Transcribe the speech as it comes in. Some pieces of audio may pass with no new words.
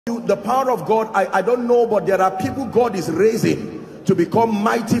The power of God, I don't know, but there are people God is raising to become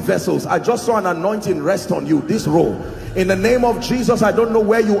mighty vessels. I just saw an anointing rest on you, this row. In the name of Jesus, I don't know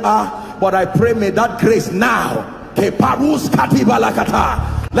where you are, but I pray may that grace now, let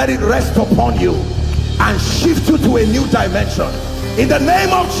it rest upon you and shift you to a new dimension. In the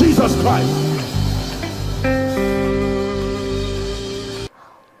name of Jesus Christ.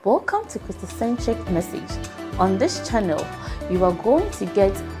 Welcome to Christocentric Message. On this channel, you are going to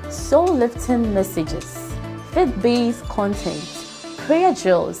get soul-lifting messages, faith-based content, prayer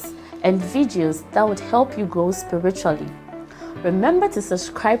drills, and videos that would help you grow spiritually. Remember to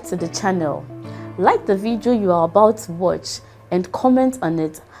subscribe to the channel, like the video you are about to watch, and comment on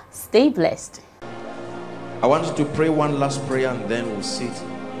it. Stay blessed. I want you to pray one last prayer and then we'll sit.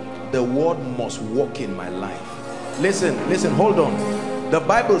 The word must walk in my life. Listen, hold on. The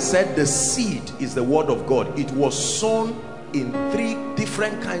Bible said the seed is the word of God. It was sown in 3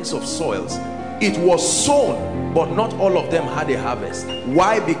 different kinds of soils. It was sown, but not all of them had a harvest.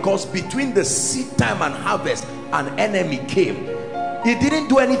 Why? Because between the seed time and harvest, an enemy came. He didn't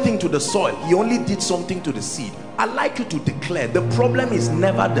do anything to the soil. He only did something to the seed. I'd like you to declare, the problem is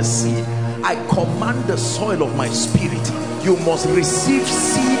never the seed. I command the soil of my spirit. You must receive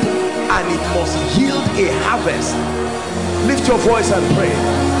seed and it must yield a harvest. Lift your voice and pray.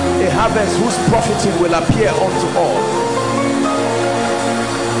 A harvest whose profiting will appear unto all.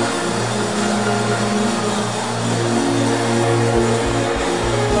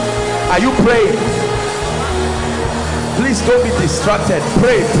 Are you praying? Please don't be distracted.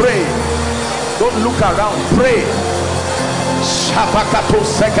 Pray. Don't look around. Pray.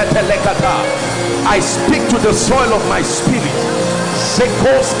 I speak to the soil of my spirit.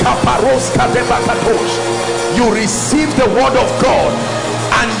 You receive the word of God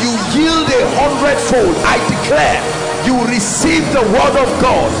and you yield 100-fold. I declare you receive the word of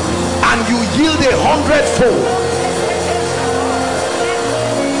God and you yield 100-fold.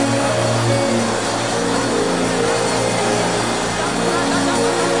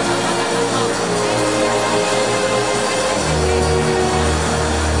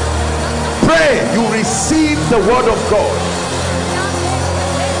 You receive the word of God.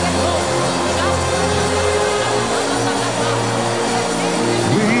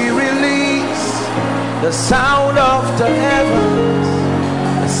 We release the sound of the heavens,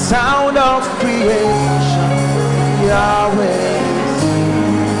 the sound of creation, Yahweh.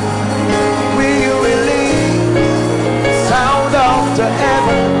 We release the sound of the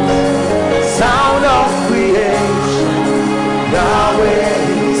heavens, the sound of creation, Yahweh.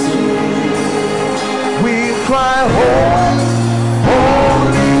 Cry, holy,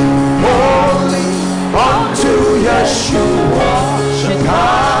 holy, holy, unto Yeshua,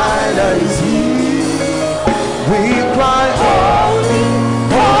 Shekinah is here. We cry, holy,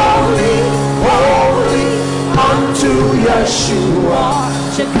 holy, holy, unto Yeshua,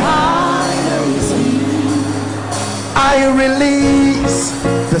 Shekinah is here. I release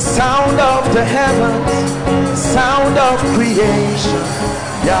the sound of the heavens, the sound of creation,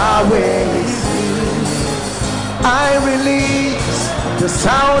 Yahweh is here. I release the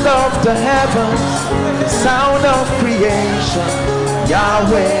sound of the heavens, the sound of creation,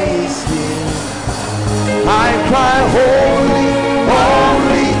 Yahweh is here. I cry, holy,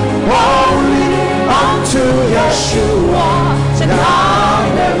 holy, holy, unto Yeshua,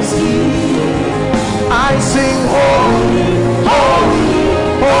 Shekinah is here. I sing, holy, holy,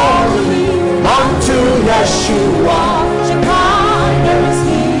 holy, unto Yeshua, Shekinah is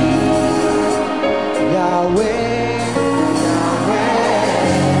here. Yahweh.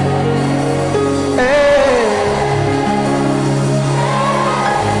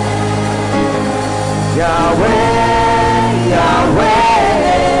 Yahweh,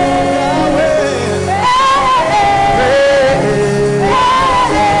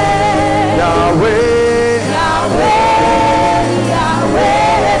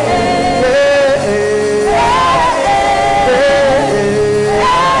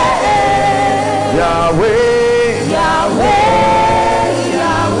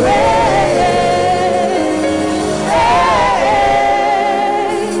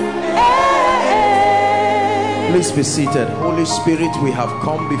 Please be seated. Holy Spirit, we have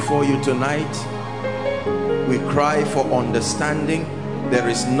come before you tonight. We cry for understanding. There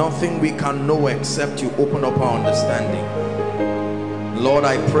is nothing we can know except you open up our understanding. Lord,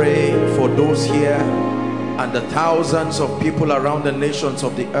 I pray for those here and the thousands of people around the nations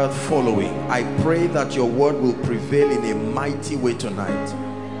of the earth following. I pray that your word will prevail in a mighty way tonight.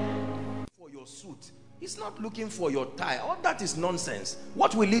 For your suit, he's not looking for your tie. All that is nonsense.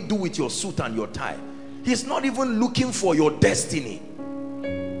 What will he do with your suit and your tie? He's not even looking for your destiny.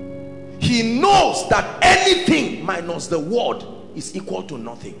 he knows that anything minus the word is equal to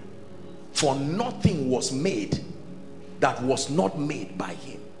nothing. For nothing was made that was not made by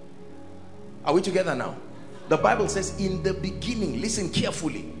him. Are we together now? The Bible says in the beginning, listen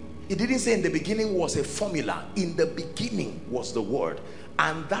carefully, it didn't say in the beginning was a formula. In the beginning was the word,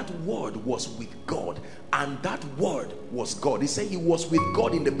 and that word was with God, and that word was God. He said he was with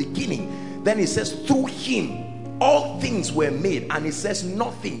God in the beginning. Then he says through him all things were made, and it says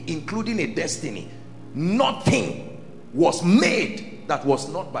nothing, including a destiny, nothing was made that was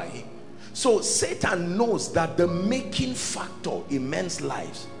not by him. So Satan knows that the making factor in men's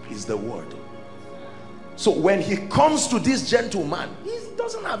lives is the word. So when he comes to this gentleman, he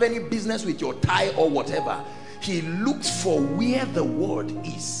doesn't have any business with your tie or whatever. He looks for where the word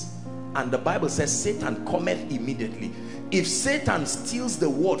is, and the Bible says Satan cometh immediately. If Satan steals the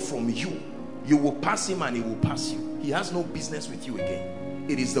word from you, you will pass him and he will pass you. He has no business with you again.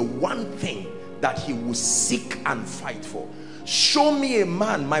 It is the one thing that he will seek and fight for. Show me a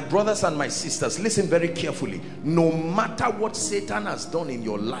man, my brothers and my sisters, listen very carefully. No matter what Satan has done in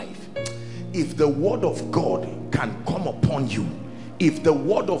your life, if the word of God can come upon you, if the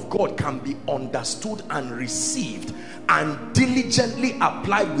word of God can be understood and received and diligently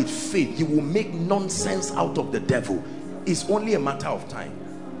applied with faith, you will make nonsense out of the devil. It's only a matter of time.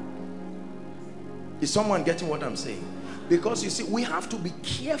 Is someone getting what I'm saying? Because you see, we have to be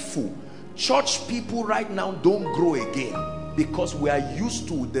careful. Church people right now don't grow again because we are used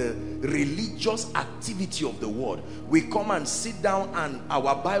to the religious activity of the word. We come and sit down, and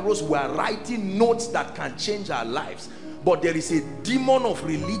our Bibles, we are writing notes that can change our lives. But there is a demon of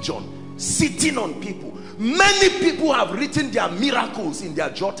religion sitting on people. Many people have written their miracles in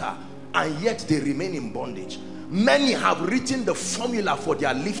their jotter, and yet they remain in bondage. Many have written the formula for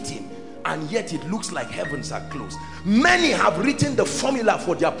their lifting, and yet it looks like heavens are closed. Many have written the formula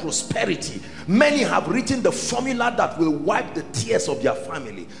for their prosperity. Many have written the formula that will wipe the tears of their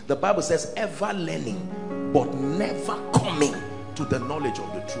family. The Bible says ever learning but never coming to the knowledge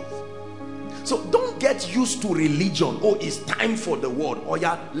of the truth. So don't get used to religion. Oh, it's time for the word. Oh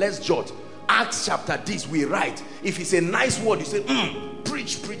yeah, let's jot. Acts chapter this, we write. If it's a nice word, you say,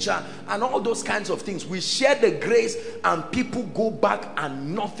 preach, preacher, and all those kinds of things. We share the grace and people go back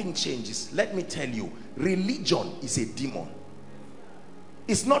and nothing changes. Let me tell you, religion is a demon.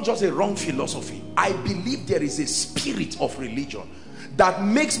 It's not just a wrong philosophy. I believe there is a spirit of religion that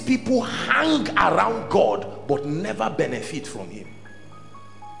makes people hang around God but never benefit from him.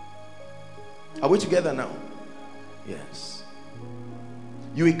 Are we together now? Yes.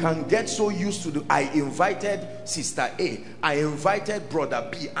 You can get so used to I invited sister A, I invited brother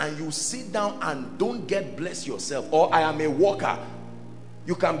B, and you sit down and don't get blessed yourself. Or I am a worker.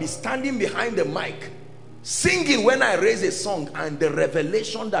 You can be standing behind the mic singing when I raise a song, and the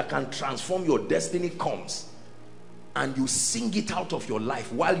revelation that can transform your destiny comes, and you sing it out of your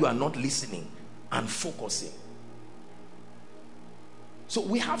life while you are not listening and focusing. So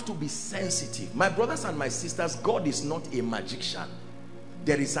we have to be sensitive. My brothers and my sisters, God is not a magician.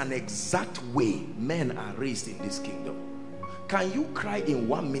 There is an exact way men are raised in this kingdom. Can you cry in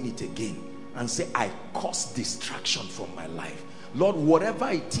 1 minute again and say, I cause distraction from my life? Lord, whatever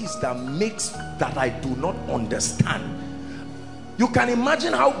it is that makes that I do not understand. You can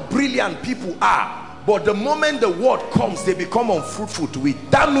imagine how brilliant people are, but the moment the word comes, they become unfruitful to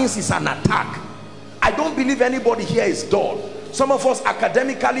it. That means it's an attack. I don't believe anybody here is dull. Some of us,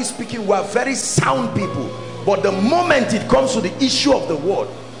 academically speaking, we are very sound people. But the moment it comes to the issue of the word,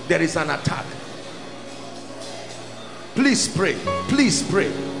 there is an attack. Please pray. Please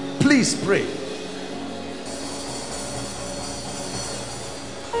pray. Please pray.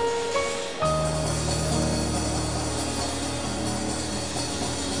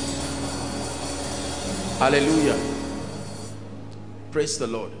 Hallelujah. Praise the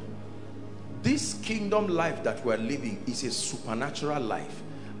Lord. This kingdom life that we're living is a supernatural life,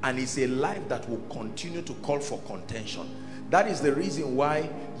 and it's a life that will continue to call for contention. That is the reason why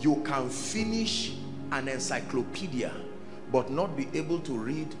you can finish an encyclopedia but not be able to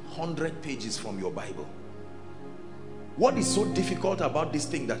read 100 pages from your Bible. What is so difficult about this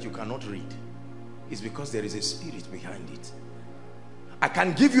thing that you cannot read is because there is a spirit behind it. I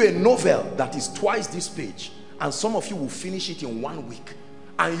can give you a novel that is twice this page, and some of you will finish it in 1 week,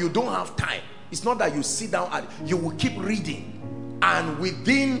 and you don't have time. It's not that you sit down and you will keep reading, and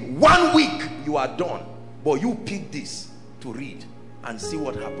within 1 week you are done. But you pick this to read and see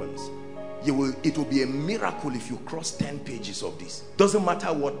what happens. It will be a miracle if you cross 10 pages of this. Doesn't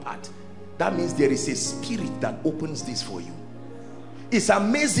matter what part. That means there is a spirit that opens this for you. It's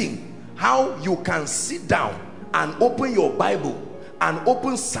amazing how you can sit down and open your Bible and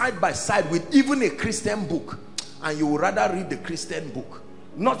open side by side with even a Christian book, and you would rather read the Christian book.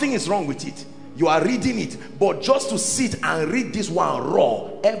 Nothing is wrong with it. You are reading it, but just to sit and read this one raw,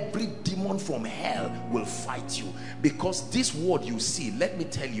 every demon from hell will fight you. Because this word you see, let me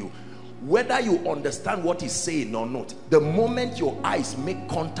tell you, whether you understand what he's saying or not, the moment your eyes make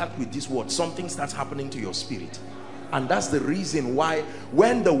contact with this word, something starts happening to your spirit. And that's the reason why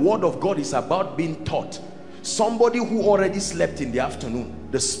when the word of God is about being taught, somebody who already slept in the afternoon,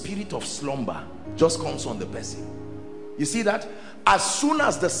 the spirit of slumber just comes on the person. You see that? As soon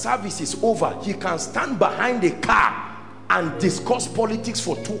as the service is over, he can stand behind a car and discuss politics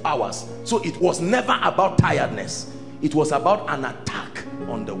for 2 hours. So it was never about tiredness. It was about an attack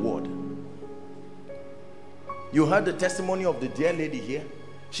on the word. You heard the testimony of the dear lady here.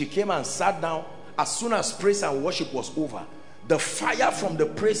 She came and sat down. As soon as praise and worship was over, the fire from the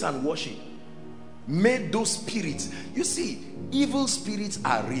praise and worship made those spirits. You see, evil spirits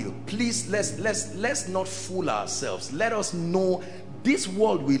are real. Please, let's not fool ourselves. Let us know this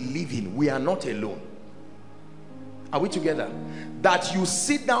world we live in, we are not alone. Are we together? That you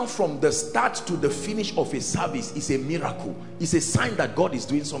sit down from the start to the finish of a service is a miracle. It's a sign that God is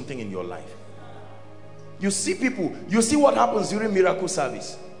doing something in your life. You see people, you see what happens during miracle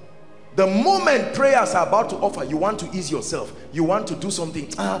service. The moment prayers are about to offer, you want to ease yourself. You want to do something.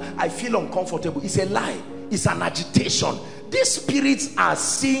 I feel uncomfortable. It's a lie. It's an agitation. These spirits are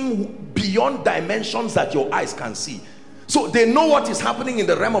seeing beyond dimensions that your eyes can see. So they know what is happening in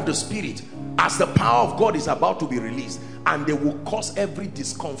the realm of the spirit as the power of God is about to be released, and they will cause every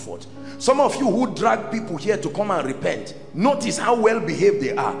discomfort. Some of you who drag people here to come and repent, notice how well behaved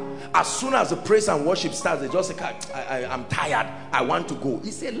they are. As soon as the praise and worship starts, they just say, I'm tired, I want to go.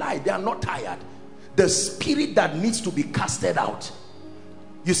 It's a lie. They are not tired. The spirit that needs to be casted out.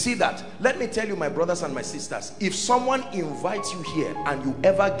 You see that? Let me tell you, my brothers and my sisters, if someone invites you here and you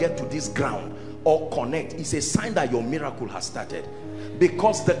ever get to this ground or connect, it's a sign that your miracle has started.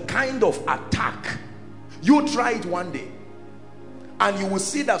 Because the kind of attack, you try it one day and you will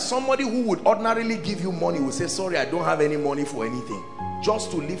see that somebody who would ordinarily give you money will say, sorry, I don't have any money for anything,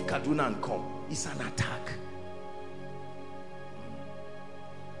 just to leave Kaduna and come. It's an attack.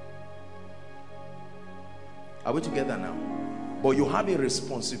 Are we together now? But you have a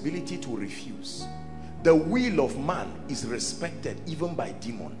responsibility to refuse. The will of man is respected even by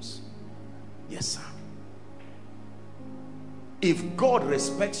demons. Yes, sir. If God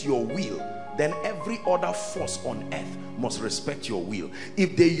respects your will, then every other force on earth must respect your will.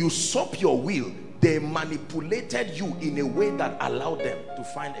 If they usurp your will, they manipulated you in a way that allowed them to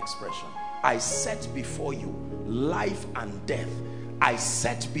find expression. I set before you life and death. I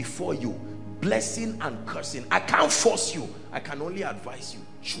set before you blessing and cursing. I can't force you. I can only advise you.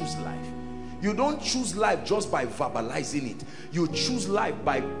 Choose life. You don't choose life just by verbalizing it. You choose life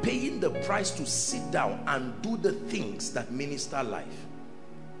by paying the price to sit down and do the things that minister life.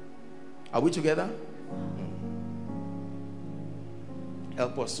 Are we together?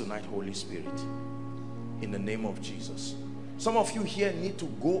 Help us tonight, Holy Spirit, in the name of Jesus. Some of you here need to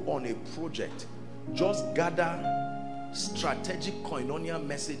go on a project. Just gather strategic koinonia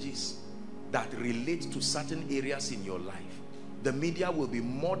messages that relate to certain areas in your life. The media will be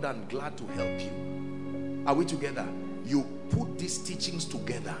more than glad to help you. Are we together? You put these teachings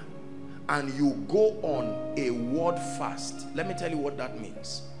together and you go on a word fast. Let me tell you what that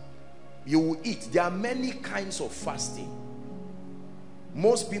means. You will eat. There are many kinds of fasting.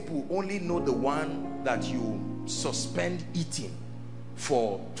 Most people only know the one that you suspend eating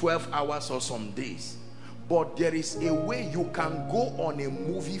for 12 hours or some days. But there is a way you can go on a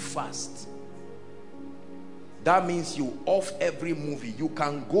movie fast. That means you off every movie. You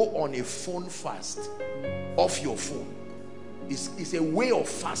can go on a phone fast. Off your phone. It's a way of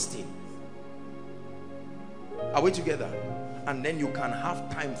fasting. Are we together? And then you can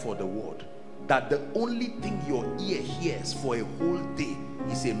have time for the word. That the only thing your ear hears for a whole day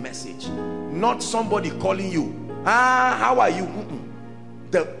is a message. Not somebody calling you. How are you?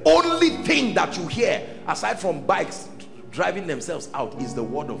 The only thing that you hear, aside from bikes driving themselves out, is the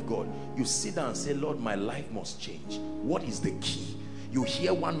word of God. You sit down and say, Lord, my life must change. What is the key? You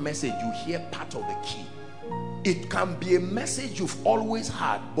hear one message, you hear part of the key. It can be a message you've always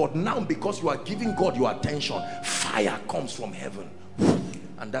had, but now because you are giving God your attention, fire comes from heaven.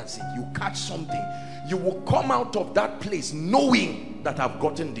 And that's it. You catch something. You will come out of that place knowing that I've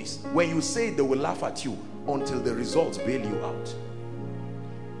gotten this. When you say it, they will laugh at you until the results bail you out.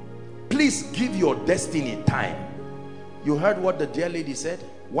 Please give your destiny time. You heard what the dear lady said?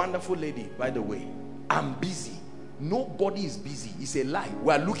 Wonderful lady, by the way. I'm busy. Nobody is busy. It's a lie.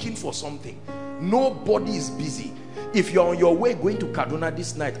 We are looking for something. Nobody is busy. If you're on your way going to Kaduna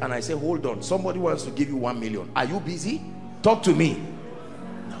this night and I say, hold on, somebody wants to give you 1 million, are you busy? Talk to me.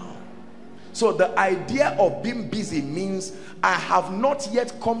 No. So the idea of being busy means I have not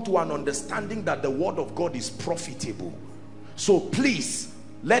yet come to an understanding that the word of God is profitable. So please,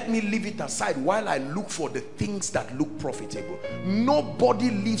 let me leave it aside while I look for the things that look profitable. Nobody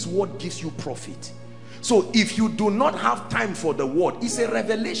lives what gives you profit. So if you do not have time for the word, it's a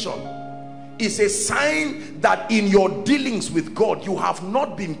revelation. It's a sign that in your dealings with God, you have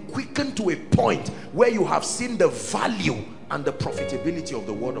not been quickened to a point where you have seen the value and the profitability of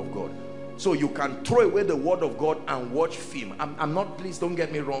the word of God. So you can throw away the word of God and watch film. I'm not, please don't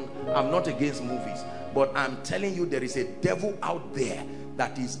get me wrong, I'm not against movies, but I'm telling you there is a devil out there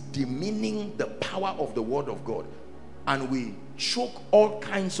that is demeaning the power of the word of God, and we choke all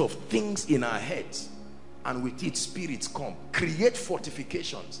kinds of things in our heads, and with it spirits come, create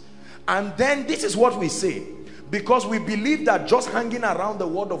fortifications. And then this is what we say, because we believe that just hanging around the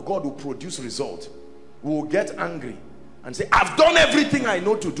word of God will produce result. We will get angry and say, I've done everything I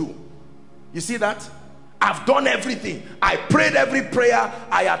know to do. You see that? I've done everything. I prayed every prayer.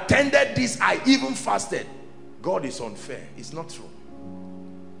 I attended this. I even fasted. God is unfair. It's not true.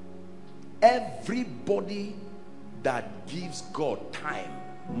 Everybody that gives God time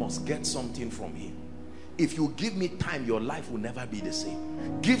must get something from him. If you give me time, your life will never be the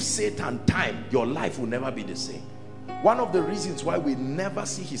same. Give Satan time, your life will never be the same. One of the reasons why we never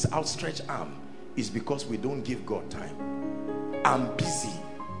see his outstretched arm is because we don't give God time. I'm busy.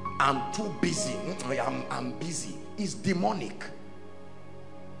 I'm too busy. I'm busy. It's demonic.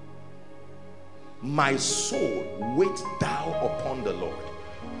 My soul, wait thou upon the Lord.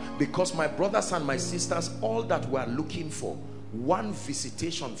 Because my brothers and my sisters, all that we are looking for, one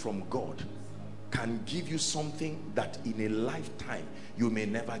visitation from God can give you something that in a lifetime you may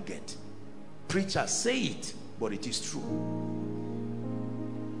never get. Preachers say it, but it is true.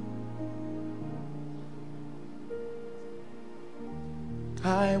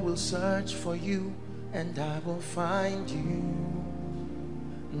 I will search for you and I will find you,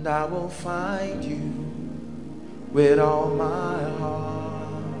 and I will find you with all my heart.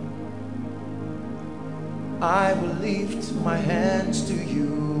 I will lift my hands to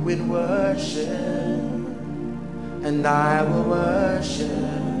you in worship, and I will worship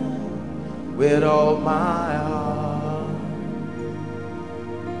with all my heart.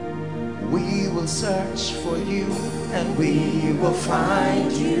 We will search for you and we will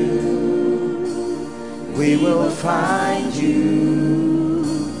find you. We will find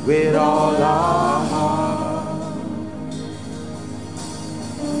you with all our heart.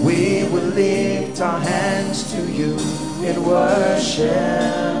 We will lift our hands to you in worship,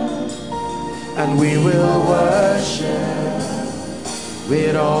 and we will worship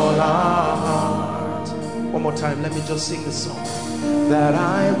with all our heart. One more time, let me just sing the song. That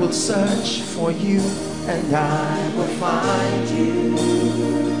I will search for you and I will find you.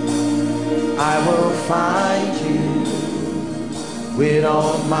 I will find you with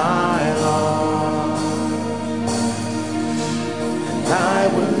all my heart. And I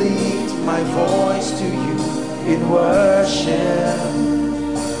will lift my voice to you in worship.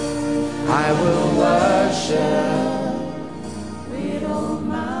 I will worship with all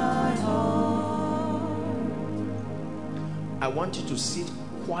my heart. I want you to sit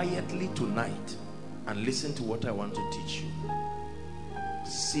quietly tonight and listen to what I want to teach you.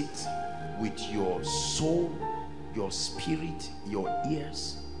 Sit with your soul, your spirit, your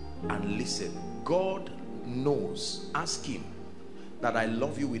ears, and listen. God knows. Ask him that I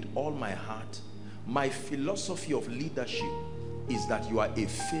love you with all my heart. My philosophy of leadership is that you are a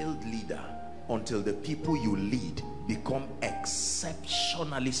failed leader until the people you lead become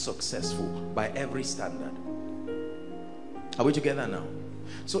exceptionally successful by every standard. Are we together now?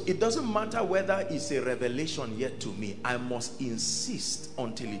 So it doesn't matter whether it's a revelation yet to me. I must insist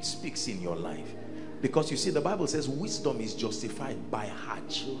until it speaks in your life. Because you see, the Bible says wisdom is justified by her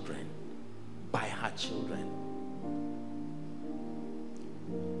children. By her children.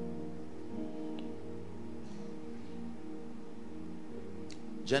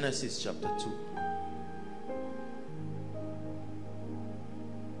 Genesis chapter 2.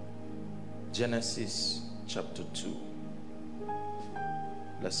 Genesis chapter 2.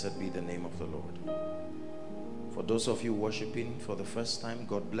 Blessed be the name of the Lord. For those of you worshiping for the first time,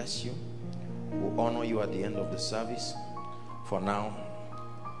 God bless you. We'll honor you at the end of the service. For now,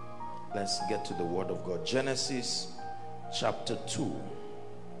 let's get to the word of God. Genesis chapter 2,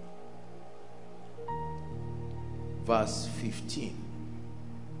 verse 15.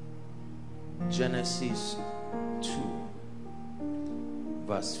 Genesis 2,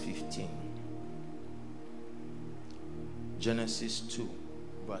 verse 15. Genesis 2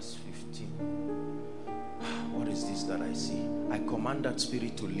 verse 15. What is this that I see? I command that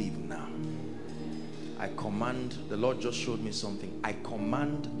spirit to leave now. I command, the Lord just showed me something. I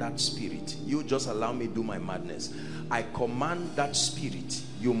command that spirit. You just allow me do my madness. I command that spirit.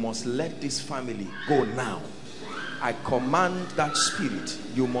 You must let this family go now. I command that spirit.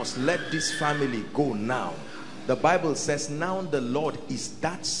 You must let this family go now. The Bible says, now the Lord is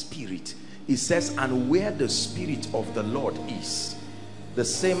that spirit. It says, and where the spirit of the Lord is, the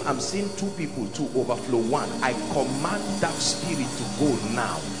same, I'm seeing two people, to overflow one. I command that spirit to go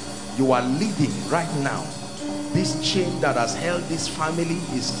now. You are leaving right now. This chain that has held this family,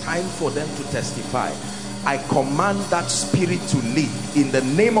 is time for them to testify. I command that spirit to leave in the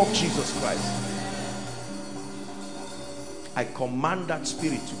name of Jesus Christ. I command that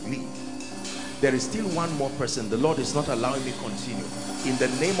spirit to leave. There is still one more person. The Lord is not allowing me continue. In the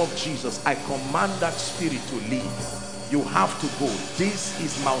name of Jesus, I command that spirit to leave. You have to go. This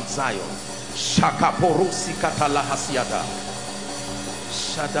is Mount Zion. Shakaporosi katalahasiada.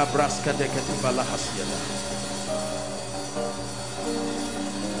 Shadabraska deketibalahasiada.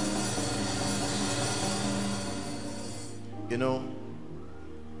 You know,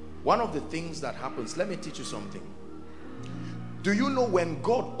 one of the things that happens, let me teach you something. Do you know when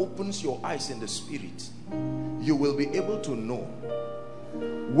God opens your eyes in the spirit, you will be able to know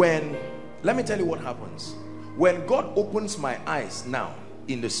when, let me tell you what happens. When God opens my eyes now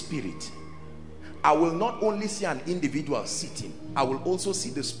in the spirit, I will not only see an individual sitting, I will also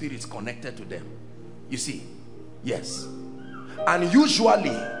see the spirits connected to them. You see? Yes. And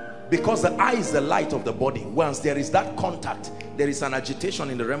usually, because the eye is the light of the body, once there is that contact, there is an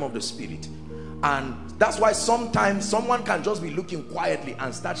agitation in the realm of the spirit. And that's why sometimes someone can just be looking quietly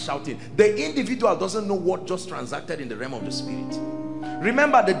and start shouting. The individual doesn't know what just transacted in the realm of the spirit.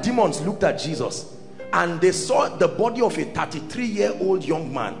 Remember, the demons looked at Jesus and they saw the body of a 33-year-old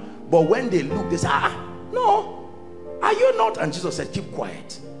young man. But when they looked, they said, no, are you not? And Jesus said, keep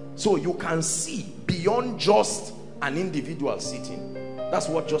quiet. So you can see beyond just an individual sitting. That's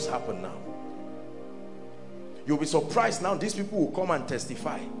what just happened now. You'll be surprised now. These people will come and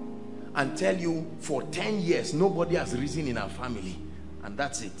testify and tell you, for 10 years nobody has risen in our family, and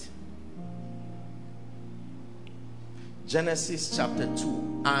that's it. Genesis chapter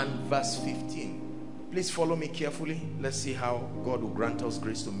 2 and verse 15. Please follow me carefully. Let's see how God will grant us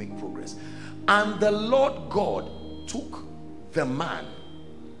grace to make progress. And the Lord God took the man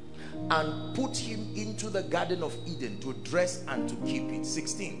and put him into the Garden of Eden to dress and to keep it.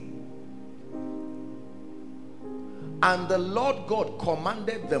 16. And the Lord God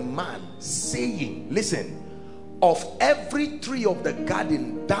commanded the man, saying, listen, of every tree of the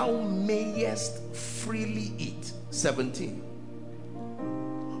garden thou mayest freely eat. 17.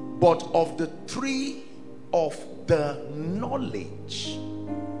 But of the tree of the knowledge,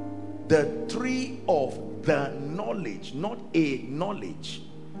 the tree of the knowledge, not a knowledge,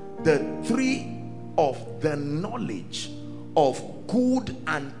 the tree of the knowledge of good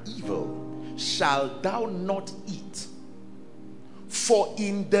and evil shalt thou not eat, for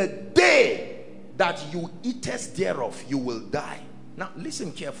in the day that you eatest thereof you will die. Now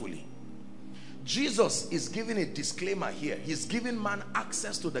listen carefully. Jesus is giving a disclaimer here. He's giving man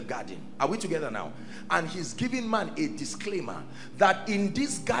access to the garden. Are we together now? And he's giving man a disclaimer that in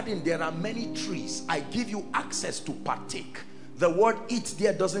this garden there are many trees. I give you access to partake. The word eat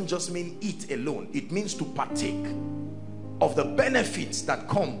there doesn't just mean eat alone. It means to partake of the benefits that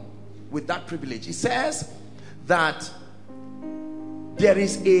come with that privilege. It says that there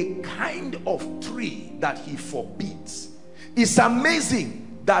is a kind of tree that he forbids. It's amazing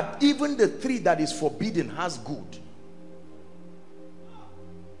that even the tree that is forbidden has good.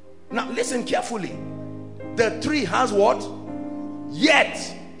 Now listen carefully. The tree has what?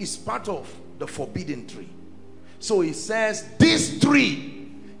 Yet is part of the forbidden tree. So it says this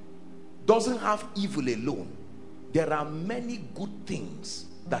tree doesn't have evil alone. There are many good things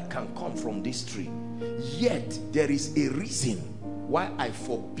that can come from this tree. Yet there is a reason why I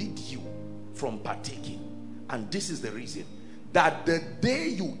forbid you from partaking. And this is the reason. That the day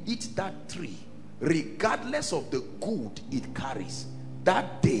you eat that tree, regardless of the good it carries,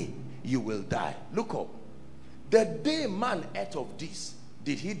 that day you will die. Look up. The day man ate of this,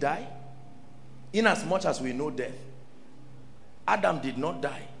 did he die? In as much as we know death, Adam did not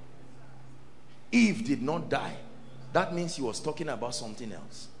die. Eve did not die. That means he was talking about something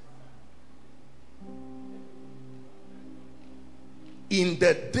else. In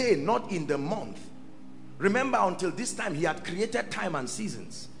the day, not in the month. Remember, until this time he had created time and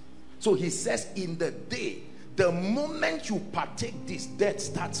seasons. So he says in the day, the moment you partake this, death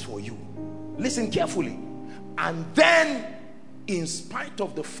starts for you. Listen carefully. And then, in spite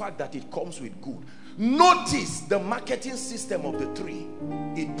of the fact that it comes with good, notice the marketing system of the tree.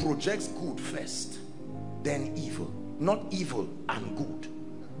 It projects good first, then evil. Not evil and good.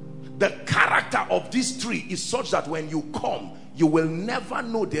 The character of this tree is such that when you come, you will never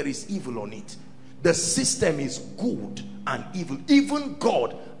know there is evil on it. The system is good and evil. Even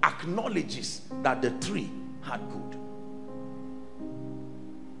God acknowledges that the tree had good.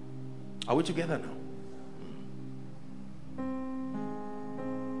 Are we together now?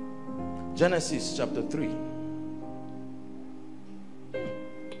 Genesis chapter 3.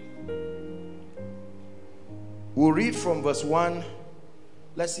 We'll read from verse 1,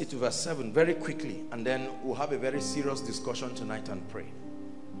 let's see, to verse 7 very quickly, and then we'll have a very serious discussion tonight and pray.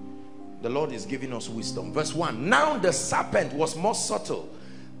 The Lord is giving us wisdom. Verse 1, now the serpent was more subtle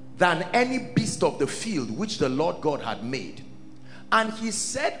than any beast of the field which the Lord God had made. And he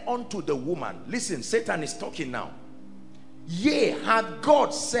said unto the woman, listen, Satan is talking now. Yea, had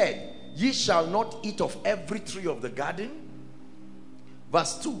God said, ye shall not eat of every tree of the garden?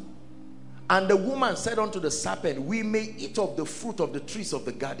 Verse 2, and the woman said unto the serpent, we may eat of the fruit of the trees of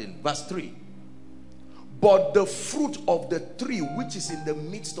the garden. Verse 3, but the fruit of the tree which is in the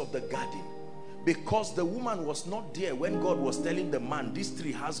midst of the garden, because the woman was not there when God was telling the man, this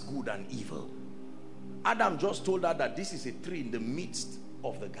tree has good and evil. Adam just told her that this is a tree in the midst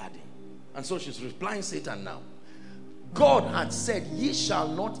of the garden. And so she's replying Satan now. God had said, ye shall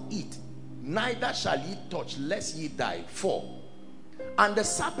not eat, neither shall ye touch, lest ye die. 4. And the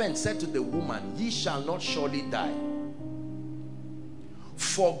serpent said to the woman, ye shall not surely die.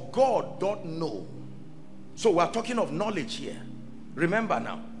 For God doth know. So we're talking of knowledge here. Remember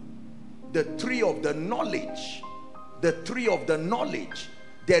now, the tree of the knowledge. The tree of the knowledge.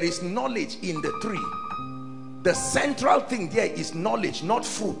 There is knowledge in the tree. The central thing there is knowledge, not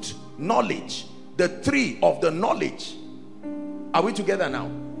fruit. Knowledge. The tree of the knowledge. Are we together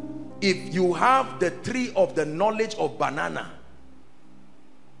now? If you have the tree of the knowledge of banana,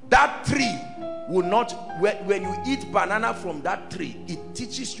 that tree will not, when you eat banana from that tree, it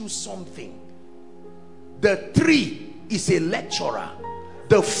teaches you something. The tree is a lecturer.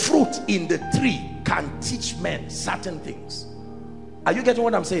 The fruit in the tree can teach men certain things. Are you getting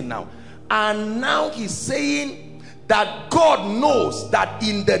what I'm saying now? And now he's saying that God knows that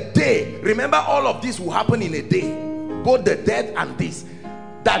in the day, remember all of this will happen in a day, both the death and this,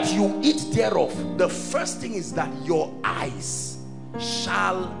 that you eat thereof. The first thing is that your eyes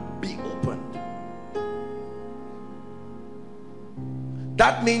shall be opened.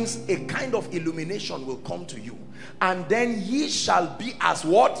 That means a kind of illumination will come to you, and then ye shall be as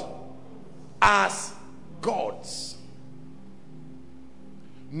what? As gods,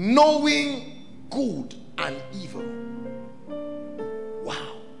 knowing good and evil.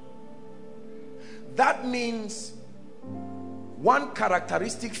 Wow. That means one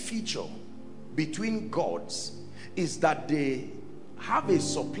characteristic feature between gods is that they have a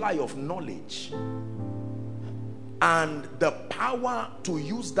supply of knowledge and the power to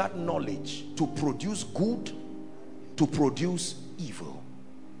use that knowledge to produce good, to produce evil.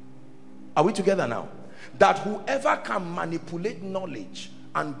 Are we together now? That whoever can manipulate knowledge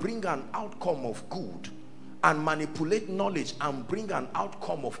and bring an outcome of good, and manipulate knowledge and bring an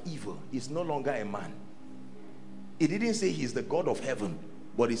outcome of evil, is no longer a man. He didn't say he's the God of heaven,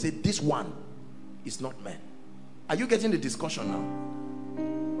 but he said this one is not man. Are you getting the discussion now?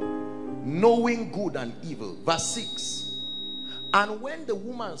 Knowing good and evil. Verse 6. And when the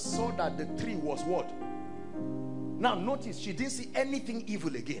woman saw that the tree was what? Now notice, she didn't see anything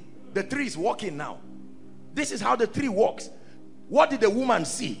evil again. The tree is walking now. This is how the tree walks. What did the woman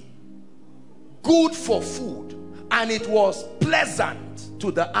see? Good for food, and it was pleasant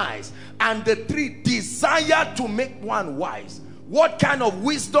to the eyes, and the tree desired to make one wise. What kind of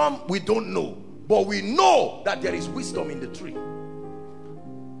wisdom? We don't know, but we know that there is wisdom in the tree.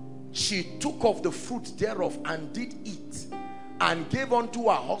 She took of the fruit thereof and did eat, and gave unto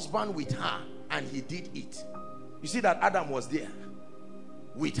her husband with her, and he did eat. You see that Adam was there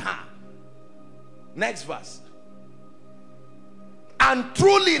with her. Next verse. And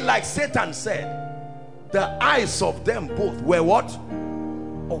truly, like Satan said, the eyes of them both were what?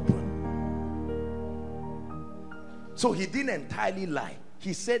 Open. So he didn't entirely lie.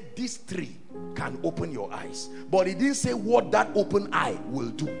 He said this tree can open your eyes, but he didn't say what that open eye will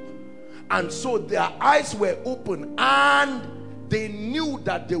do. And so their eyes were open, and they knew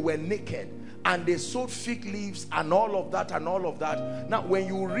that they were naked, and they sewed fig leaves and all of that and all of that. Now when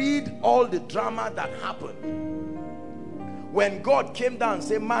you read all the drama that happened, when God came down and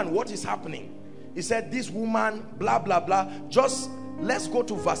said, man, what is happening? He said, this woman, blah, blah, blah. Just Let's go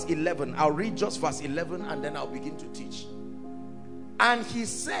to verse 11. I'll read just verse 11 and then I'll begin to teach. And he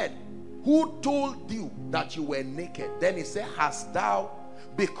said, who told you that you were naked? Then he said, hast thou?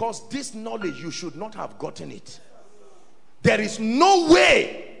 Because this knowledge, you should not have gotten it. There is no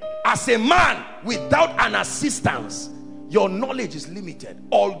way as a man without an assistance, your knowledge is limited.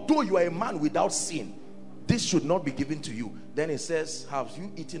 Although you are a man without sin, this should not be given to you. Then he says, have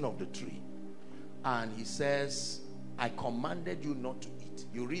you eaten of the tree? And he says, I commanded you not to eat.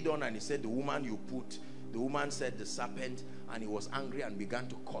 You read on and he said, the woman said the serpent, and he was angry and began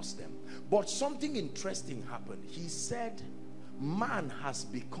to curse them. But something interesting happened. He said, man has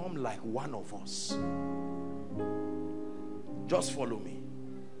become like one of us. Just follow me.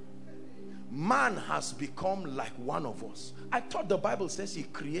 Man has become like one of us. I thought the Bible says he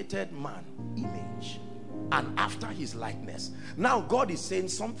created man, image, and after his likeness. Now God is saying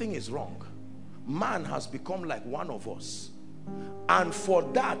something is wrong. Man has become like one of us, and for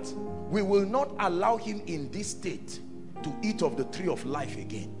that we will not allow him in this state to eat of the tree of life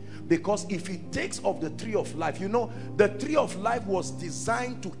again. Because if he takes of the tree of life, you know, the tree of life was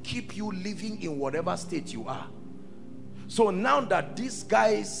designed to keep you living in whatever state you are. So now that these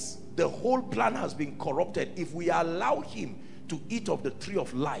guys, the whole plan has been corrupted, if we allow him to eat of the tree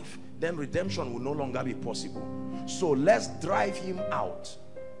of life, then redemption will no longer be possible. So let's drive him out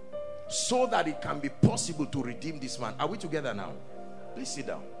so that it can be possible to redeem this man. Are we together now? Please sit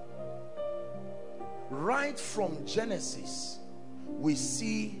down. Right from Genesis, we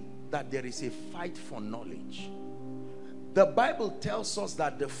see that there is a fight for knowledge. The Bible tells us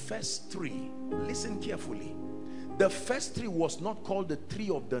that the first tree, listen carefully, the first tree was not called the tree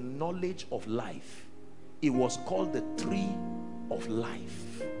of the knowledge of life. It was called the tree of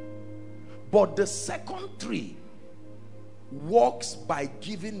life. But the second tree works by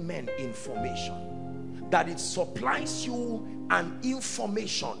giving men information, that it supplies you an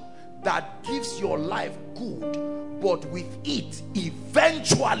information that gives your life good, but with it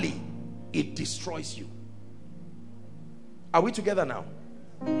eventually it destroys you. Are we together now?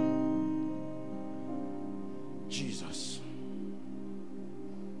 Jesus.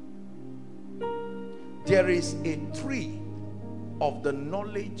 There is a tree of the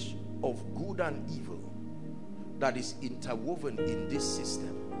knowledge of good and evil that is interwoven in this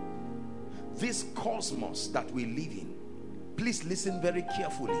system, this cosmos that we live in. Please listen very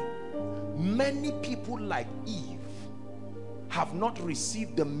carefully. Many people like Eve have not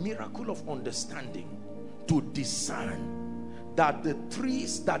received the miracle of understanding to discern that the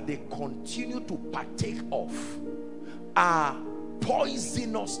trees that they continue to partake of are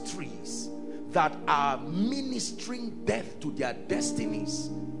poisonous trees that are ministering death to their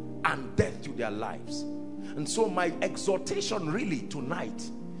destinies and death to their lives. And so my exhortation really tonight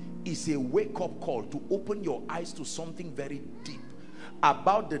is a wake-up call to open your eyes to something very deep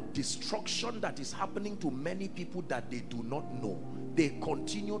about the destruction that is happening to many people that they do not know. They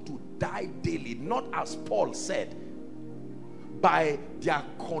continue to die daily, not as Paul said, by their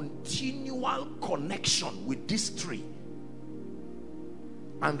continual connection with this tree,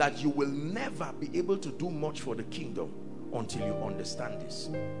 and that you will never be able to do much for the kingdom until you understand this.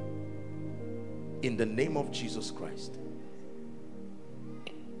 In the name of Jesus Christ.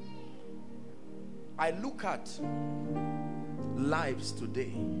 I look at lives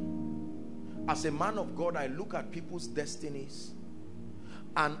today. As a man of God, I look at people's destinies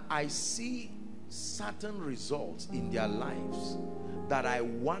and I see certain results in their lives that I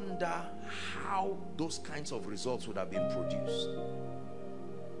wonder how those kinds of results would have been produced.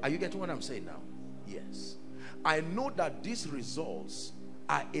 Are you getting what I'm saying now? Yes. I know that these results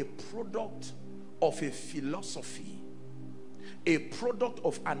are a product of a philosophy, a product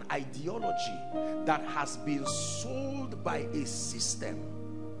of an ideology that has been sold by a system,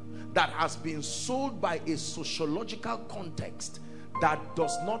 that has been sold by a sociological context that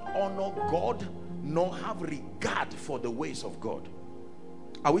does not honor God nor have regard for the ways of God.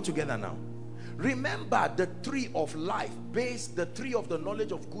 Are we together now? Remember the tree of life, the tree of the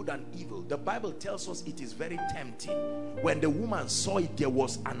knowledge of good and evil. The Bible tells us it is very tempting. When the woman saw it, there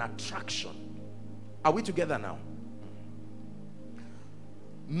was an attraction. Are we together now?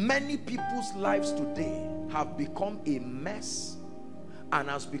 Many people's lives today have become a mess and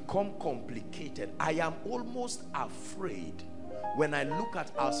has become complicated. I am almost afraid when I look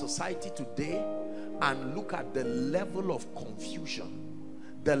at our society today and look at the level of confusion,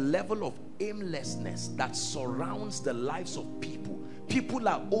 the level of aimlessness that surrounds the lives of people. People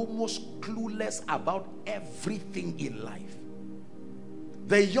are almost clueless about everything in life.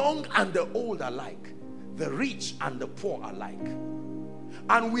 The young and the old alike, the rich and the poor alike.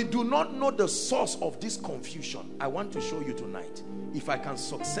 and we do not know the source of this confusion. I want to show you tonight. If I can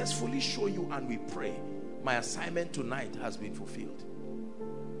successfully show you and we pray, my assignment tonight has been fulfilled.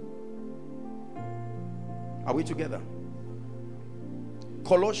 Are we together?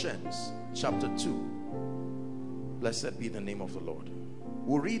 Colossians chapter 2. Blessed be the name of the Lord.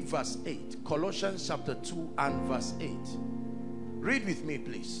 We'll read verse 8. Colossians chapter 2 and verse 8. Read with me,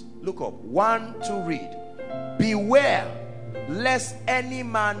 please. Look up. 1, 2, read. Beware lest any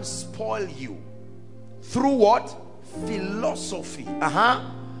man spoil you through what? Philosophy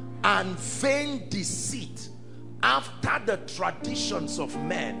and vain deceit, after the traditions of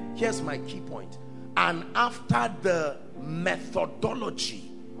men. Here's my key point. And after the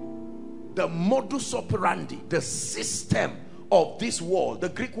methodology, the modus operandi, the system of this world. The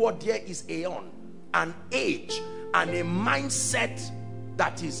Greek word there is aeon, an age and a mindset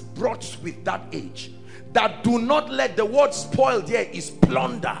that is brought with that age. That do not let, the word spoil there is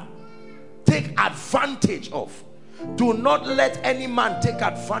plunder, take advantage of. Do not let any man take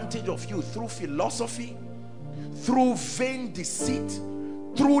advantage of you through philosophy, through vain deceit,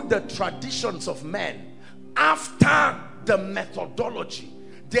 through the traditions of men, after the methodology.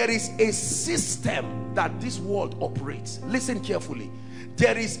 There is a system that this world operates. Listen carefully.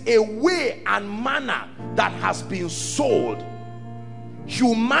 There is a way and manner that has been sold.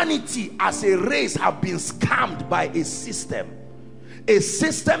 Humanity as a race have been scammed by a system. A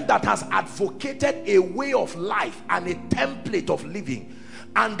system that has advocated a way of life and a template of living.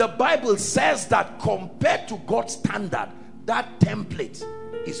 And the Bible says that compared to God's standard, that template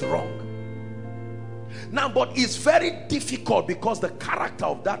is wrong. Now, but it's very difficult because the character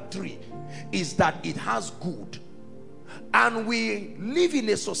of that tree is that it has good. And we live in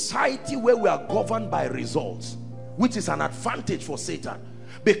a society where we are governed by results, which is an advantage for Satan.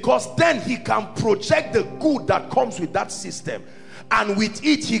 Because then he can project the good that comes with that system. And with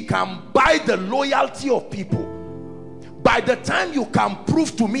it, he can buy the loyalty of people. By the time you can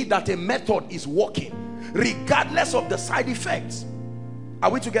prove to me that a method is working, regardless of the side effects.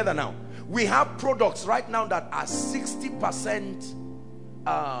 Are we together now? We have products right now that are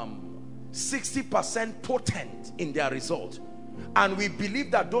 60% potent in their result. And we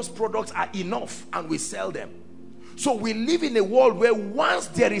believe that those products are enough and we sell them. So we live in a world where once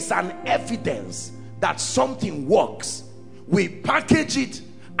there is an evidence that something works, we package it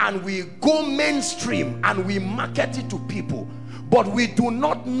and we go mainstream and we market it to people. But we do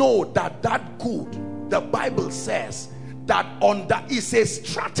not know that that good, the Bible says, that under is a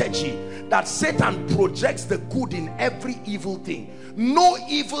strategy that Satan projects the good in every evil thing. No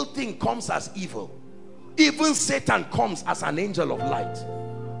evil thing comes as evil. Even Satan comes as an angel of light.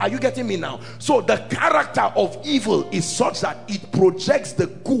 Are you getting me now? So the character of evil is such that it projects the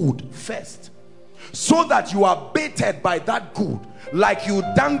good first, so that you are baited by that good. Like you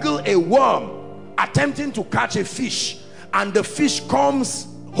dangle a worm attempting to catch a fish, and the fish comes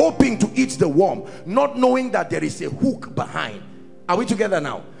hoping to eat the worm, not knowing that there is a hook behind. Are we together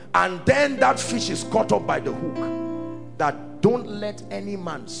now? And then that fish is caught up by the hook. That don't let any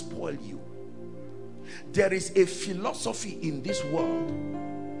man spoil you. There is a philosophy in this world.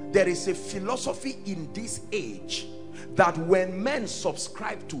 There is a philosophy in this age that when men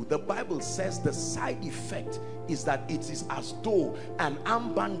subscribe to, the Bible says the side effect is that it is as though an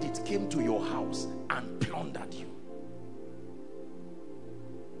armed bandit came to your house and plundered you.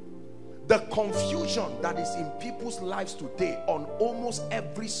 The confusion that is in people's lives today on almost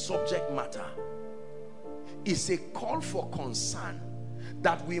every subject matter is a call for concern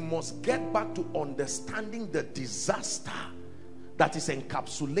that we must get back to understanding the disaster that is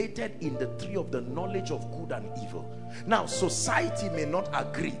encapsulated in the tree of the knowledge of good and evil. Now, society may not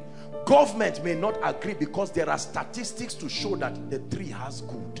agree, government may not agree, because there are statistics to show that the tree has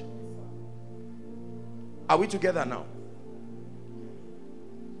good. Are we together now?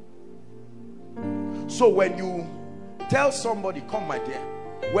 So when you tell somebody, come my dear,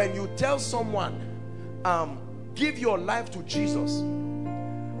 when you tell someone, give your life to Jesus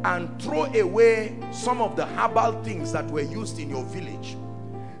and throw away some of the herbal things that were used in your village,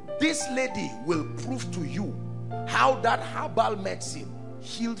 this lady will prove to you how that herbal medicine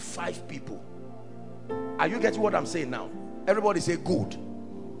healed 5 people. Are you getting what I'm saying now? Everybody say good.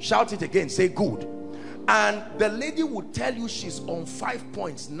 Shout it again, say good. And the lady would tell you she's on 5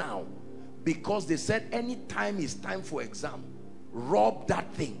 points now, because they said anytime it's time for exam, rub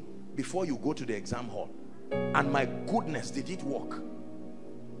that thing before you go to the exam hall. And my goodness, did it work?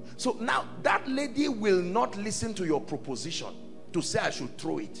 So now that lady will not listen to your proposition to say I should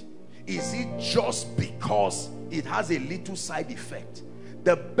throw it. Is it just because it has a little side effect?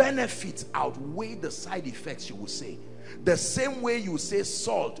 The benefits outweigh the side effects, you will say. The same way you say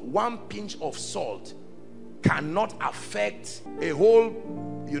salt, 1 pinch of salt cannot affect a whole,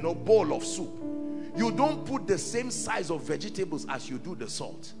 bowl of soup. You don't put the same size of vegetables as you do the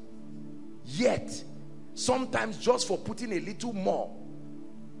salt. Yet, sometimes just for putting a little more,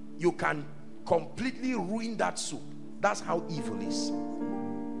 you can completely ruin that soup. That's how evil is.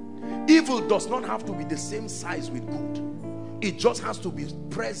 Evil does not have to be the same size with good. It just has to be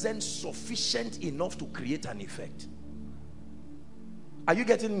present, sufficient enough to create an effect. Are you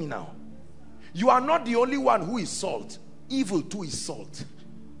getting me now? You are not the only one who is salt. Evil too is salt.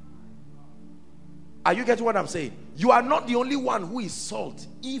 Are you getting what I'm saying? You are not the only one who is salt.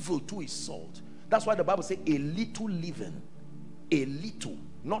 Evil too is salt. That's why the Bible says a little leaven. A little,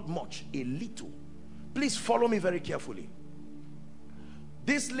 not much, a little. Please follow me very carefully.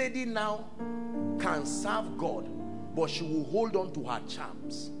 This lady now can serve God, but she will hold on to her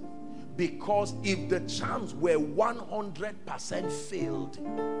charms. Because if the charms were 100% failed,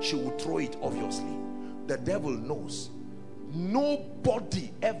 she would throw it, obviously. The devil knows.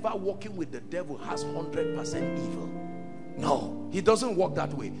 Nobody ever walking with the devil has 100% evil. No, he doesn't work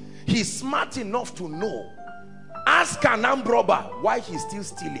that way. He's smart enough to know. Ask an armed robber why he's still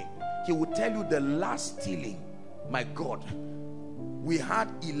stealing. He will tell you the last stealing, my God, we had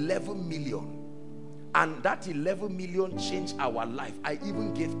 11 million. And that 11 million changed our life. I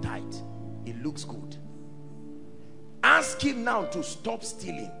even gave tithe. It looks good. Ask him now to stop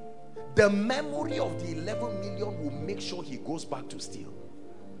stealing. The memory of the 11 million will make sure he goes back to steal.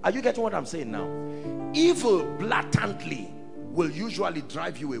 Are you getting what I'm saying now? Evil blatantly will usually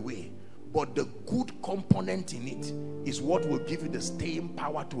drive you away, but the good component in it is what will give you the staying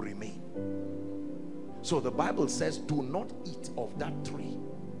power to remain. So the Bible says, do not eat of that tree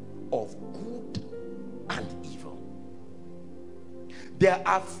of good and evil. There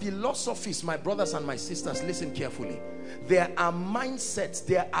are philosophies, my brothers and my sisters, listen carefully. There are mindsets,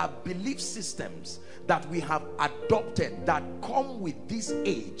 there are belief systems that we have adopted that come with this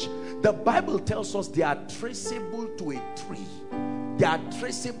age. The Bible tells us they are traceable to a tree. They are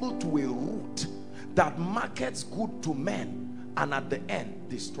traceable to a root that markets good to men and at the end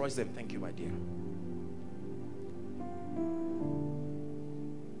destroys them. Thank you, my dear.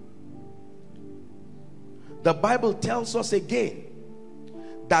 The Bible tells us again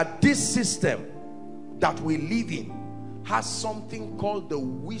that this system that we live in has something called the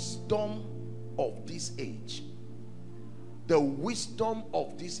wisdom of this age. The wisdom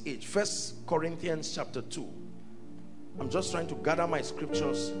of this age. 1 Corinthians chapter 2. I'm just trying to gather my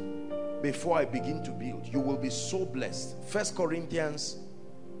scriptures before I begin to build. You will be so blessed. 1 Corinthians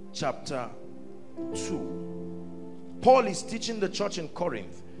chapter 2. Paul is teaching the church in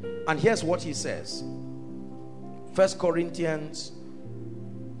Corinth, and here's what he says. 1 Corinthians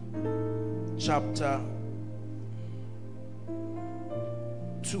chapter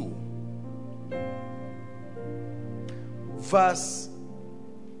 2 verse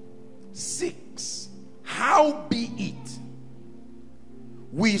 6. How be it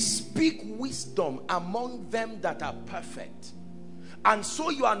we speak wisdom among them that are perfect. And so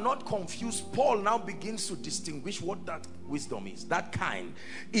you are not confused. Paul now begins to distinguish what that wisdom is, that kind.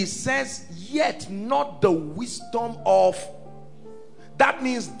 It says, yet not the wisdom of. That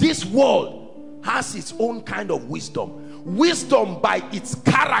means this world has its own kind of wisdom. Wisdom by its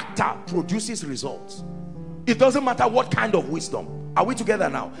character produces results. It doesn't matter what kind of wisdom. Are we together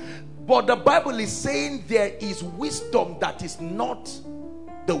now? But the Bible is saying there is wisdom that is not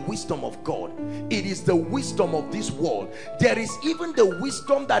the wisdom of God. It is the wisdom of this world. There is even the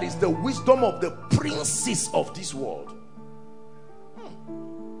wisdom that is the wisdom of the princes of this world.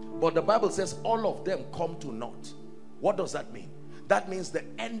 But the Bible says all of them come to naught. What does that mean? That means the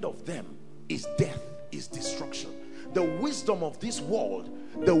end of them is death, is destruction. The wisdom of this world,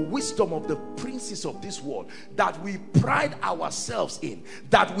 the wisdom of the princes of this world that we pride ourselves in,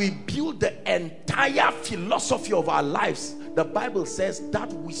 that we build the entire philosophy of our lives. The Bible says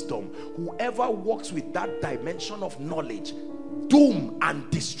that wisdom, whoever walks with that dimension of knowledge, doom and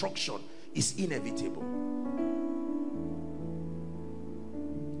destruction is inevitable.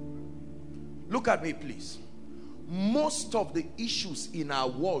 Look at me, please. Most of the issues in our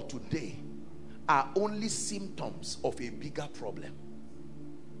world today are only symptoms of a bigger problem.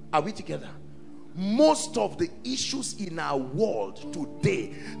 Are we together? Most of the issues in our world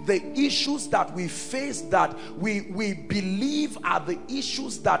today, the issues that we face, that we believe are the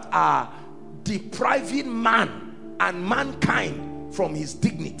issues that are depriving man and mankind from his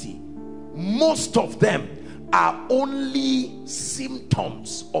dignity, most of them are only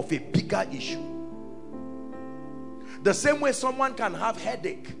symptoms of a bigger issue. The same way someone can have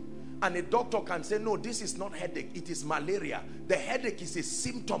headache and a doctor can say, no, this is not headache, it is malaria. The headache is a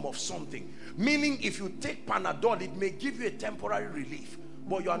symptom of something. Meaning if you take Panadol, it may give you a temporary relief,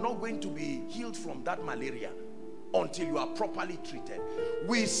 but you are not going to be healed from that malaria until you are properly treated.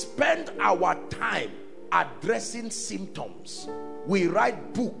 We spend our time addressing symptoms. We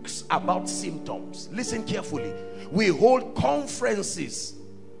write books about symptoms. Listen carefully. We hold conferences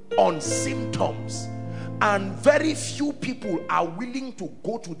on symptoms, and very few people are willing to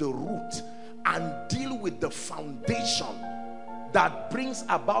go to the root and deal with the foundation that brings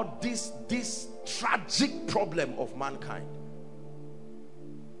about this tragic problem of mankind.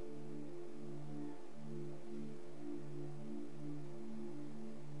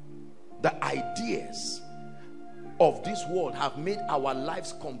 The ideas of this world have made our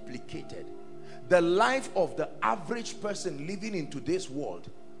lives complicated. The life of the average person living in today's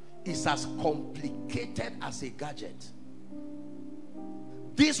world is as complicated as a gadget.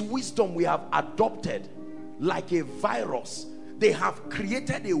 This wisdom we have adopted like a virus. They have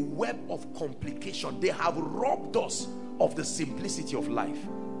created a web of complication. They have robbed us of the simplicity of life.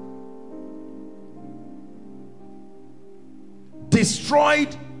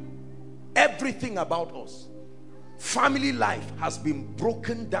 Destroyed everything about us. Family life has been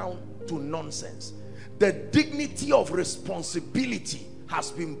broken down to nonsense. The dignity of responsibility has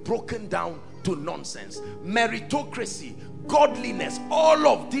been broken down to nonsense. Meritocracy, godliness, all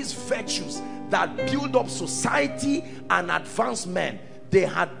of these virtues that build up society and advance men, they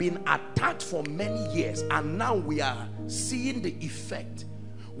had been attacked for many years, and now we are seeing the effect.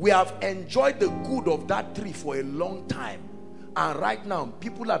 We have enjoyed the good of that tree for a long time, and right now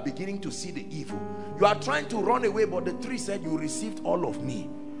people are beginning to see the evil. You are trying to run away, but the tree said, you received all of me.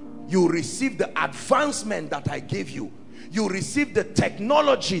 You received the advancement that I gave you. You received the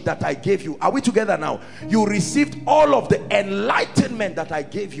technology that I gave you. Are we together now? You received all of the enlightenment that I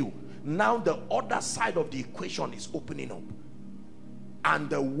gave you. Now the other side of the equation is opening up. And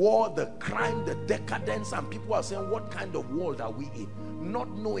the war, the crime, the decadence, and people are saying, what kind of world are we in? Not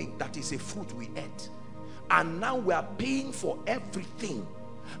knowing that is a fruit we ate. And now we are paying for everything.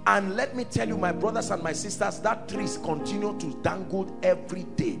 And let me tell you, my brothers and my sisters, that trees continue to dangle every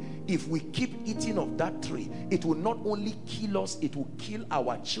day. If we keep eating of that tree, it will not only kill us, it will kill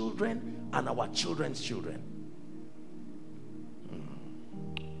our children and our children's children.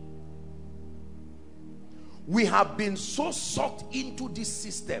 We have been so sucked into this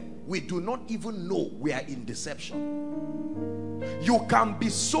system, we do not even know we are in deception. You can be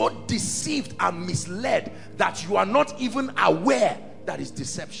so deceived and misled that you are not even aware that is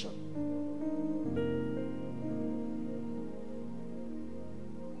deception.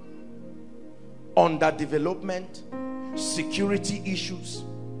 Underdevelopment, security issues,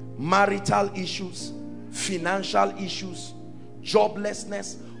 marital issues, financial issues,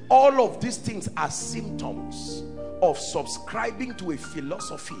 joblessness, all of these things are symptoms of subscribing to a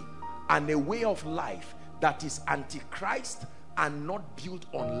philosophy and a way of life that is antichrist and not built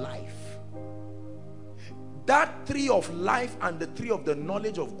on life. That tree of life and the tree of the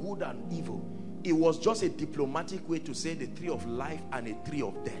knowledge of good and evil, it was just a diplomatic way to say the tree of life and a tree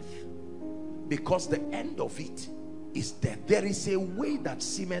of death, because the end of it is death. There is a way that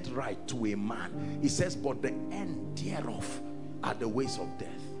seemeth right to a man, he says, but the end thereof are the ways of death.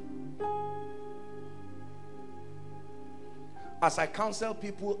 As I counsel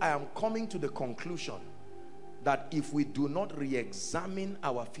people, I am coming to the conclusion that if we do not re-examine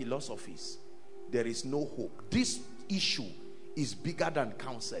our philosophies, there is no hope. This issue is bigger than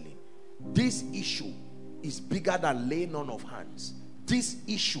counseling. This issue is bigger than laying on of hands. This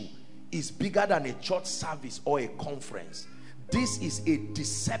issue is bigger than a church service or a conference. This is a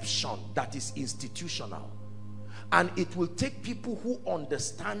deception that is institutional. And it will take people who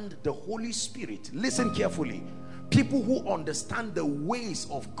understand the Holy Spirit, listen carefully, people who understand the ways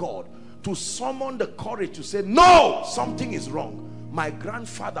of God, to summon the courage to say, no, something is wrong. My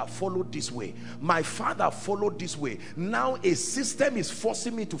grandfather followed this way. My father followed this way. Now a system is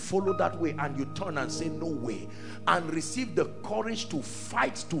forcing me to follow that way, and you turn and say, no way. And receive the courage to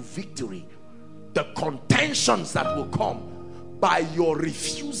fight to victory the contentions that will come by your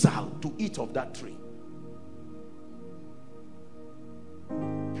refusal to eat of that tree.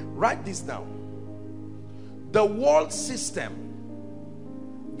 Write this down. The world system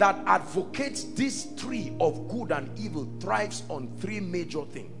that advocates this tree of good and evil thrives on three major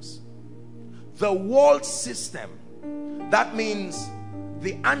things. The world system, that means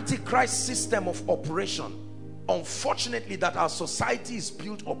the antichrist system of operation, unfortunately, that our society is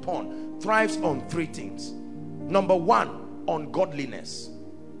built upon, thrives on three things. Number one, ungodliness.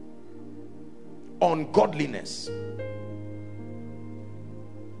 Ungodliness.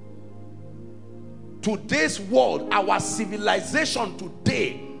 Today's world, our civilization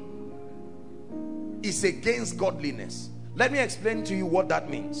today is against godliness. Let me explain to you what that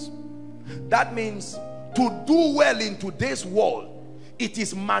means. That means to do well in today's world, it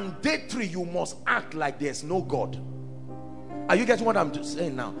is mandatory you must act like there's no God. Are you getting what I'm just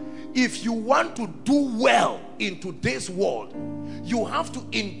saying now? If you want to do well in today's world, you have to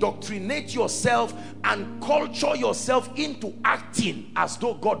indoctrinate yourself and culture yourself into acting as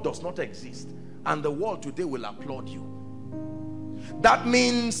though God does not exist. And the world today will applaud you. That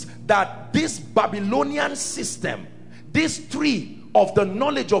means that this Babylonian system, this tree of the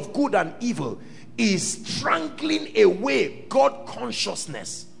knowledge of good and evil, is strangling away God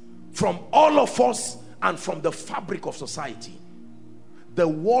consciousness from all of us and from the fabric of society. The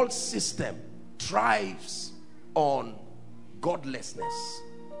world system thrives on godlessness.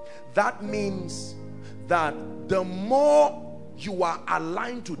 That means that the more you are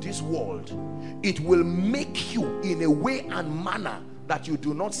aligned to this world, it will make you in a way and manner that you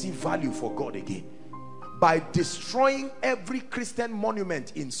do not see value for God again. By destroying every Christian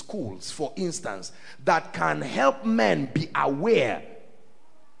monument in schools, for instance, that can help men be aware.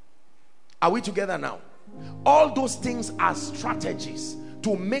 Are we together now? All those things are strategies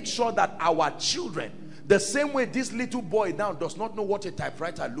to make sure that our children, the same way this little boy now does not know what a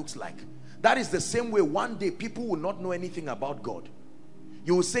typewriter looks like, that is the same way one day people will not know anything about God.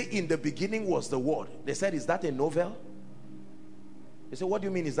 You will say, in the beginning was the Word. They said, is that a novel? They say, what do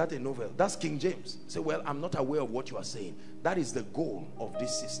you mean, is that a novel? That's King James. Say, well, I'm not aware of what you are saying. That is the goal of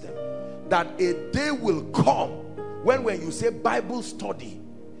this system. That a day will come when you say Bible study,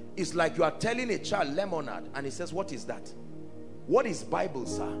 it's like you are telling a child lemonade and he says, what is that? What is Bible,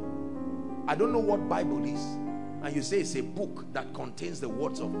 sir? I don't know what Bible is. And you say it's a book that contains the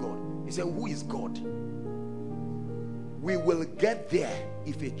words of God. He said, who is God? We will get there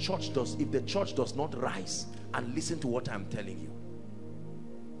if the church does not rise and listen to what I'm telling you.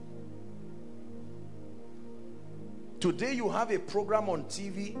 Today you have a program on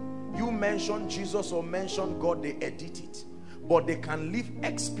TV, you mention Jesus or mention God, they edit it. But they can leave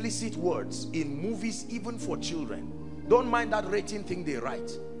explicit words in movies even for children. Don't mind that rating thing they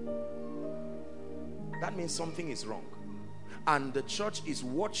write. That means something is wrong. And the church is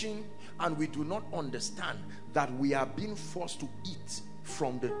watching, and we do not understand that we are being forced to eat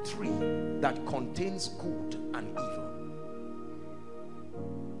from the tree that contains good and evil.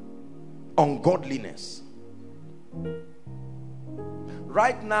 Ungodliness.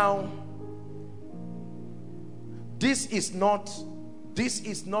 Right now, this is not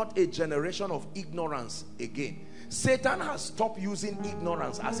a generation of ignorance again. Satan has stopped using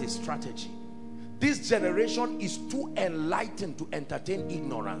ignorance as a strategy. This generation is too enlightened to entertain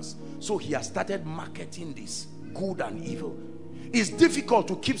ignorance. So he has started marketing this, good and evil. It's difficult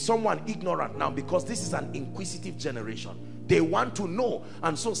to keep someone ignorant now because this is an inquisitive generation. They want to know.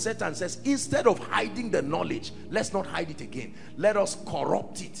 And so Satan says, instead of hiding the knowledge, let's not hide it again. Let us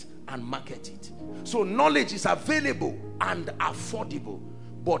corrupt it and market it. So knowledge is available and affordable.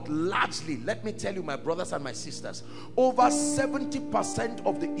 But largely, let me tell you, my brothers and my sisters, over 70%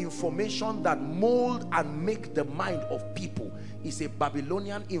 of the information that mold and make the mind of people is a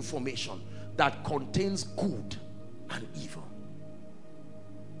Babylonian information that contains good and evil.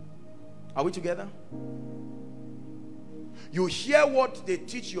 Are we together? You hear what they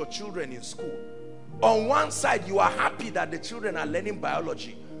teach your children in school. On one side, you are happy that the children are learning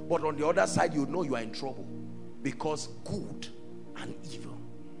biology, but on the other side, you know you are in trouble because good and evil.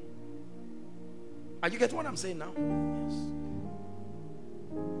 Are you getting what I'm saying now? Yes.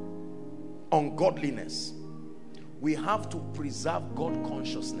 Ungodliness. We have to preserve God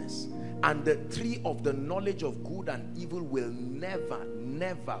consciousness. And the tree of the knowledge of good and evil will never,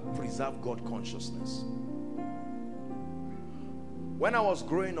 never preserve God consciousness. When I was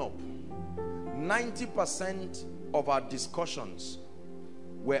growing up, 90% of our discussions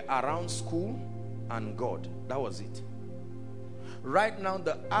were around school and God. That was it. Right now,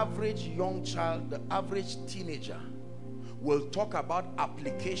 the average young child, the average teenager will talk about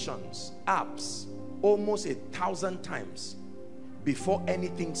applications, apps, almost 1,000 times before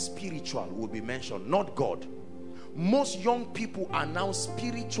anything spiritual will be mentioned, not God. Most young people are now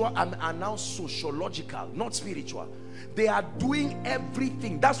spiritual and are now sociological, not spiritual. They are doing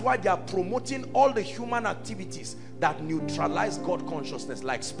everything. That's why they are promoting all the human activities that neutralize God consciousness,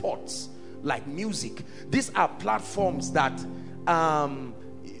 like sports, like music. These are platforms that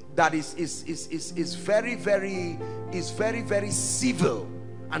is very, very civil,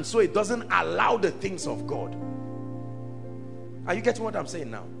 and so it doesn't allow the things of God. Are you getting what I'm saying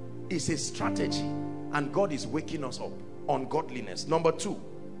now? It's a strategy, and God is waking us up. Ungodliness. Number two,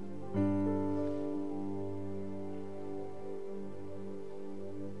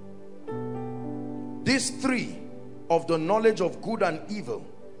 These three of the knowledge of good and evil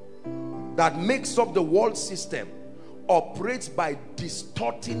that makes up the world system operates by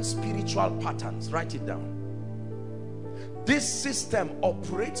distorting spiritual patterns. Write it down. This system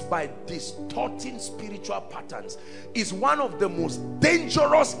operates by distorting spiritual patterns. Is one of the most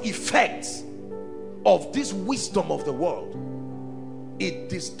dangerous effects of this wisdom of the world. It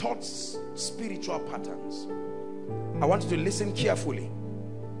distorts spiritual patterns. I want you to listen carefully.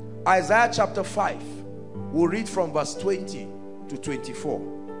 Isaiah chapter 5, we'll read from verse 20 to 24.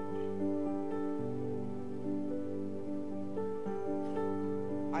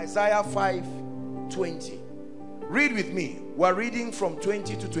 Isaiah 5:20. Read with me. We're reading from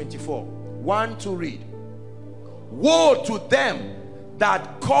 20 to 24. 1 to read. Woe to them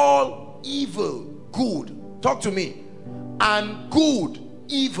that call evil good. Talk to me. And good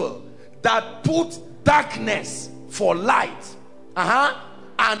evil, that put darkness for light,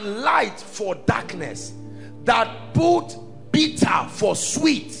 and light for darkness, that put bitter for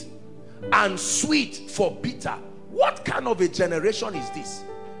sweet and sweet for bitter. What kind of a generation is this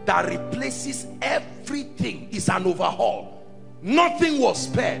that replaces everything? Is an overhaul. Nothing was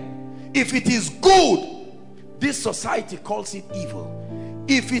spared. If it is good, this society calls it evil.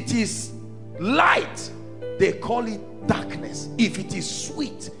 If it is light, they call it darkness. If it is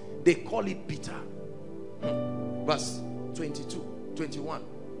sweet, they call it bitter. Verse 22, 21.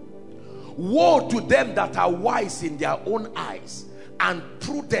 Woe to them that are wise in their own eyes and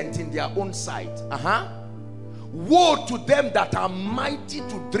prudent in their own sight. Woe to them that are mighty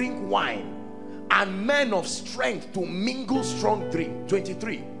to drink wine and men of strength to mingle strong drink.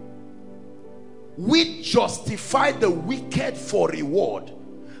 23. We justify the wicked for reward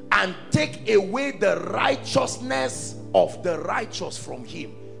and take away the righteousness of the righteous from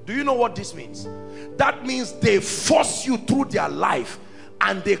him. Do you know what this means? That means they force you through their life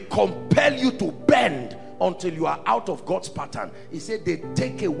and they compel you to bend until you are out of God's pattern. He said they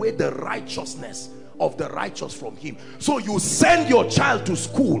take away the righteousness of the righteous from him. So you send your child to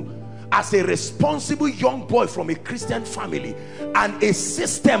school as a responsible young boy from a Christian family, and a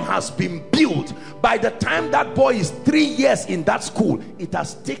system has been built. By the time that boy is 3 years in that school, it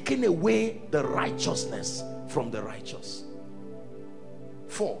has taken away the righteousness from the righteous.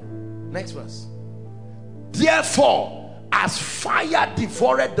 4. Next verse. Therefore, as fire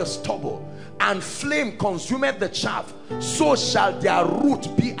devoured the stubble and flame consumeth the chaff, so shall their root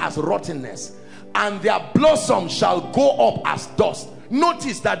be as rottenness, and their blossom shall go up as dust.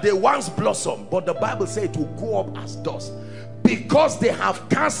 Notice that they once blossomed, but the Bible says it will go up as dust, because they have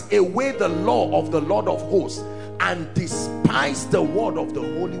cast away the law of the Lord of hosts and despised the word of the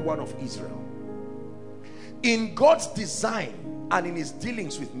Holy One of Israel. In God's design and in his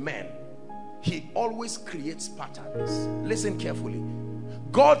dealings with men, he always creates patterns. Listen carefully.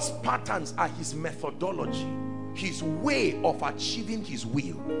 God's patterns are his methodology, his way of achieving his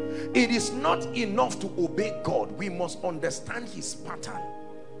will. It is not enough to obey God. We must understand his pattern.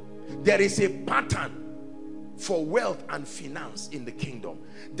 There is a pattern for wealth and finance in the kingdom.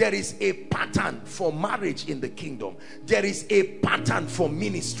 There is a pattern for marriage in the kingdom. There is a pattern for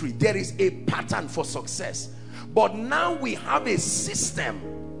ministry. There is a pattern for success. But now we have a system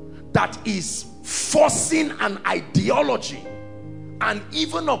that is forcing an ideology, and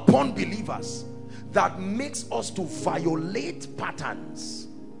even upon believers, that makes us to violate patterns.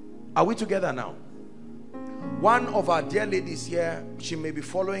 Are we together now? One of our dear ladies here, she may be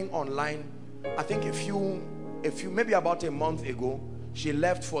following online. I think maybe about a month ago, she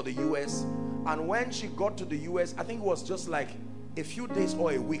left for the US, and when she got to the US, I think it was just like a few days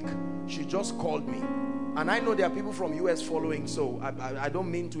or a week, she just called me. And I know there are people from US following, so I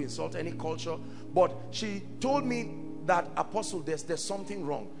don't mean to insult any culture, but she told me that, Apostle, there's something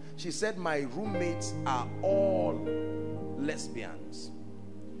wrong. She said, my roommates are all lesbians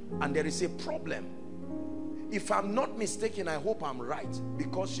and there is a problem. If I'm not mistaken, I hope I'm right,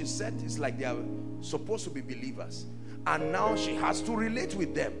 because she said it's like they are supposed to be believers, and now she has to relate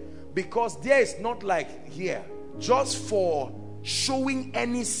with them, because there is not like here, just for showing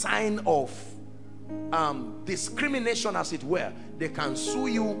any sign of discrimination, as it were, they can sue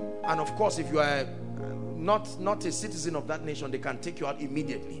you. And of course, if you are not a citizen of that nation, they can take you out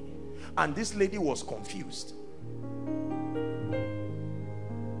immediately. And this lady was confused,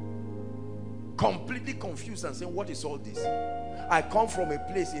 completely confused, and saying, what is all this? I come from a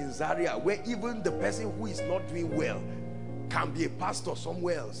place in Zaria where even the person who is not doing well can be a pastor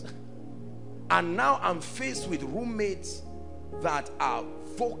somewhere else. And now I'm faced with roommates that are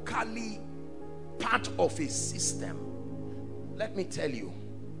vocally part of a system. Let me tell you,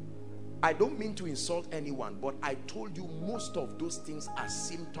 I don't mean to insult anyone, but I told you most of those things are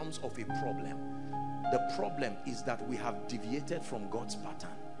symptoms of a problem. The problem is that we have deviated from God's pattern.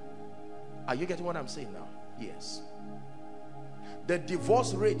 Are you getting what I'm saying now? Yes. The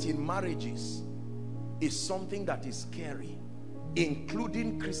divorce rate in marriages is something that is scary,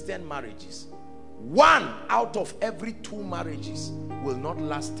 including Christian marriages. 1 out of every 2 marriages will not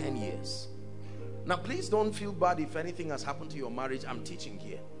last 10 years. Now, please don't feel bad if anything has happened to your marriage. I'm teaching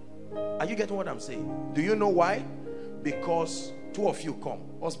here. Are you getting what I'm saying? Do you know why? Because 2 of you come,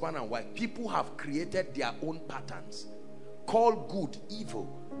 husband and wife. People have created their own patterns. Call good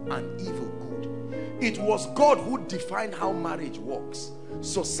evil and evil good. It was God who defined how marriage works.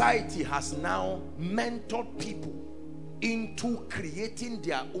 Society has now mentored people into creating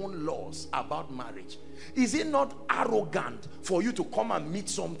their own laws about marriage. Is it not arrogant for you to come and meet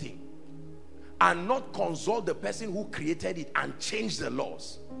something and not consult the person who created it and change the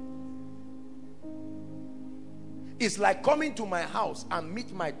laws? It's like coming to my house and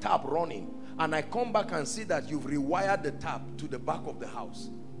meet my tap running, and I come back and see that you've rewired the tap to the back of the house.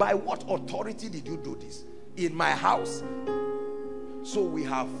 By what authority did you do this? In my house? So we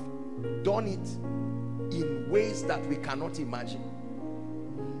have done it in ways that we cannot imagine.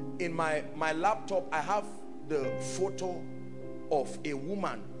 In my laptop, I have the photo of a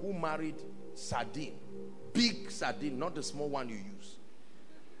woman who married sardine. Big sardine, not the small one you use.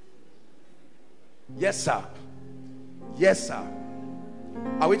 Yes, sir. Yes, sir.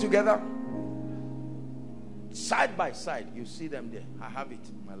 Are we together? Side by side, you see them there. I have it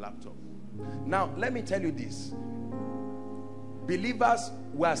in my laptop. Now, let me tell you this. Believers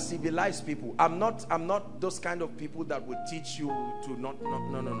were civilized people. I'm not those kind of people that would teach you to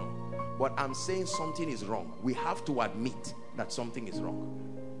no. But I'm saying something is wrong. We have to admit that something is wrong.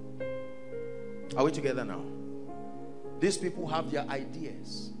 Are we together now? These people have their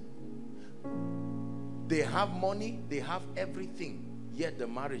ideas. They have money, they have everything, yet the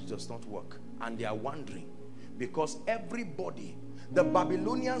marriage does not work. And they are wondering, because everybody, the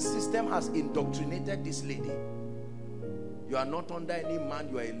Babylonian system has indoctrinated this lady. You are not under any man,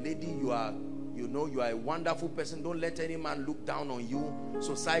 you are a lady, you are a wonderful person. Don't let any man look down on you.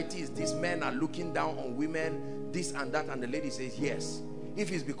 Society is this, men are looking down on women, this and that. And the lady says, yes,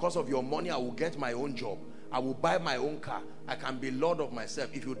 if it's because of your money, I will get my own job. I will buy my own car. I can be Lord of myself.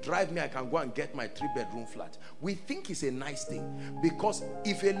 If you drive me, I can go and get my 3-bedroom flat. We think it's a nice thing, because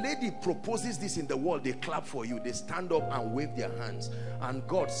if a lady proposes this in the world, they clap for you. They stand up and wave their hands. And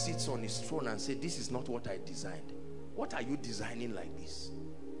God sits on his throne and says, this is not what I designed. What are you designing like this?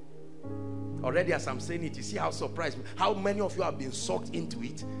 Already as I'm saying it, you see how surprised, how many of you have been sucked into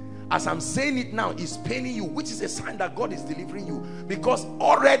it. As I'm saying it now, it's paining you, which is a sign that God is delivering you, because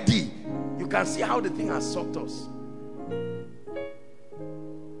already you can see how the thing has sucked us.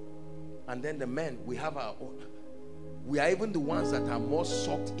 And then the men, we have our own. We are even the ones that are more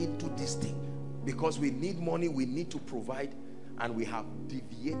sucked into this thing, because we need money, we need to provide, and we have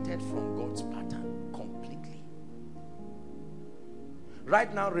deviated from God's pattern completely.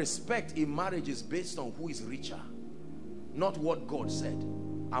 Right now, respect in marriage is based on who is richer, not what God said.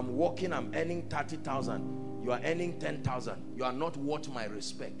 I'm working, I'm earning 30,000, you are earning 10,000. You are not worth my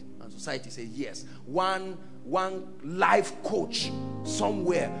respect. And society says yes. One life coach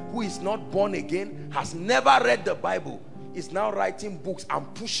somewhere who is not born again, has never read the Bible, is now writing books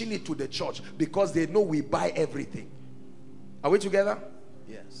and pushing it to the church because they know we buy everything. Are we together?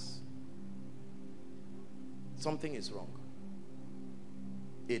 Yes. Something is wrong.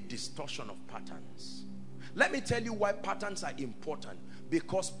 A distortion of patterns. Let me tell you why patterns are important.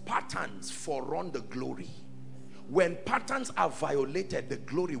 Because patterns forerun the glory. When patterns are violated, the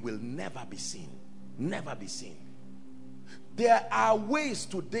glory will never be seen. Never be seen. There are ways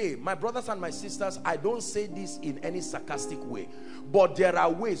today, my brothers and my sisters, I don't say this in any sarcastic way, but there are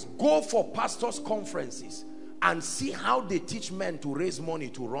ways. Go for pastors' conferences and see how they teach men to raise money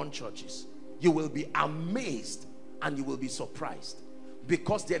to run churches. You will be amazed and you will be surprised,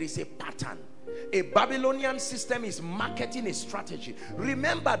 because there is a pattern. A Babylonian system is marketing a strategy.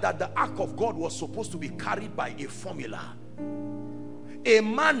 Remember that the ark of God was supposed to be carried by a formula. A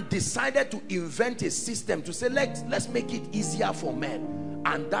man decided to invent a system to say, let's make it easier for men,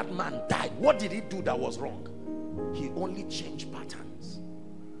 and that man died. What did he do that was wrong? He only changed patterns.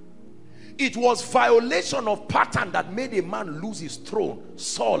 It was violation of pattern that made a man lose his throne,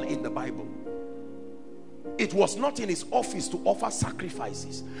 Saul in the Bible. It was not in his office to offer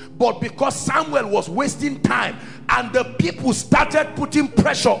sacrifices, but because Samuel was wasting time and the people started putting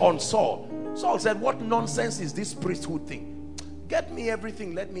pressure on Saul, Saul said, what nonsense is this priesthood thing? get me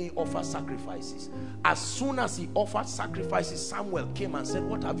everything, let me offer sacrifices. As soon as he offered sacrifices, Samuel came and said,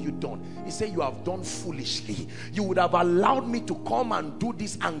 what have you done? He said, you have done foolishly. You would have allowed me to come and do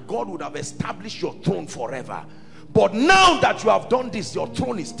this, and God would have established your throne forever. But now that you have done this, your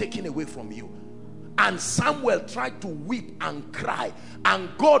throne is taken away from you. And Samuel tried to weep and cry, and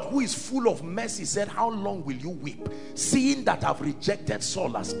God, who is full of mercy, said, how long will you weep, seeing that I've rejected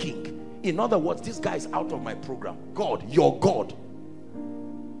Saul as king? In other words, this guy is out of my program. God, your God.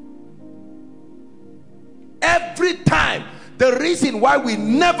 Every time, the reason why we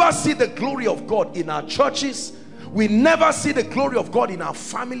never see the glory of God in our churches, we never see the glory of God in our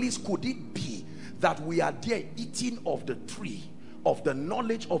families, could it be that we are there eating of the tree of the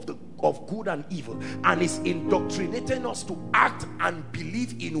knowledge of good and evil, and is indoctrinating us to act and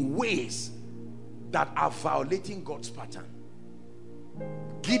believe in ways that are violating God's pattern?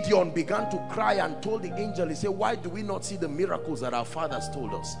 Gideon began to cry and told the angel, he said, why do we not see the miracles that our fathers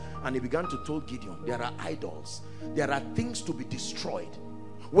told us? And he began to tell Gideon, there are idols, there are things to be destroyed.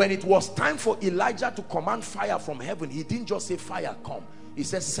 When it was time for Elijah to command fire from heaven, he didn't just say, fire come. He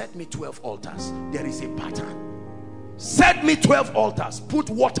said, set me 12 altars. There is a pattern. Set me 12 altars, put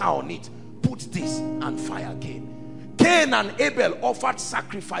water on it, put this, and fire came. Cain and Abel offered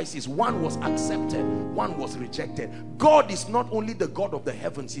sacrifices. One was accepted, one was rejected. God is not only the God of the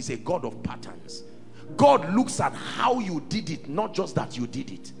heavens, he's a God of patterns. God looks at how you did it, not just that you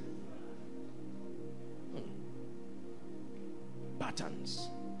did it. Patterns.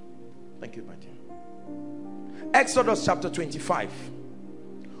 Thank you, my dear. Exodus chapter 25.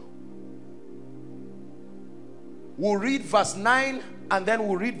 We'll read verse 9 and then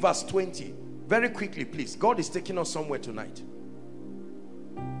we'll read verse 20. Very quickly, please. God is taking us somewhere tonight.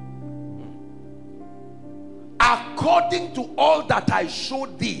 According to all that I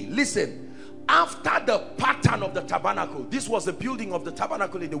showed thee. Listen, after the pattern of the tabernacle, this was the building of the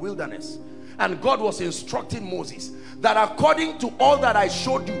tabernacle in the wilderness, and God was instructing Moses that according to all that I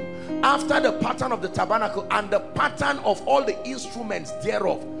showed you, after the pattern of the tabernacle and the pattern of all the instruments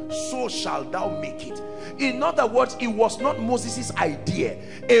thereof, so shalt thou make it. In other words, it was not Moses' idea.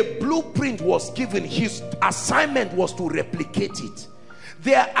 A blueprint was given. His assignment was to replicate it.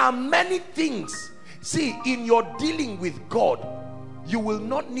 There are many things. See, in your dealing with God, you will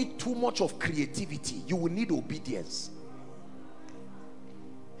not need too much of creativity. You will need obedience.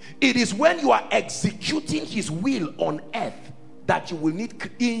 It is when you are executing his will on earth that you will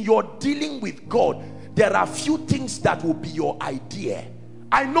need. In your dealing with God, there are few things that will be your idea.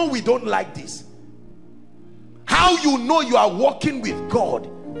 I know we don't like this. How you know you are walking with God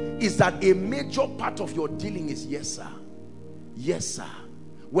is that a major part of your dealing is yes sir, yes sir.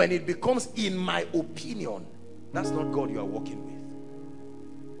 When it becomes in my opinion, that's not God you are walking with.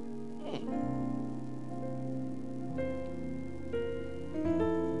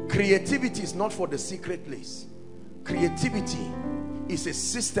 Creativity is not for the secret place. Creativity is a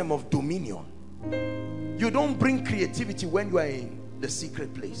system of dominion. You don't bring creativity when you are in the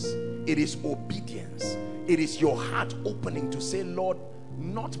secret place. It is obedience. It is your heart opening to say, Lord,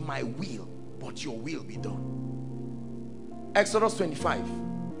 not my will, but your will be done. Exodus 25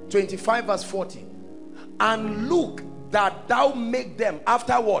 verse 40. And look that thou make them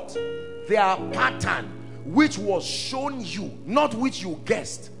after what? Their pattern, which was shown you, not which you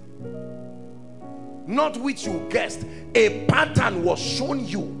guessed. Not which you guessed. A pattern was shown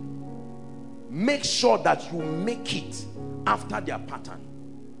you. Make sure that you make it after their pattern.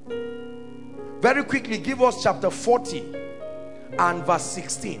 Very quickly, give us chapter 40 and verse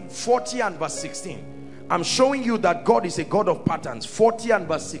 16. 40 and verse 16. I'm showing you that God is a God of patterns. 40 and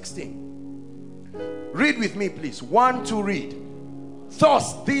verse 16. Read with me, please. 1, 2, read.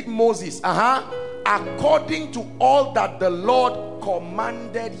 Thus did Moses, according to all that the Lord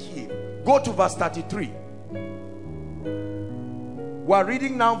commanded him. Go to verse 33. We're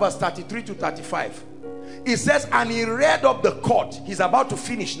reading now verse 33 to 35. It says, and he reared up the court. He's about to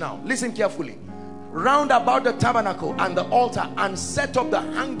finish now. Listen carefully. Round about the tabernacle and the altar, and set up the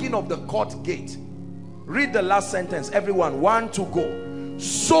hanging of the court gate. Read the last sentence, everyone. 1, 2, go.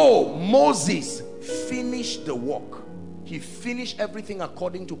 So Moses finished the work. He finished everything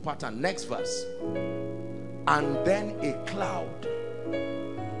according to pattern. Next verse. And then a cloud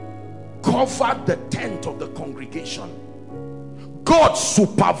covered the tent of the congregation. God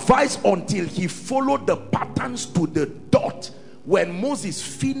supervised until he followed the patterns to the dot. When Moses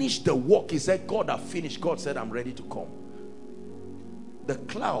finished the work, he said, God, I've finished. God said, I'm ready to come. The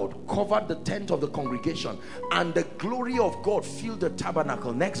cloud covered the tent of the congregation, and the glory of God filled the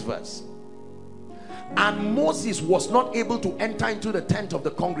tabernacle. Next verse. And Moses was not able to enter into the tent of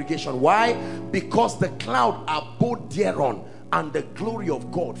the congregation. Why? Because the cloud abode thereon, and the glory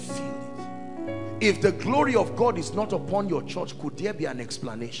of God filled it. If the glory of God is not upon your church, could there be an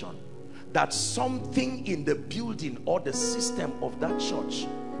explanation that something in the building or the system of that church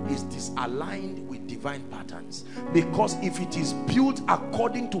is disaligned with divine patterns? Because if it is built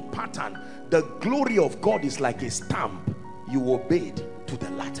according to pattern, the glory of God is like a stamp. You obeyed to the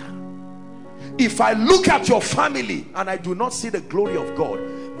latter. If I look at your family and I do not see the glory of God,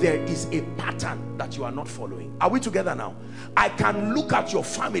 there is a pattern that you are not following. Are we together now? I can look at your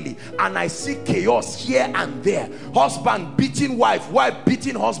family and I see chaos here and there. Husband beating wife, wife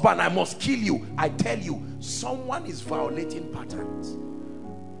beating husband. I must kill you. I tell you, someone is violating patterns.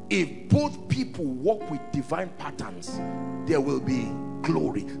 If both people walk with divine patterns, there will be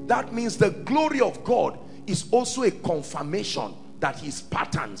glory. That means the glory of God is also a confirmation that his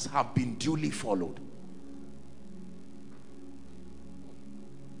patterns have been duly followed.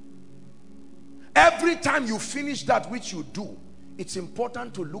 Every time you finish that which you do, it's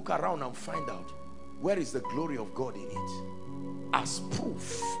important to look around and find out where is the glory of God in it, as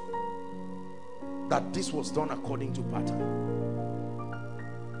proof that this was done according to pattern.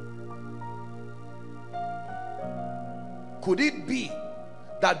 Could it be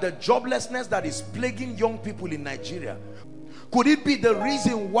that the joblessness that is plaguing young people in Nigeria, could it be the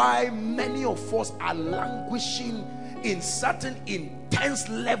reason why many of us are languishing in certain intense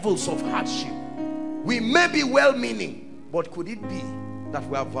levels of hardship? We may be well-meaning, but could it be that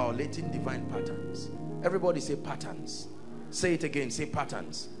we are violating divine patterns? Everybody say patterns. Say it again, say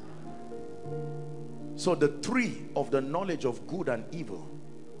patterns. So the tree of the knowledge of good and evil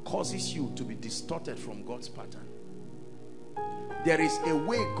causes you to be distorted from God's pattern. There is a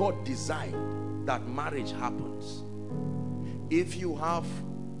way God designed that marriage happens. If you have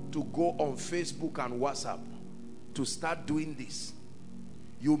to go on Facebook and WhatsApp to start doing this,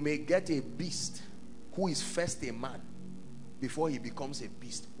 you may get a beast who is first a man before he becomes a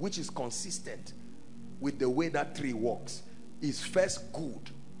beast, which is consistent with the way that tree works. Is first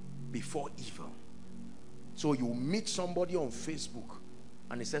good before evil. So you meet somebody on Facebook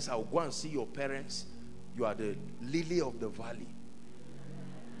and he says, I'll go and see your parents. You are the lily of the valley.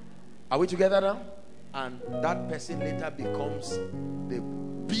 Are we together now? And that person later becomes the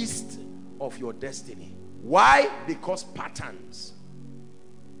beast of your destiny. Why? Because patterns.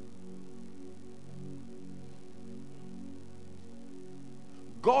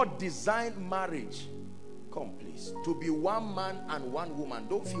 God designed marriage, come please, to be one man and one woman.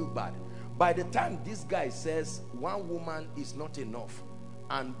 Don't feel bad. By the time this guy says one woman is not enough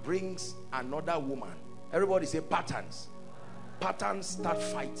and brings another woman, everybody say patterns. Patterns start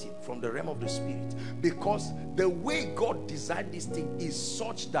fighting from the realm of the spirit, because the way God designed this thing is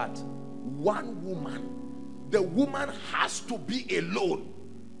such that one woman, the woman has to be alone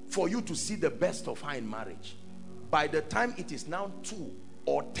for you to see the best of her in marriage. By the time it is now 2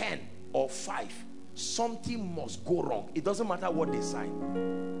 or 10 or 5, something must go wrong. It doesn't matter what they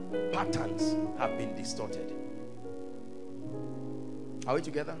sign. Patterns have been distorted. Are we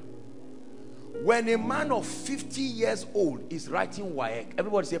together? When a man of 50 years old is writing WAEC,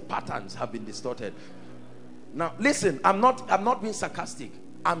 everybody say patterns have been distorted. Now listen, I'm not being sarcastic.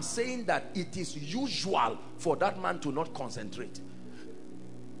 I'm saying that it is usual for that man to not concentrate.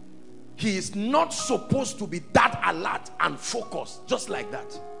 He is not supposed to be that alert and focused just like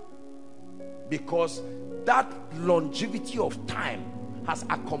that, because that longevity of time has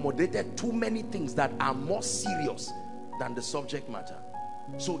accommodated too many things that are more serious than the subject matter.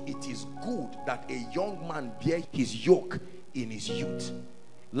 So it is good that a young man bear his yoke in his youth.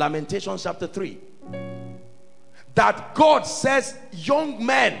 Lamentations chapter 3. That God says, young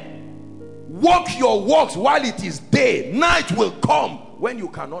men, walk your walks while it is day. Night will come when you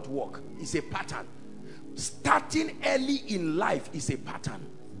cannot walk. It's a pattern. Starting early in life is a pattern.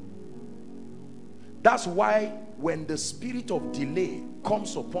 That's why when the spirit of delay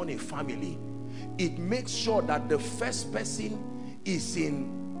comes upon a family, it makes sure that the first person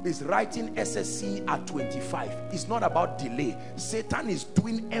is writing SSC at 25. It's not about delay. Satan is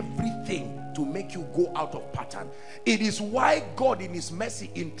doing everything to make you go out of pattern. It is why God in his mercy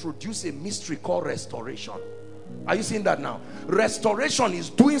introduced a mystery called restoration. Are you seeing that now? Restoration is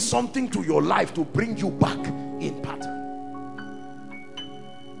doing something to your life to bring you back in pattern.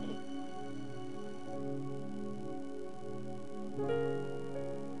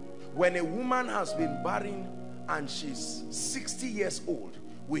 When a woman has been barren and she's 60 years old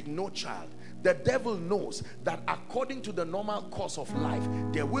with no child, the devil knows that according to the normal course of life,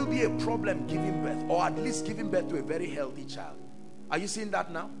 there will be a problem giving birth, or at least giving birth to a very healthy child. Are you seeing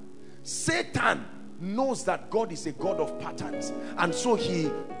that now? Satan knows that God is a God of patterns, and so he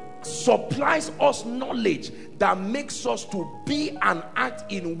supplies us knowledge that makes us to be and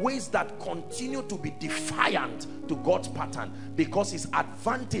act in ways that continue to be defiant to God's pattern, because his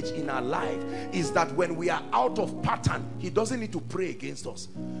advantage in our life is that when we are out of pattern, he doesn't need to pray against us.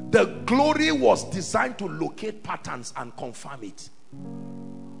 The glory was designed to locate patterns and confirm it.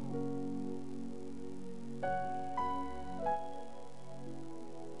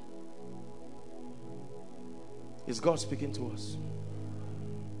 Is God speaking to us?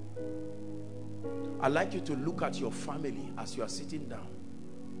 I'd like you to look at your family as you are sitting down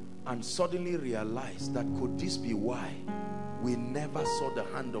and suddenly realize that could this be why we never saw the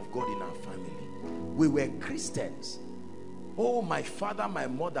hand of God in our family? We were Christians. Oh, my father, my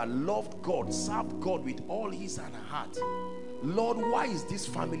mother loved God, served God with all his and her heart. Lord, why is this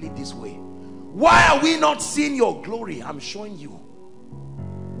family this way? Why are we not seeing your glory? I'm showing you.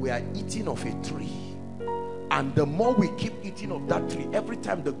 We are eating of a tree. And the more we keep eating of that tree, every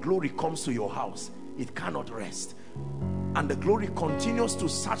time the glory comes to your house, it cannot rest. And the glory continues to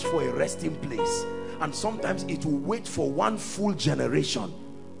search for a resting place. And sometimes it will wait for one full generation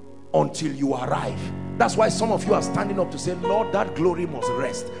until you arrive. That's why some of you are standing up to say, Lord, that glory must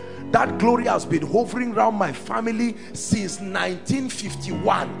rest. That glory has been hovering around my family since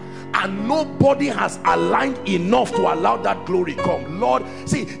 1951. And nobody has aligned enough to allow that glory come. Lord,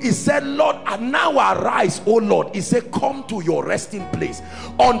 see, he said, Lord, and now arise, oh Lord. He said, come to your resting place.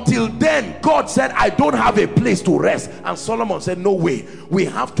 Until then, God said, I don't have a place to rest. And Solomon said, no way. We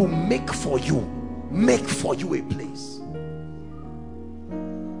have to make for you a place.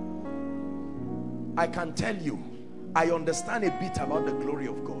 I can tell you, I understand a bit about the glory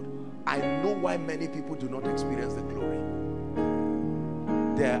of God. I know why many people do not experience the glory.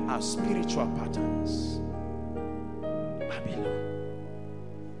 There are spiritual patterns. Babylon.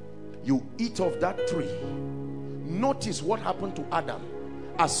 You eat of that tree. Notice what happened to Adam.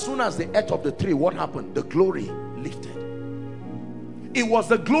 As soon as they ate of the tree, what happened? The glory lifted. It was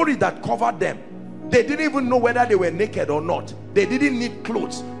the glory that covered them. They didn't even know whether they were naked or not. They didn't need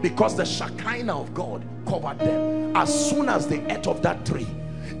clothes because the Shekinah of God covered them. As soon as they ate of that tree.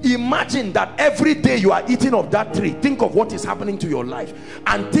 Imagine that every day you are eating of that tree. Think of what is happening to your life.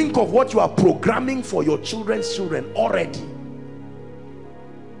 And think of what you are programming for your children's children already.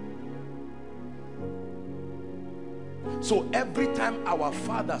 So every time our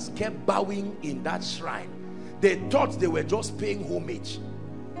fathers kept bowing in that shrine, they thought they were just paying homage.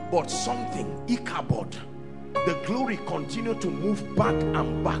 But something, Ichabod, the glory continued to move back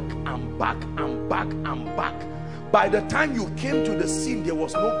and back and back and back and back. By the time you came to the scene, there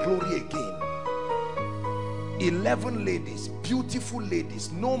was no glory again. 11 ladies, beautiful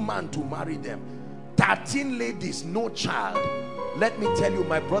ladies, no man to marry them. 13 ladies, no child. Let me tell you,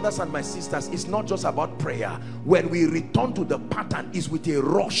 my brothers and my sisters, it's not just about prayer. When we return to the pattern, it's with a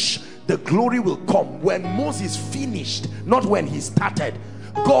rush. The glory will come when Moses finished, not when he started.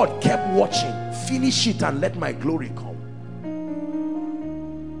 God kept watching. Finish it and let my glory come.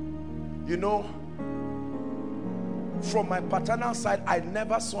 You know, from my paternal side, I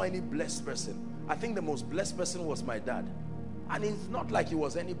never saw any blessed person. I think the most blessed person was my dad. And it's not like he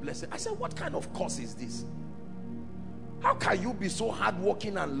was any blessing. I said, what kind of curse is this? How can you be so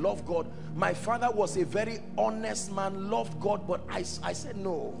hardworking and love God? My father was a very honest man, loved God, but I said,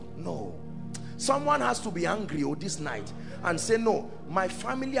 no. Someone has to be angry this night and say, no, my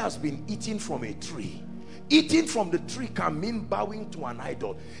family has been eating from a tree. Eating from the tree can mean bowing to an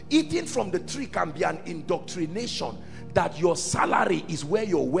idol. Eating from the tree can be an indoctrination that your salary is where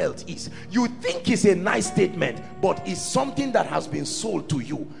your wealth is. You think it's a nice statement, but it's something that has been sold to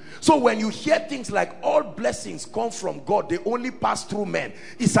you. So when you hear things like all blessings come from God, they only pass through men,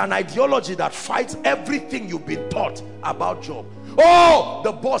 it's an ideology that fights everything you've been taught about Job. Oh,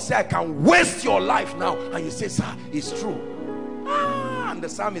 the boss said, I can waste your life now. And you say, sir, it's true. And the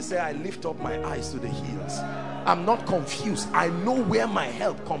psalmist said, I lift up my eyes to the hills. I'm not confused. I know where my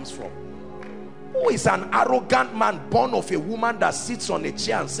help comes from. Who is an arrogant man born of a woman that sits on a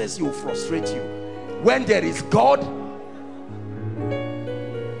chair and says he will frustrate you? When there is God.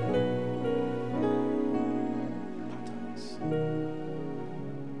 Patterns.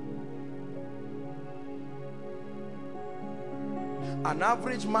 An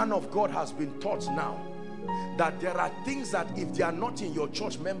average man of God has been taught now that there are things that if they are not in your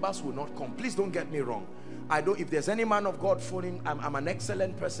church, members will not come. Please don't get me wrong. If there's any man of God phoning, I'm an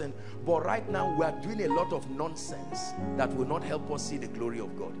excellent person, but right now we are doing a lot of nonsense that will not help us see the glory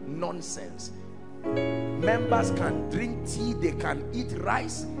of God. Nonsense. Members can drink tea, they can eat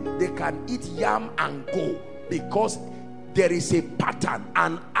rice, they can eat yam and go, because there is a pattern.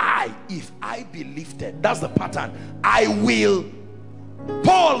 And if I be lifted, that's the pattern, I will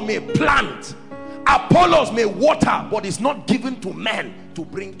Paul may plant, Apollos may water, but it's not given to men to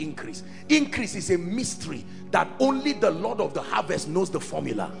bring increase. Increase is a mystery that only the Lord of the harvest knows the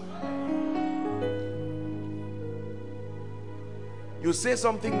formula. You say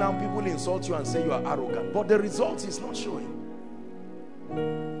something now, people insult you and say you are arrogant, but the result is not showing.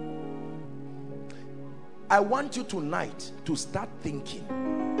 I want you tonight to start thinking,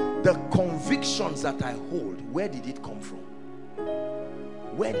 the convictions that I hold, where did it come from?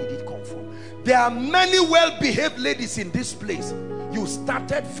 Where did it come from? There are many well-behaved ladies in this place. You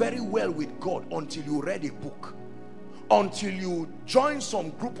started very well with God until you read a book, until you joined some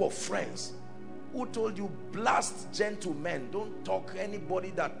group of friends who told you, blast gentlemen, don't talk.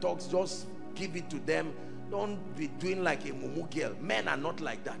 Anybody that talks, just give it to them. Don't be doing like a mumu girl. Men are not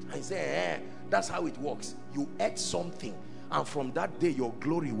like that. I say, that's how it works. You ate something, and from that day your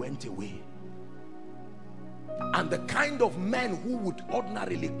glory went away. And the kind of men who would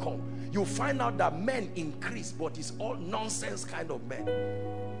ordinarily come, you find out that men increase, but it's all nonsense kind of men.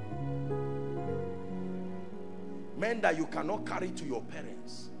 Men that you cannot carry to your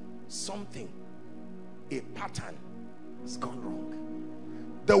parents. Something, a pattern has gone wrong.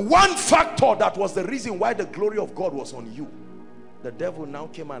 The one factor that was the reason why the glory of God was on you, the devil now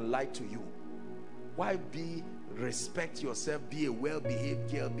came and lied to you. Why respect yourself, be a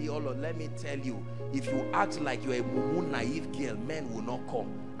well-behaved girl, be all of, let me tell you, if you act like you're a mumu naive girl, men will not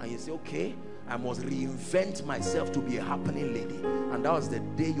come. And you say, okay, I must reinvent myself to be a happening lady. And that was the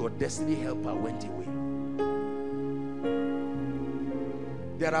day your destiny helper went away.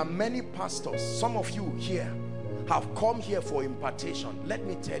 There are many pastors, some of you here have come here for impartation. Let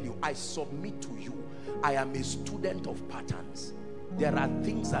me tell you, I submit to you, I am a student of patterns. There are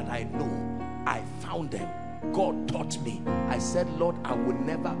things that I know, I found them, God taught me. I said, Lord, I will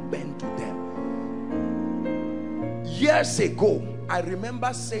never bend to them. Years ago, I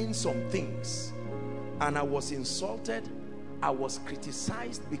remember saying some things and I was insulted, I was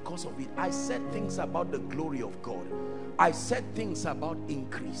criticized because of it. I said things about the glory of God. I said things about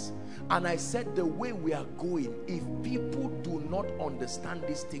increase. And I said, the way we are going, if people do not understand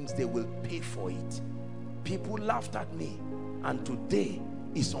these things, they will pay for it. People laughed at me, and today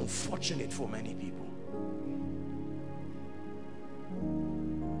is unfortunate for many people.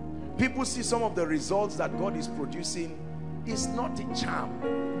 People see some of the results that God is producing. It's not a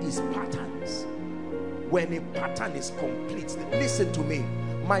charm, it's patterns. When a pattern is complete, listen to me,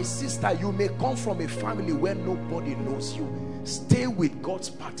 my sister, you may come from a family where nobody knows you. Stay with God's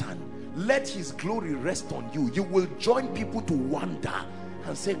pattern. Let his glory rest on you. You will join people to wonder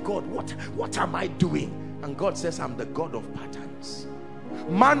and say, God, what am I doing? And God says, I'm the God of patterns.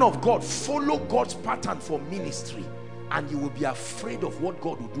 Man of God, follow God's pattern for ministry, and you will be afraid of what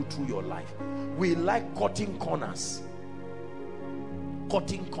God will do through your life. We like cutting corners.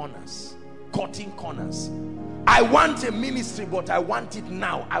 Cutting corners. Cutting corners. I want a ministry, but I want it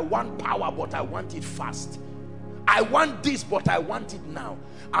now. I want power, but I want it fast. I want this, but I want it now.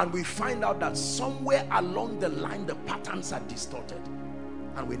 And we find out that somewhere along the line, the patterns are distorted,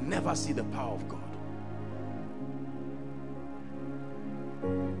 and we never see the power of God.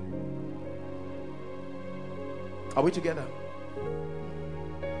 Are we together?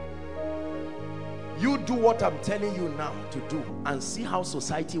 You do what I'm telling you now to do, and see how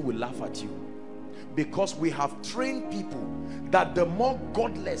society will laugh at you. Because we have trained people that the more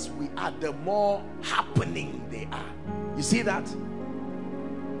godless we are, the more happening they are. You see that?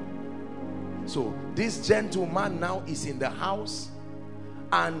 So this gentleman now is in the house,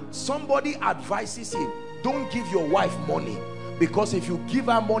 and somebody advises him, don't give your wife money, because if you give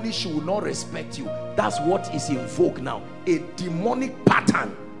her money, she will not respect you. That's what is in vogue now, a demonic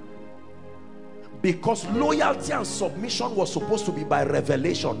pattern. Because loyalty and submission was supposed to be by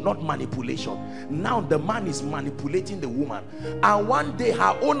revelation, not manipulation. Now the man is manipulating the woman, and one day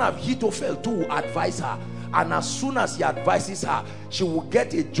her own Ahithophel too will advise her, and as soon as he advises her, she will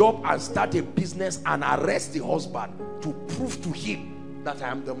get a job and start a business and arrest the husband to prove to him that I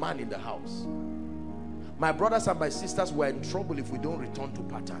am the man in the house. My brothers and my sisters, we're in trouble if we don't return to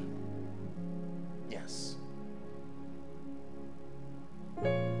pattern. Yes.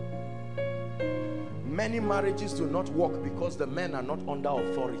 Many marriages do not work because the men are not under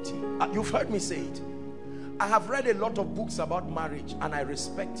authority. You've heard me say it. I have read a lot of books about marriage, and I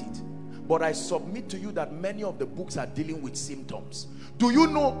respect it. But I submit to you that many of the books are dealing with symptoms. Do you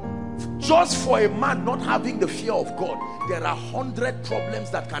know, just for a man not having the fear of God, there are 100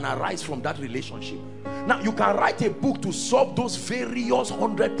 problems that can arise from that relationship. Now, you can write a book to solve those various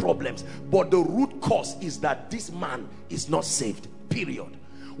 100 problems, but the root cause is that this man is not saved, period.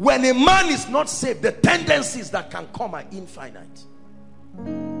 When a man is not saved, the tendencies that can come are infinite.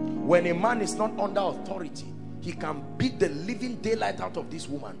 When a man is not under authority, he can beat the living daylight out of this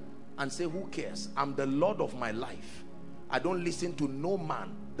woman and say, who cares? I'm the Lord of my life. I don't listen to no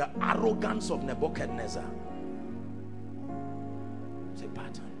man. The arrogance of Nebuchadnezzar. It's a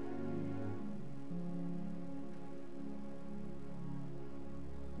pattern.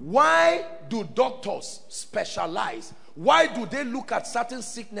 Why do doctors specialize? Why do they look at certain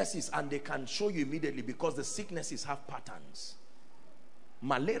sicknesses and they can show you immediately? Because the sicknesses have patterns.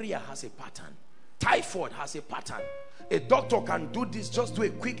 Malaria has a pattern. Typhoid has a pattern. A doctor can do this, just do a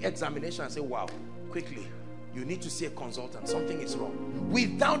quick examination and say, wow, quickly, you need to see a consultant, something is wrong.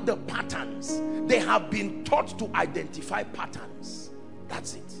 Without the patterns, they have been taught to identify patterns.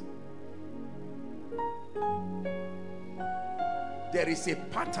 That's it. There is a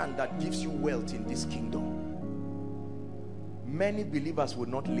pattern that gives you wealth in this kingdom. Many believers will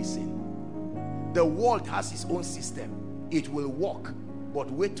not listen. The world has its own system. It will work, but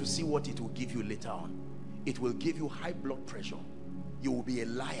wait to see what it will give you later on. It will give you high blood pressure. You will be a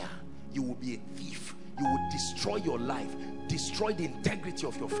liar. You will be a thief. You will destroy your life, destroy the integrity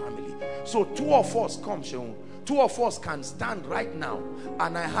of your family. So two of us, come Sheung, two of us can stand right now,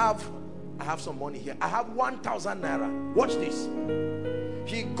 and I have some money here. I have 1,000 naira. Watch this.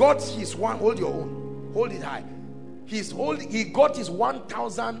 He got his one, hold your own, hold it high. He got his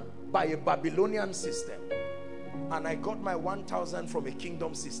 1,000 by a Babylonian system, and I got my 1,000 from a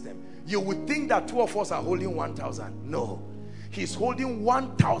kingdom system. You would think that two of us are holding 1,000. No, he's holding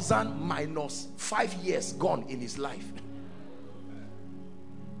 1,000 minus 5 years gone in his life.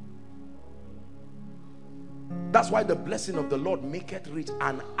 That's why the blessing of the Lord maketh rich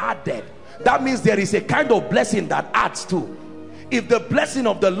and added. That means there is a kind of blessing that adds too. If the blessing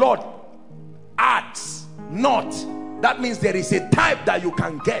of the Lord adds not, that means there is a type that you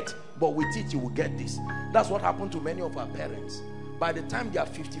can get, but with it you will get this. That's what happened to many of our parents. By the time they are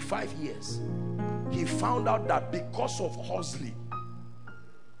 55 years, he found out that because of hustling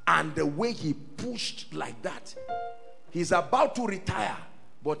and the way he pushed like that, he's about to retire,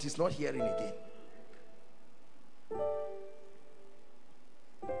 but he's not hearing again.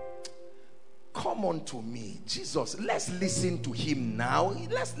 Come on to me, Jesus. Let's listen to him now.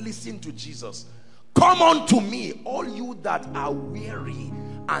 Let's listen to Jesus. Come on to me, all you that are weary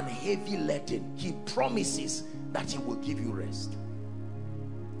and heavy laden. He promises that he will give you rest.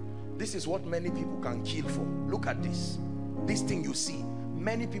 This is what many people can kill for. Look at this. This thing you see,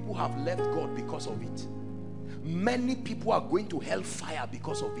 many people have left God because of it. Many people are going to hellfire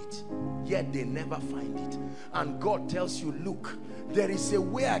because of it, yet they never find it. And God tells you, look, there is a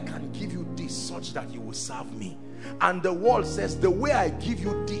way I can give you this such that you will serve me. And the world says the way I give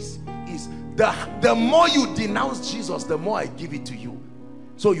you this is the more you denounce Jesus, the more I give it to you.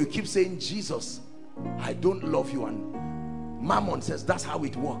 So you keep saying, Jesus, I don't love you, and Mammon says that's how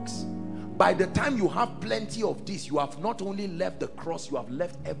it works. By the time you have plenty of this, you have not only left the cross, you have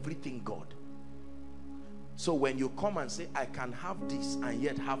left everything God. So when you come and say, I can have this and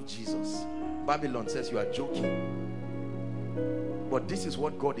yet have Jesus, Babylon says you are joking. But this is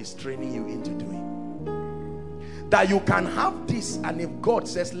what God is training you into doing. That you can have this, and if God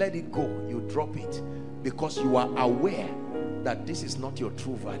says let it go, you drop it, because you are aware that this is not your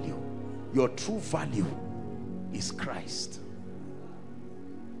true value. Your true value is Christ.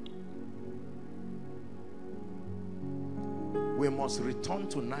 We must return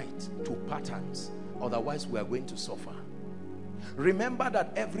tonight to patterns. Otherwise, we are going to suffer. Remember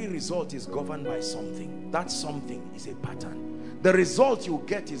that every result is governed by something. That something is a pattern. The result you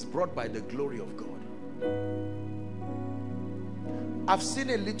get is brought by the glory of God. I've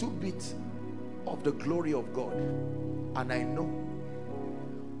seen a little bit of the glory of God, and I know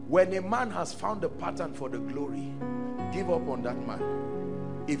when a man has found a pattern for the glory, give up on that man.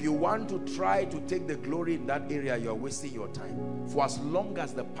 If you want to try to take the glory in that area, you are wasting your time. For as long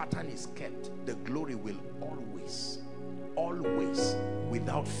as the pattern is kept, the glory will always,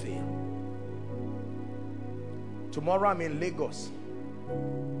 without fail. Tomorrow I'm in Lagos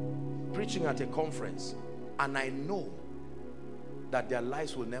preaching at a conference, and I know that their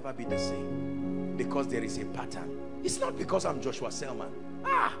lives will never be the same, because there is a pattern. It's not because I'm Joshua Selman.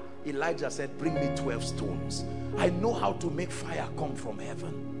 Elijah said, bring me 12 stones. I know how to make fire come from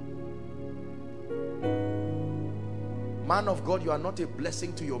heaven. Man of God, you are not a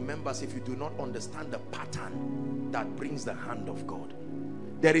blessing to your members if you do not understand the pattern that brings the hand of God.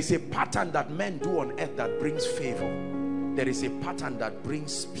 There is a pattern that men do on earth that brings favor. There is a pattern that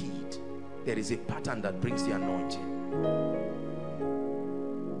brings speed. There is a pattern that brings the anointing.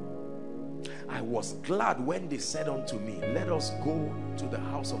 I was glad when they said unto me, let us go to the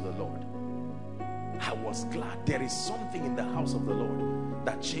house of the Lord. I was glad. There is something in the house of the Lord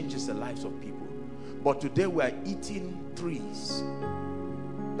that changes the lives of people. But today we are eating trees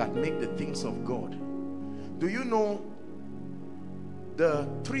that make the things of God. Do you know the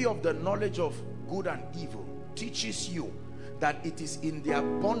tree of the knowledge of good and evil teaches you that it is in the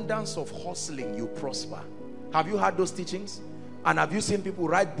abundance of hustling you prosper? Have you heard those teachings? And have you seen people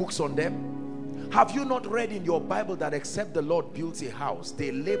write books on them? Have you not read in your Bible that except the Lord builds a house,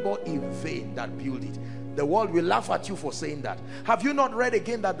 they labor in vain that build it? The world will laugh at you for saying that. Have you not read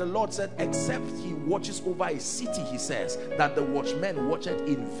again that the Lord said, except he watches over a city, he says, that the watchman watcheth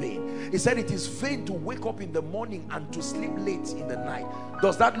in vain. He said it is vain to wake up in the morning and to sleep late in the night.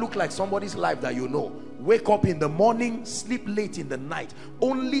 Does that look like somebody's life that you know? Wake up in the morning, sleep late in the night,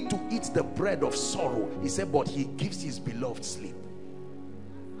 only to eat the bread of sorrow. He said, but he gives his beloved sleep.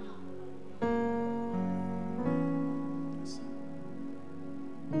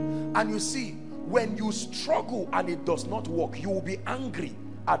 And you see, when you struggle and it does not work, you will be angry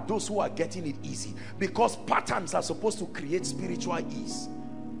at those who are getting it easy, because patterns are supposed to create spiritual ease.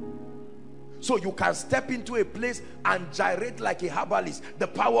 So you can step into a place and gyrate like a herbalist. The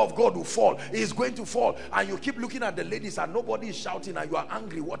power of God will fall. It is going to fall. And you keep looking at the ladies and nobody is shouting and you are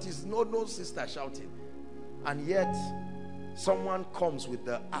angry. What is no sister shouting? And yet someone comes with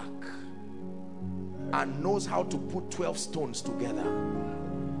the ark and knows how to put 12 stones together.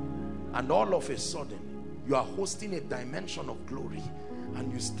 And all of a sudden you are hosting a dimension of glory,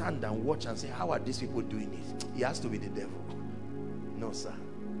 and you stand and watch and say, how are these people doing it? It has to be the devil. No, sir.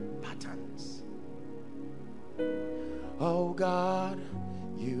 Patterns. Oh God,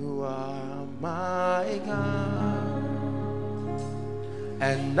 you are my God,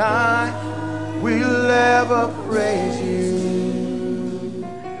 and I will ever praise you.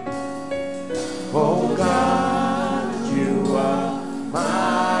 Oh God, you are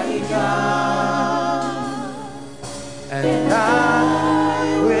my God, and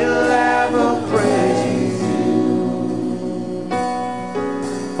I will ever praise you.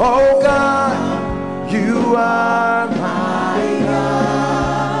 Oh God, you are my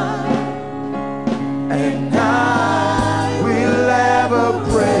God, and I will ever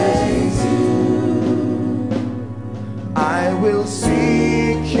praise you. I will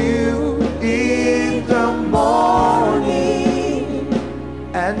seek you in the morning,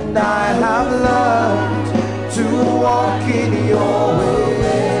 and I have learned to walk in your ways.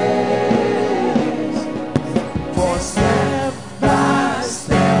 For step by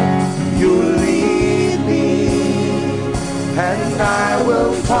step you lead me, and I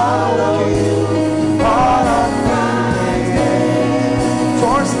will follow you all of my days.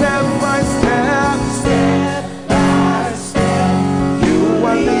 For step by step, step by step, you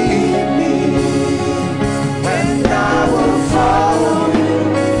will lead me, and I will follow you.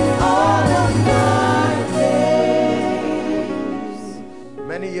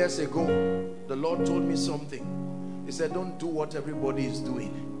 Many years ago, the Lord told me something. He said, don't do what everybody is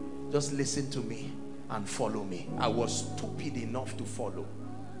doing. Just listen to me and follow me. I was stupid enough to follow.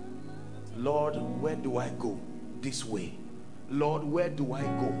 Lord, where do I go? This way. Lord, where do I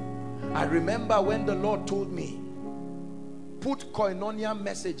go? I remember when the Lord told me, put Koinonia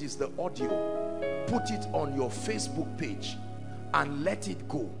Messages, the audio, put it on your Facebook page and let it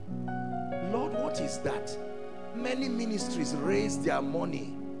go. Lord, what is that? Many ministries raise their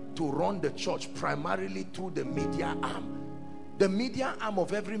money to run the church primarily through the media arm. The media arm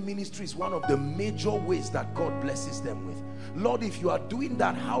of every ministry is one of the major ways that God blesses them with. Lord, if you are doing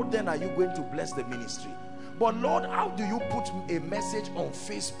that, how then are you going to bless the ministry? But Lord, how do you put a message on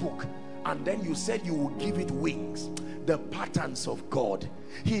Facebook and then you said you will give it wings? The patterns of God.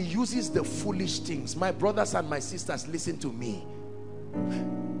 He uses the foolish things. My brothers and my sisters, listen to me.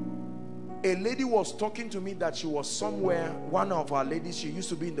 A lady was talking to me that she was somewhere, one of our ladies, she used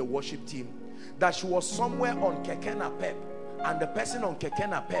to be in the worship team, that she was somewhere on Keke Napep, and the person on Keke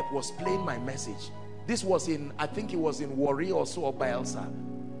Napep was playing my message. This was in, I think it was in Warri or so, or Bielsa.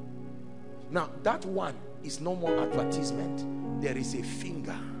 Now that one is no more advertisement. There is a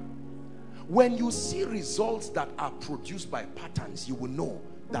finger. When you see results that are produced by patterns, you will know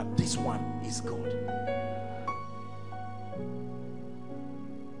that this one is God.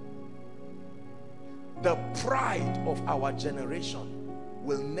 The pride of our generation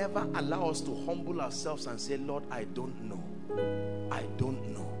will never allow us to humble ourselves and say, Lord, I don't know. I don't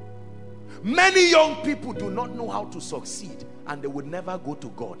know. Many young people do not know how to succeed, and they will never go to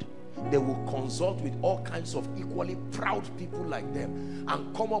God. They will consult with all kinds of equally proud people like them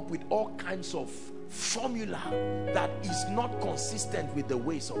and come up with all kinds of formula that is not consistent with the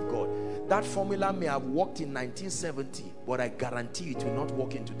ways of God. That formula may have worked in 1970, but I guarantee it will not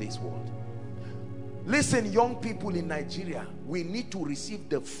work in today's world. Listen, young people in Nigeria, we need to receive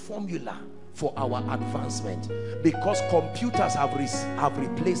the formula for our advancement, because computers have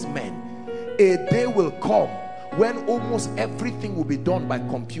replaced men. A day will come when almost everything will be done by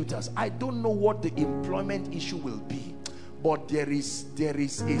computers. I don't know what the employment issue will be, but there is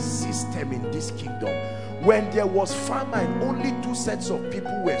a system in this kingdom. When there was famine, only two sets of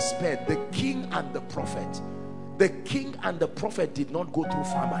people were spared: the king and the prophet. The king and the prophet did not go through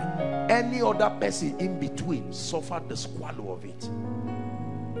famine. Any other person in between suffered the squalor of it.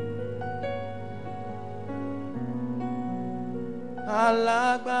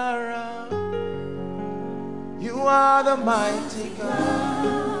 Alagbara, you are the mighty God.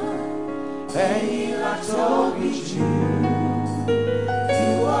 You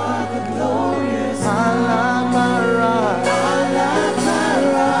are the glorious Alagbara.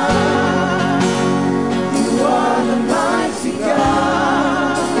 You are the mighty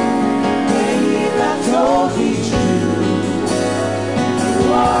God.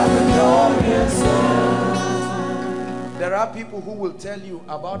 You are the glorious God. There are people who will tell you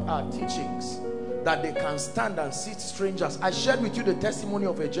about our teachings that they can stand and see strangers. I shared with you the testimony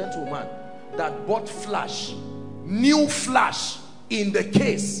of a gentleman that bought flash, new flash in the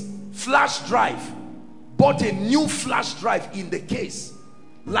case, flash drive, bought a new flash drive in the case,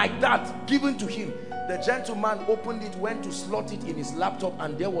 like that, given to him. The gentleman opened it, went to slot it in his laptop,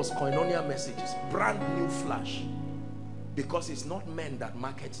 and there was Koinonia Messages, brand new flash. Because it's not men that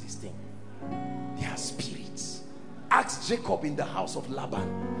market this thing, they are spirits. Ask Jacob in the house of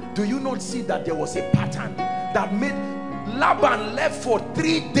Laban. Do you not see that there was a pattern that made Laban left for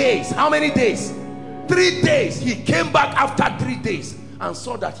 3 days? How many days? 3 days. He came back after 3 days and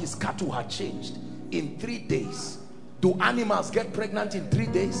saw that his cattle had changed in 3 days. Do animals get pregnant in 3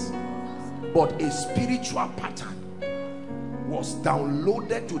 days? But a spiritual pattern was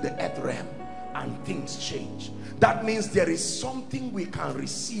downloaded to the earth realm and things change. That means there is something we can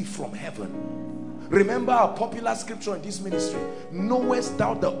receive from heaven. Remember our popular scripture in this ministry: knowest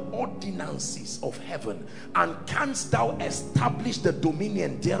thou the ordinances of heaven, and canst thou establish the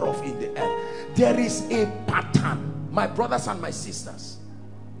dominion thereof in the earth? There is a pattern, my brothers and my sisters.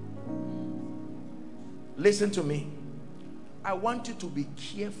 Listen to me. I want you to be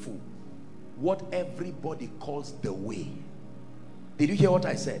careful what everybody calls the way. Did you hear what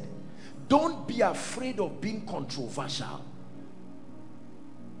I said? Don't be afraid of being controversial.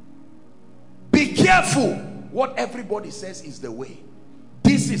 Be careful what everybody says is the way.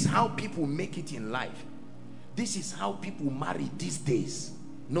 This is how people make it in life. This is how people marry these days.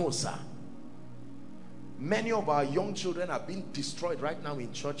 No, sir. Many of our young children are being destroyed right now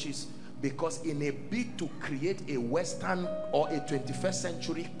in churches because, in a bid to create a Western or a 21st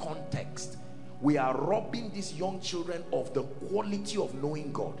century context, we are robbing these young children of the quality of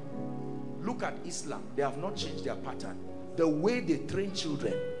knowing God. Look at Islam. They have not changed their pattern. The way they train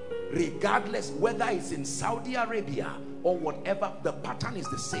children, regardless whether it's in Saudi Arabia or whatever, the pattern is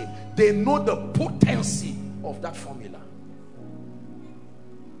the same. They know the potency of that formula.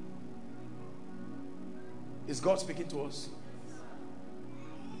 Is God speaking to us?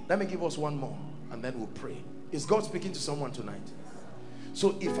 Let me give us one more and then we'll pray. Is God speaking to someone tonight?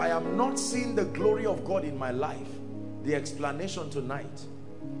 So if I am not seeing the glory of God in my life, the explanation tonight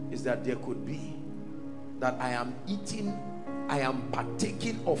is that there could be that I am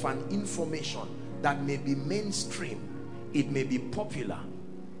partaking of an information that may be mainstream, it may be popular.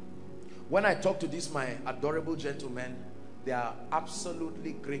 When I talk to this, my adorable gentlemen, they are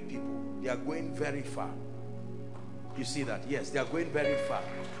absolutely great people. They are going very far. You see that? Yes, they are going very far.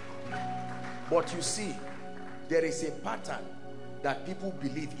 But you see, there is a pattern that people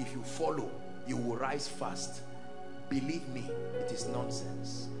believe if you follow, you will rise fast. Believe me, it is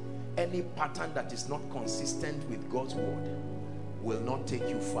nonsense. Any pattern that is not consistent with God's word will not take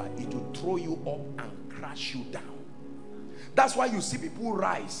you far. It will throw you up and crash you down. That's why you see people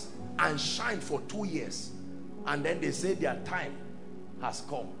rise and shine for 2 years, and then they say their time has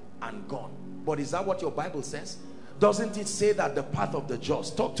come and gone. But is that what your Bible says? Doesn't it say that the path of the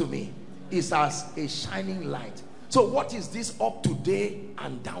just, talk to me, is as a shining light? So what is this up today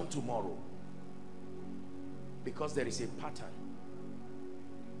and down tomorrow? Because there is a pattern.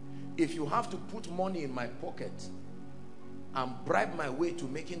 If you have to put money in my pocket and bribe my way to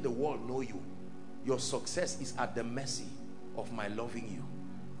making the world know you, your success is at the mercy of my loving you.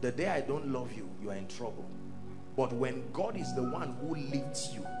 The day I don't love you, you are in trouble. But when God is the one who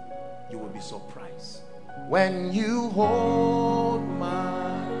lifts you, you will be surprised. When you hold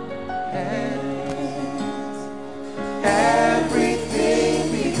my hand,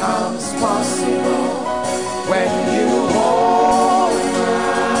 everything becomes possible. When you hold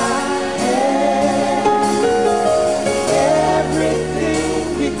my hand,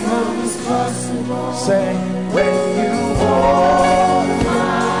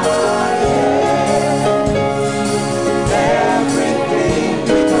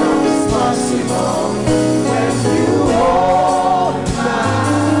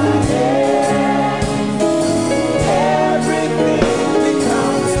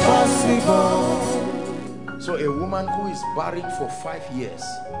 5 years,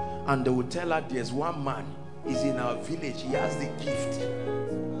 and they will tell her there's one man, is in our village, he has the gift.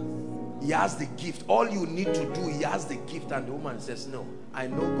 He has the gift. All you need to do, he has the gift. And the woman says, no, I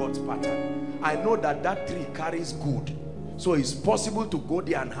know God's pattern. I know that that tree carries good. So it's possible to go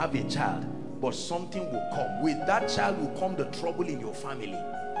there and have a child, but something will come. With that child will come the trouble in your family.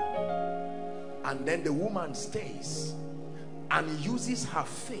 And then the woman stays and uses her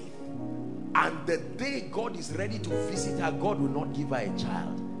faith. And the day God is ready to visit her, God will not give her a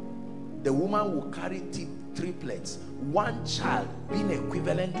child. The woman will carry triplets, one child being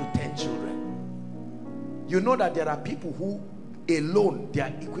equivalent to 10 children. You know that there are people who alone, they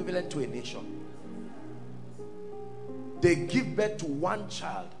are equivalent to a nation. They give birth to one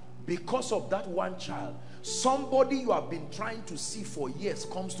child. Because of that one child, somebody you have been trying to see for years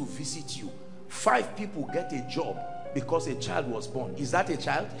comes to visit you. 5 people get a job because a child was born. Is that a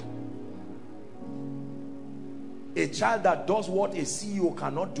child? A child that does what a CEO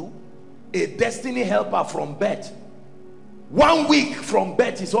cannot do. A destiny helper from birth. 1 week from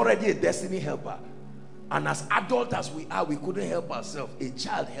birth is already a destiny helper. And as adult as we are, we couldn't help ourselves. A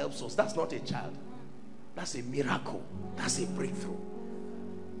child helps us. That's not a child. That's a miracle. That's a breakthrough.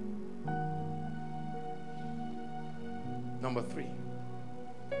 Number 3.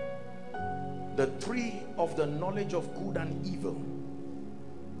 The tree of the knowledge of good and evil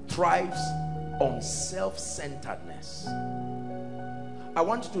thrives on self-centeredness. I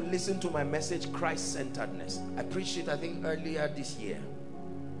want you to listen to my message, Christ-centeredness. I preached it, I think, earlier this year.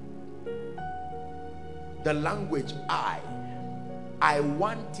 The language I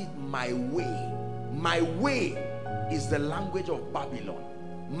want it my way. My way is the language of Babylon.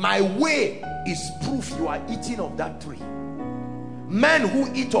 My way is proof you are eating of that tree. Men who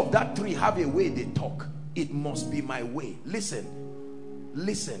eat of that tree have a way they talk. It must be my way. Listen,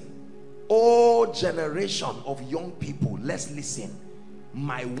 listen. Oh, generation of young people, let's listen.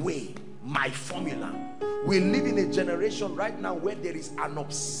 My way, my formula. We live in a generation right now where there is an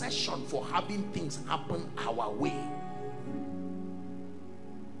obsession for having things happen our way.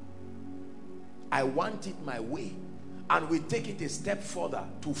 I want it my way. And we take it a step further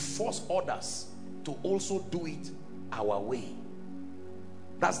to force others to also do it our way.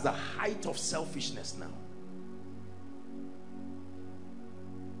 That's the height of selfishness now.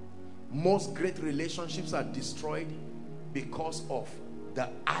 Most great relationships are destroyed because of the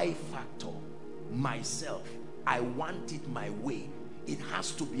I factor. Myself. I want it my way. It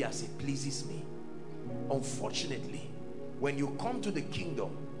has to be as it pleases me. Unfortunately, when you come to the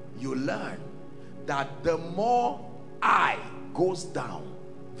kingdom, you learn that the more I goes down,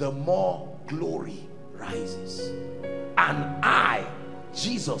 the more glory rises. And I,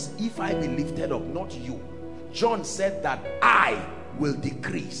 Jesus, if I be lifted up, not you. John said that I will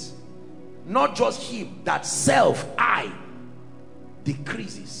decrease. Not just him, that self, I,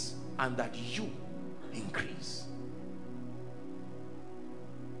 decreases, and that you increase.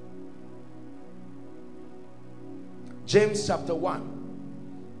 James chapter 1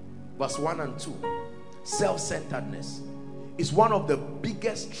 verse 1 and 2. Self-centeredness is one of the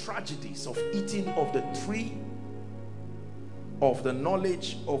biggest tragedies of eating of the tree of the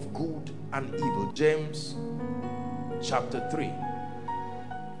knowledge of good and evil. James chapter 3.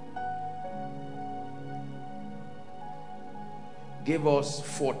 Give us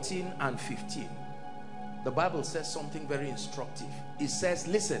 14 and 15. The Bible says something very instructive. It says,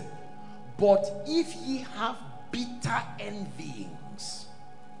 listen, but if ye have bitter envyings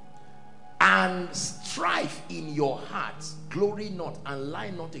and strife in your hearts, glory not and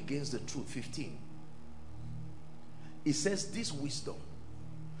lie not against the truth. 15. It says this wisdom.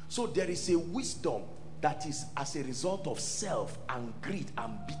 So there is a wisdom that is as a result of self and greed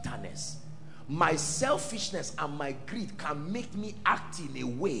and bitterness. My selfishness and my greed can make me act in a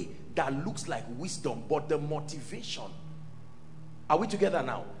way that looks like wisdom, but the motivation, are we together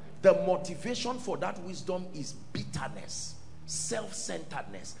now? The motivation for that wisdom is bitterness,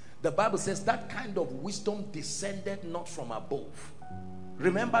 self-centeredness. The Bible says that kind of wisdom descended not from above.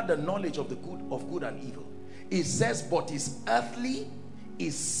 Remember the knowledge of the good and evil. It says, but is earthly,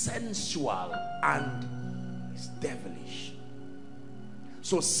 is sensual, and is devilish.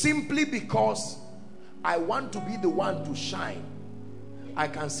 So simply because I want to be the one to shine, I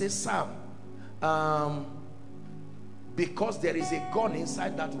can say, Sam, because there is a gun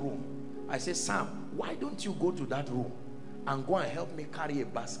inside that room, I say, Sam, why don't you go to that room and go and help me carry a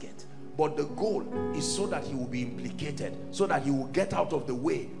basket? But the goal is so that he will be implicated, so that he will get out of the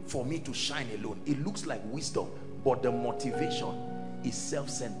way for me to shine alone. It looks like wisdom, but the motivation is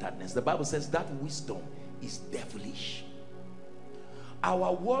self-centeredness. The Bible says that wisdom is devilish.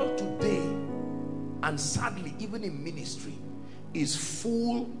 Our world today, and sadly even in ministry, is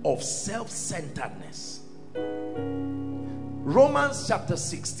full of self-centeredness. Romans chapter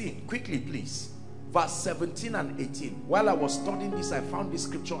 16, quickly please, verse 17 and 18. While I was studying this, I found this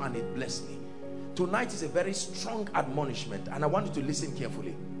scripture and it blessed me. Tonight is a very strong admonishment and I want you to listen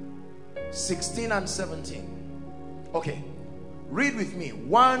carefully. 16 and 17. Okay, read with me.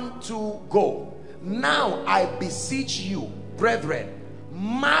 1, 2, go. Now I beseech you, brethren,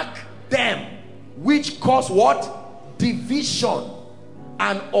 mark them which cause what? Division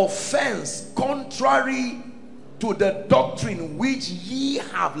and offense contrary to the doctrine which ye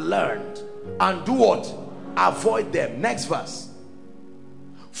have learned, and do what? Avoid them. Next verse.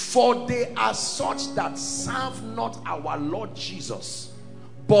 For they are such that serve not our Lord Jesus,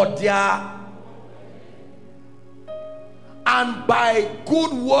 but their, and by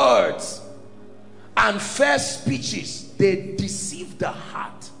good words and fair speeches they deceive the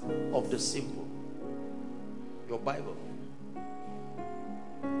heart of the simple. Your Bible.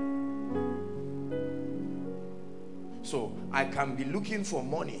 So I can be looking for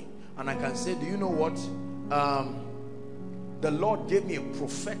money and I can say, do you know what? The Lord gave me a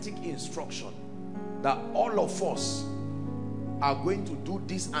prophetic instruction that all of us are going to do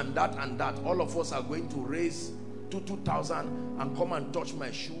this and that and that. All of us are going to raise 2,000 and come and touch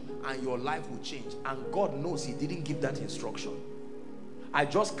my shoe and your life will change. And God knows he didn't give that instruction. I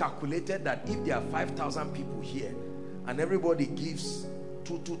just calculated that if there are 5,000 people here and everybody gives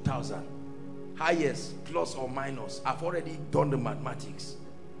 2,000, highest plus or minus, I've already done the mathematics.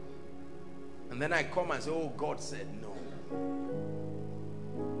 And then I come and say, oh, God said no.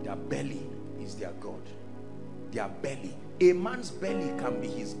 Their belly is their God. Their belly. A man's belly can be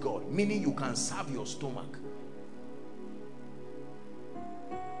his God, meaning you can serve your stomach.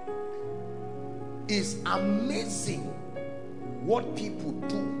 It's amazing what people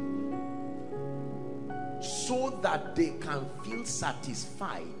do so that they can feel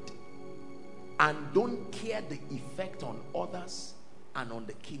satisfied and don't care the effect on others and on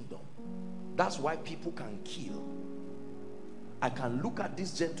the kingdom. That's why people can kill. I can look at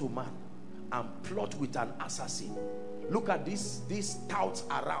this gentleman and plot with an assassin. Look at these touts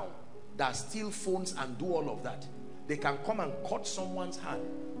around that steal phones and do all of that. They can come and cut someone's hand,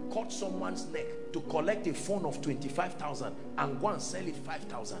 cut someone's neck to collect a phone of 25,000 and go and sell it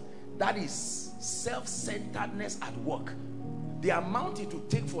 5,000. That is self-centeredness at work. The amount it would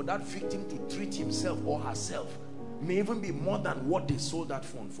take for that victim to treat himself or herself may even be more than what they sold that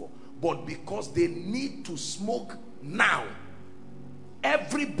phone for. But because they need to smoke now,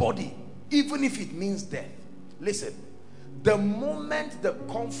 everybody, even if it means death. Listen, the moment the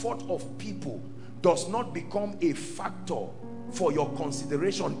comfort of people does not become a factor for your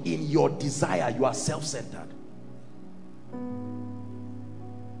consideration in your desire, you are self-centered.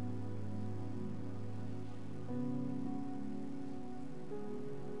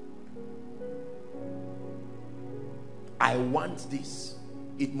 I want this.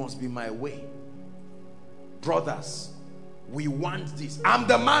 It must be my way. Brothers, we want this. I'm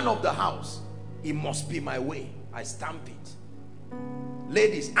the man of the house. It must be my way. I stamp it.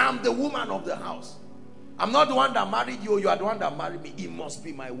 Ladies, I'm the woman of the house. I'm not the one that married you. You are the one that married me. It must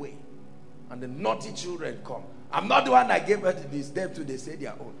be my way. And the naughty children come. I'm not the one that gave birth to this. Them too, they say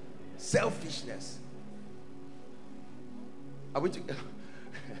their own. Selfishness. Are we together?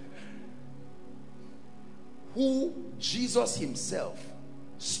 Who Jesus himself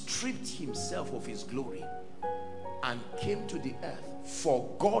stripped himself of his glory and came to the earth. For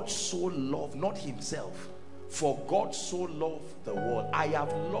God so loved, not himself, for God so loved the world. I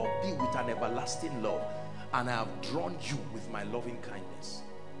have loved thee with an everlasting love, and I have drawn you with my loving kindness.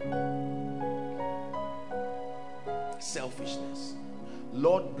 Selfishness.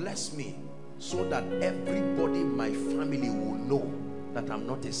 Lord, bless me so that everybody in my family will know that I'm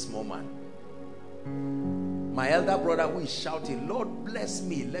not a small man. My elder brother who is shouting, Lord, bless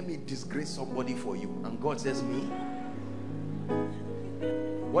me, let me disgrace somebody for you. And God says, me?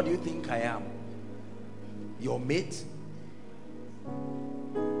 What do you think I am? Your mate?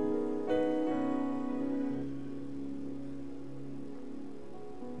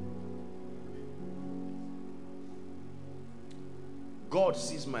 God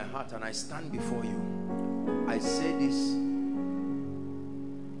sees my heart, and I stand before you. I say this.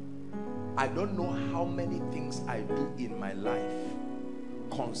 I don't know how many things I do in my life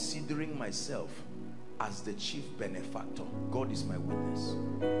considering myself as the chief benefactor. God is my witness.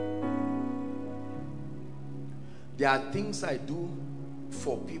 There are things I do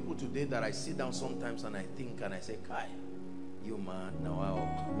for people today that I sit down sometimes and I think and I say, Kai, you man, now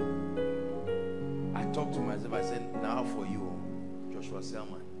I talk to myself, I said, now for you, Joshua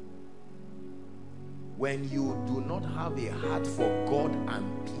Selman. When you do not have a heart for God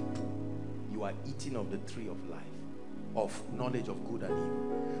and people, you are eating of the tree of life, of knowledge of good and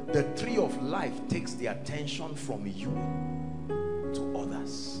evil. The tree of life takes the attention from you to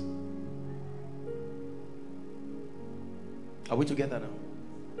others. Are we together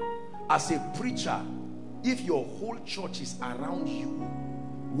now? As a preacher, if your whole church is around you,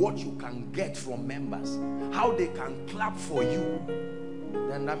 what you can get from members, how they can clap for you,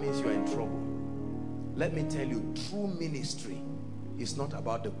 then that means you're in trouble. Let me tell you, true ministry is not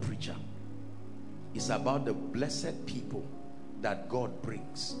about the preacher. It's about the blessed people that God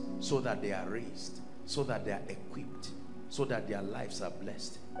brings, so that they are raised, so that they are equipped, so that their lives are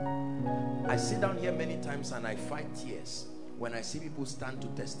blessed. I sit down here many times and I fight tears when I see people stand to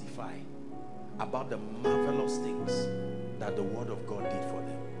testify about the marvelous things that the word of God did for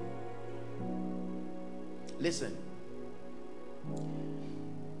them. Listen,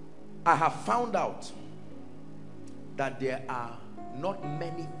 I have found out that there are not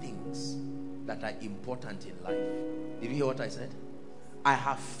many things that are important in life. Did you hear what I said? I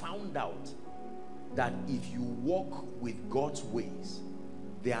have found out that if you walk with God's ways,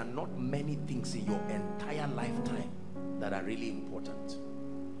 there are not many things in your entire lifetime that are really important.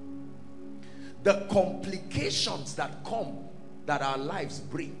 The complications that come, that our lives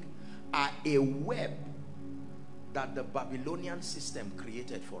bring, are a web that the Babylonian system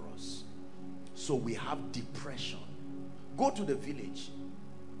created for us. So we have depression. Go to the village,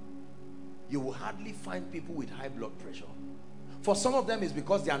 you will hardly find people with high blood pressure. For some of them, it's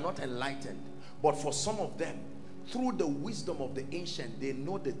because they are not enlightened. But for some of them, through the wisdom of the ancient, they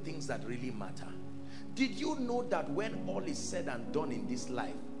know the things that really matter. Did you know that when all is said and done in this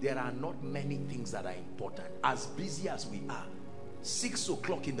life, there are not many things that are important? As busy as we are, 6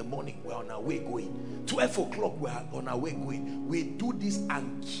 o'clock in the morning, we're on our way going. 12 o'clock, we're on our way going. We do this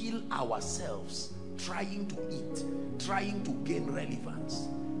and kill ourselves trying to eat, trying to gain relevance.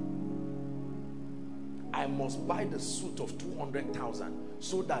 I must buy the suit of 200,000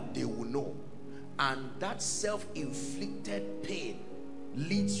 so that they will know. And that self-inflicted pain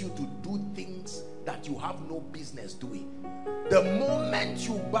leads you to do things that you have no business doing. The moment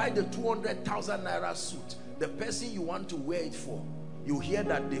you buy the 200,000 naira suit, the person you want to wear it for, you hear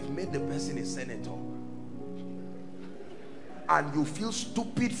that they've made the person a senator. And you feel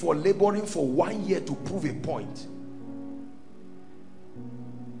stupid for laboring for 1 year to prove a point.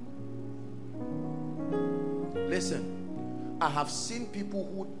 Listen, I have seen people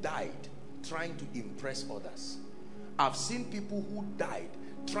who died trying to impress others. I've seen people who died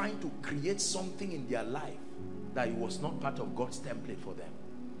trying to create something in their life that it was not part of God's template for them.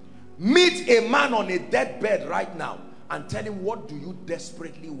 Meet a man on a deathbed right now and tell him, what do you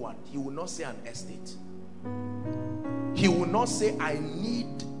desperately want? He will not say an estate. He will not say, I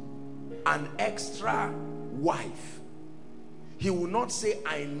need an extra wife. He will not say,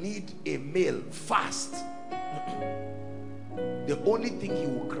 I need a male fast. The only thing he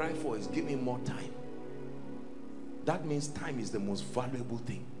will cry for is, give me more time. That means time is the most valuable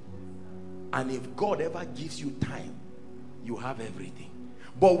thing. And if God ever gives you time, you have everything.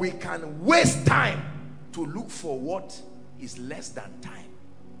 But we can waste time to look for what is less than time.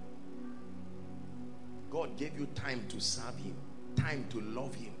 God gave you time to serve him, time to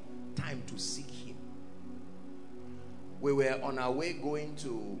love him, time to seek him. We were on our way going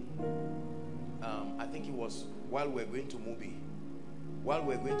to, I think it was while we were going to Mubi. While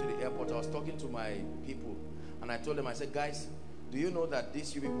we were going to the airport, I was talking to my people. And I told them, I said, guys, do you know that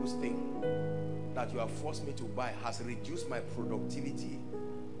this you people's thing that you have forced me to buy has reduced my productivity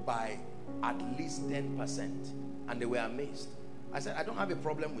by at least 10%? And they were amazed. I said, I don't have a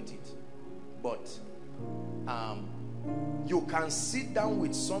problem with it. But you can sit down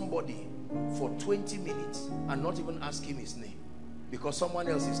with somebody for 20 minutes and not even ask him his name, because someone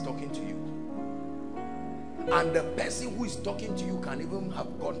else is talking to you. And the person who is talking to you can even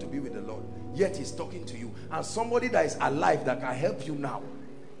have gone to be with the Lord, yet he's talking to you. And somebody that is alive that can help you now.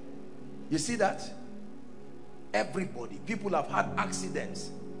 You see that? Everybody. People have had accidents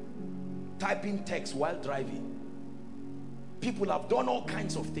typing text while driving. People have done all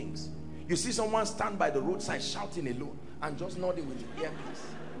kinds of things. You see someone stand by the roadside shouting alone and just nodding with the earpiece.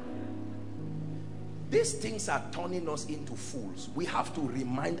 These things are turning us into fools. We have to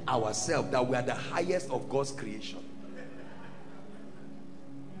remind ourselves that we are the highest of God's creation.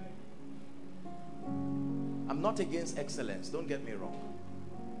 I'm not against excellence, don't get me wrong.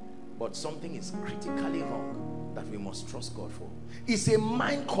 But something is critically wrong that we must trust God for. It's a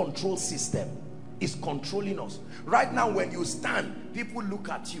mind control system. It's controlling us. Right now when you stand, people look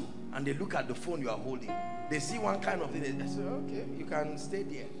at you and they look at the phone you are holding. They see one kind of thing, they say, okay, you can stay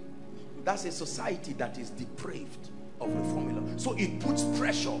there. That's a society that is depraved of the formula. So it puts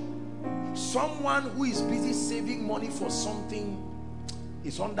pressure. Someone who is busy saving money for something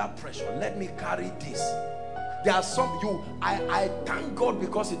is under pressure. Let me carry this. There are some I thank God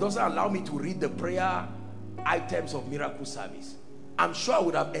because it doesn't allow me to read the prayer items of miracle service. I'm sure I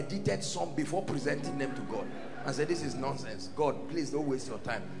would have edited some before presenting them to God and said, this is nonsense. God, please don't waste your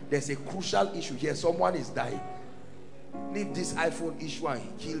time. There's a crucial issue here. Someone is dying. Leave this iPhone issue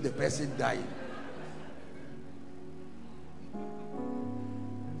and kill the person dying.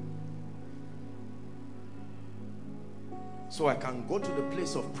 So I can go to the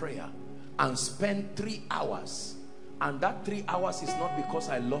place of prayer and spend 3 hours, and that 3 hours is not because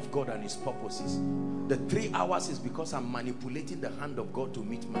I love God and his purposes. The 3 hours is because I'm manipulating the hand of God to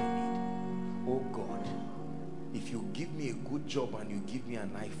meet my need. Oh God, if you give me a good job and you give me an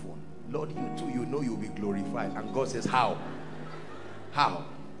iPhone, Lord, you too, you know you'll be glorified. And God says, how? How?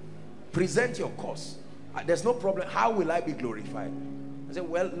 Present your cause. There's no problem. How will I be glorified? I say,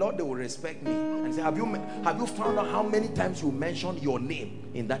 well, Lord, they will respect me. And say, have you found out how many times you mentioned your name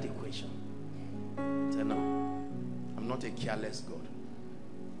in that equation? I say, no, I'm not a careless God.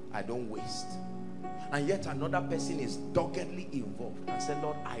 I don't waste. And yet another person is doggedly involved and said,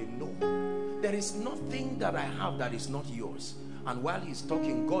 Lord, I know there is nothing that I have that is not yours. And while he's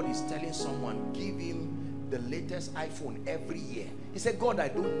talking, God is telling someone, give him the latest iPhone every year. He said, God, I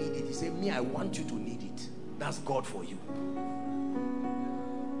don't need it. He said, me, I want you to need it. That's God for you.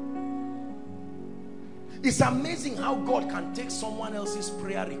 It's amazing how God can take someone else's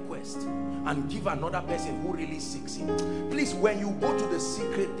prayer request and give another person who really seeks him. Please, when you go to the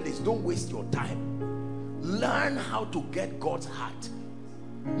secret place, don't waste your time. Learn how to get God's heart.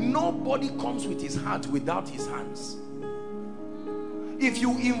 Nobody comes with his heart without his hands. If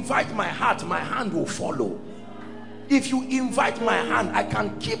you invite my heart, my hand will follow. If you invite my hand, I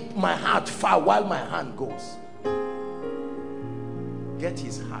can keep my heart far while my hand goes. Get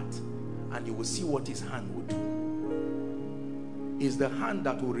his heart, and you will see what his hand will do. It's the hand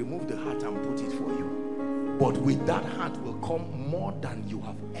that will remove the heart and put it for you. But with that heart will come more than you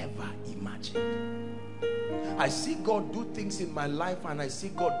have ever imagined. I see God do things in my life, and I see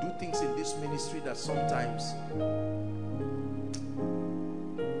God do things in this ministry that sometimes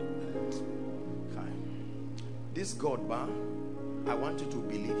this God, I want you to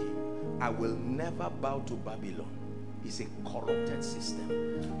believe him. I will never bow to Babylon. It's a corrupted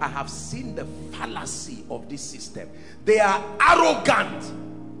system. I have seen the fallacy of this system. They are arrogant.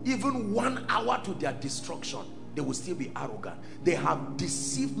 Even 1 hour to their destruction, they will still be arrogant. They have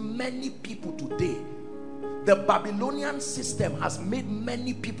deceived many people today. The Babylonian system has made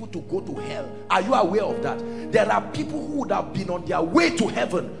many people to go to hell. Are you aware of that? There are people who would have been on their way to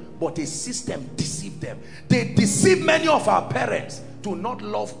heaven, but a system deceived them. They deceived many of our parents to not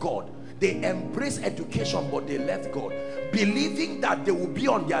love God. They embraced education, but they left God. Believing that they will be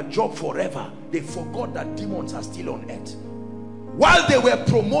on their job forever, they forgot that demons are still on earth. While they were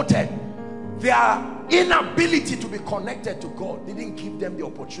promoted, their inability to be connected to God didn't give them the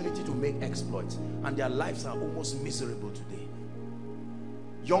opportunity to make exploits, and their lives are almost miserable today.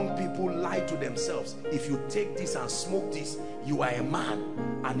 Young people lie to themselves. If you take this and smoke this, you are a man,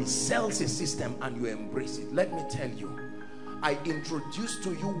 and it sells a system and you embrace it. Let me tell you, I introduce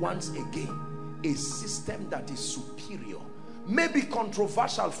to you once again a system that is superior, maybe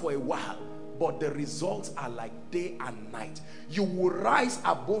controversial for a while, but the results are like day and night. You will rise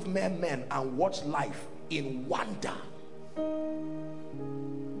above mere men and watch life in wonder.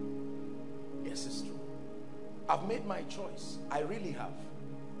 Yes, it's true. I've made my choice. I really have.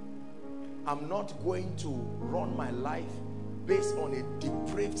 I'm not going to run my life based on a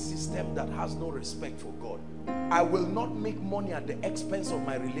depraved system that has no respect for God. I will not make money at the expense of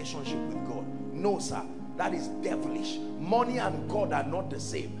my relationship with God. No, sir. That is devilish. Money and God are not the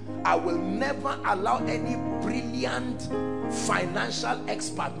same. I will never allow any brilliant financial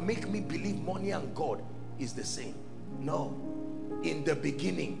expert make me believe money and God is the same. No. In the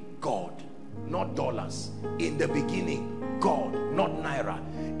beginning, God, not dollars. In the beginning, God, not naira.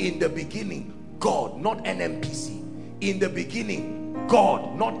 In the beginning, God, not NMPC. In the beginning,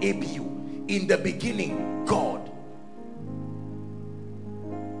 God, not ABU. In the beginning, God.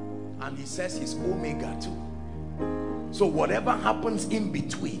 And he says he's Omega too. So whatever happens in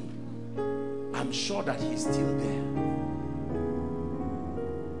between, I'm sure that he's still there.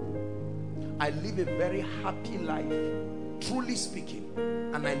 I live a very happy life, truly speaking,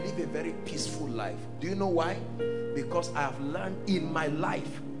 and I live a very peaceful life. Do you know why? Because I have learned in my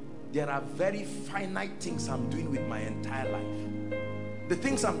life, there are very finite things I'm doing with my entire life. The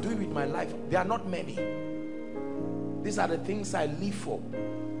things I'm doing with my life, they are not many. These are the things I live for.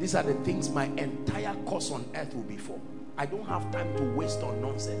 These are the things my entire course on earth will be for. I don't have time to waste on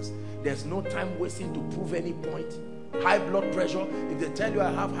nonsense. There's no time wasting to prove any point. High blood pressure, if they tell you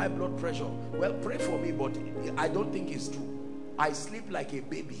I have high blood pressure, well, pray for me, but I don't think it's true. I sleep like a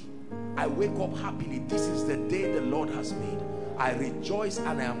baby. I wake up happily. This is the day the Lord has made. I rejoice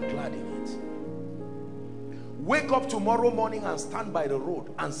and I am glad in it. Wake up tomorrow morning and stand by the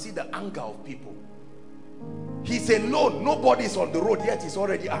road and see the anger of people. He's alone, nobody's on the road, yet he's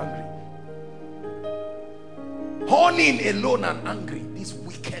already angry. Horning alone and angry. This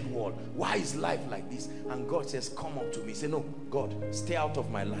wicked world. Why is life like this? And God says, come up to me. Say, no, God, stay out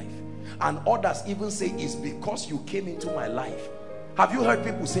of my life. And others even say, it's because you came into my life. Have you heard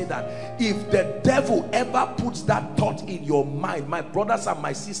people say that? If the devil ever puts that thought in your mind, my brothers and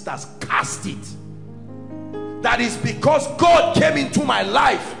my sisters, cast it. That is because God came into my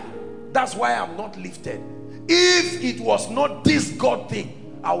life. That's why I'm not lifted. If it was not this God thing,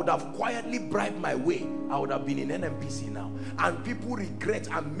 I would have quietly bribed my way. I would have been in NMPC now. And people regret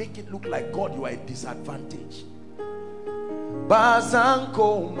and make it look like, God, you are a disadvantage.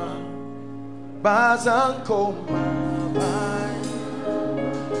 Bazankoma, Bazankoma,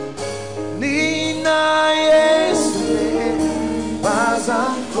 Nina Yesle,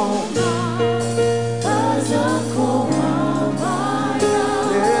 Bazankoma, Bazankoma,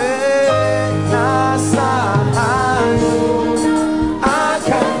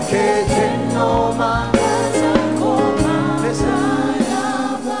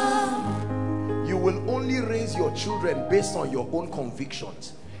 you will only raise your children based on your own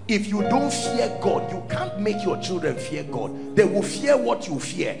convictions. If you don't fear God, you can't make your children fear God. They will fear what you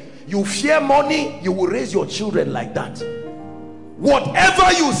fear. You fear money, you will raise your children like that.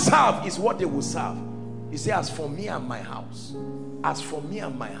 Whatever you serve is what they will serve. He says, as for me and my house, as for me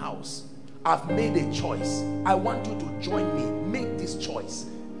and my house, I've made a choice. I want you to join me. Make this choice.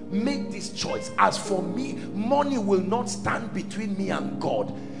 Make this choice. As for me, money will not stand between me and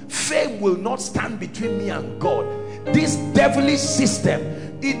God. Fame will not stand between me and God. This devilish system,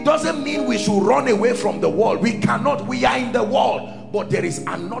 it doesn't mean we should run away from the world. We cannot. We are in the world. But there is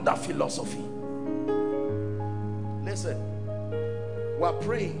another philosophy. Listen, we're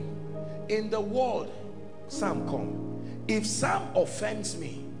praying. In the world, Sam, come. If Sam offends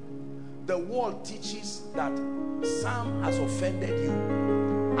me, the world teaches that Sam has offended you.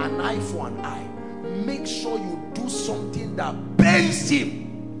 An eye for an eye. Make sure you do something that bends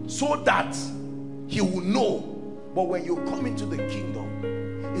him so that he will know. But when you come into the kingdom,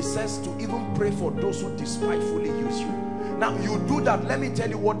 it says to even pray for those who despitefully use you. Now you do that. Let me tell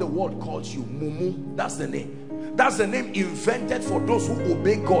you what the world calls you. Mumu. That's the name. That's the name invented for those who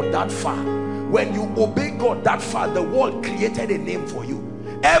obey God that far. When you obey God that far, the world created a name for you.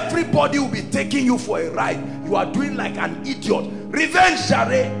 Everybody will be taking you for a ride. You are doing like an idiot. Revenge,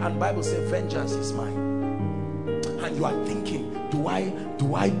 Share. And Bible says vengeance is mine. And you are thinking, do I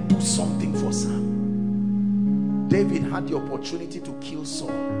do something for Sam? David had the opportunity to kill Saul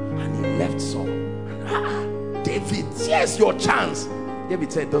and he left Saul. And, David, here's your chance.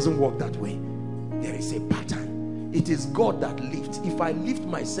 David said, it doesn't work that way. There is a pattern. It is God that lifts. If I lift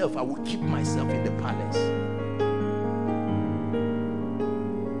myself, I will keep myself in the palace.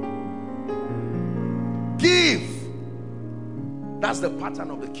 Give. That's the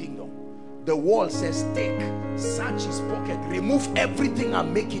pattern of the kingdom. The world says take, search his pocket, remove everything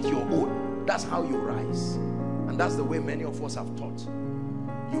and make it your own. That's how you rise. And that's the way many of us have taught.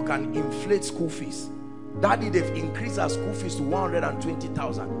 You can inflate school fees. Daddy, they've increased our school fees to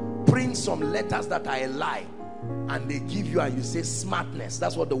 120,000. Print some letters that are a lie and they give you and you say smartness.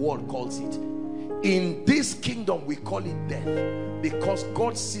 That's what the world calls it. In this kingdom we call it death, because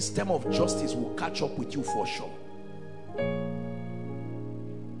God's system of justice will catch up with you for sure.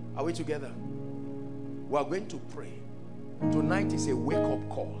 Are we together? We are going to pray. Tonight is a wake-up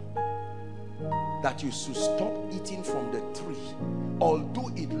call that you should stop eating from the tree.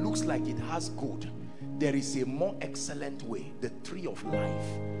 Although it looks like it has good, there is a more excellent way, the tree of life.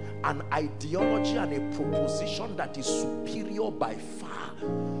 An ideology and a proposition that is superior by far.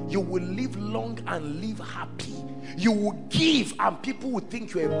 You will live long and live happy. You will give and people will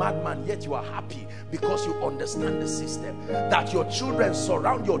think you're a madman, yet you are happy because you understand the system. That your children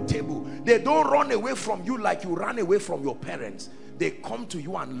surround your table. They don't run away from you like you ran away from your parents. They come to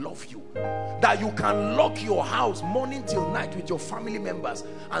you and love you. That you can lock your house morning till night with your family members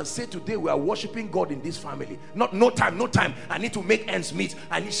and say, today we are worshiping God in this family. Not no time. I need to make ends meet.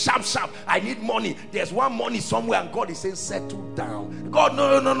 I need sharp. I need money. There's one money somewhere and God is saying, settle down. God,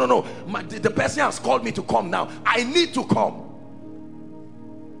 no. The person has called me to come now. I need to come.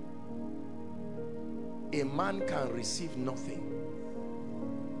 A man can receive nothing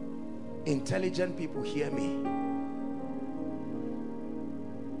Intelligent people, hear me.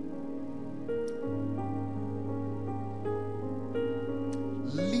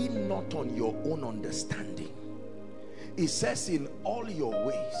 Lean not on your own understanding. It says in all your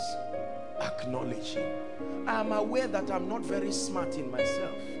ways acknowledge him. I am aware that I'm not very smart in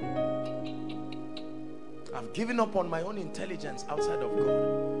myself. I've given up on my own intelligence outside of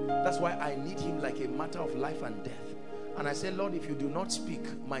God. That's why I need him like a matter of life and death. And I say, Lord, if you do not speak,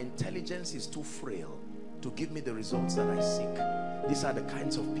 my intelligence is too frail to give me the results that I seek. These are the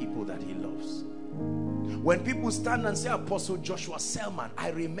kinds of people that he loves. When people stand and say, Apostle Joshua Selman, I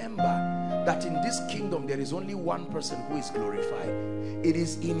remember that in this kingdom there is only one person who is glorified. It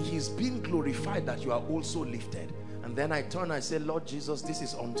is in his being glorified that you are also lifted. And then I turn and I say, Lord Jesus, this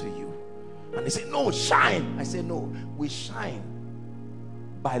is unto you. And they say, no, shine. I say, no, we shine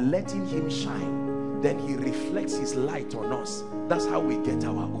by letting him shine. Then he reflects his light on us. That's how we get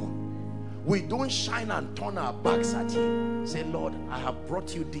our own. We don't shine and turn our backs at him. Say, Lord, I have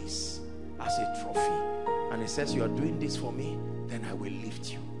brought you this as a trophy. And he says, you are doing this for me, then I will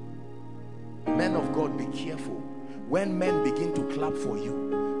lift you. Men of God, be careful. When men begin to clap for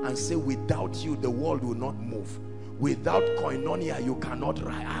you and say, without you, the world will not move. Without koinonia, you cannot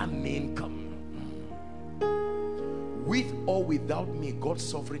rise. Amen. Come. With or without me, God's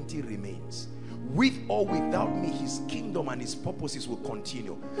sovereignty remains. With or without me, his kingdom and his purposes will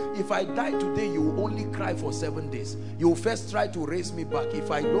continue. If I die today, you will only cry for 7 days. You will first try to raise me back.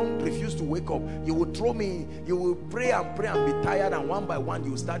 If I don't refuse to wake up, you will throw me, you will pray and be tired, and one by one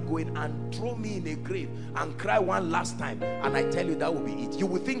you will start going and throw me in a grave and cry one last time, and I tell you that will be it. You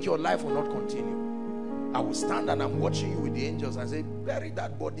will think your life will not continue. I will stand and I'm watching you with the angels and say, bury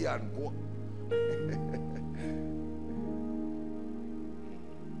that body and go.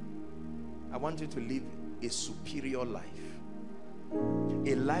 I want you to live a superior life,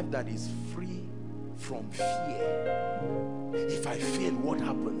 a life that is free from fear. If I fail, what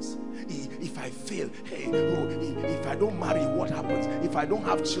happens? If I fail, hey, if I don't marry, what happens? If I don't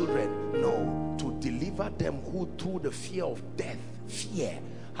have children? No, to deliver them who through the fear of death, fear,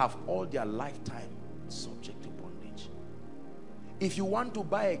 have all their lifetime subject to bondage. If you want to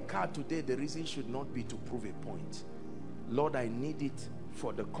buy a car today, the reason should not be to prove a point. Lord, I need it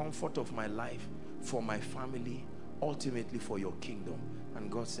for the comfort of my life, for my family, ultimately for your kingdom.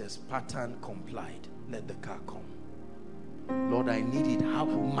 And God says, pattern complied, let the car come. Lord, I need it. How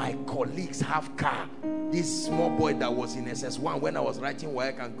my colleagues have car. This small boy that was in SS1 when I was writing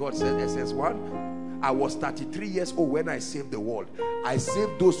work, and God said SS1, I was 33 years old when I saved the world. I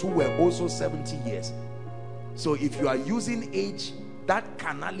saved those who were also 70 years. So if you are using age, that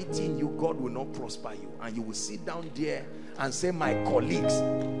carnality in you, God will not prosper you. And you will sit down there and say, my colleagues,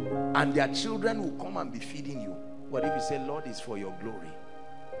 and their children will come and be feeding you. But if you say, Lord, it's for your glory.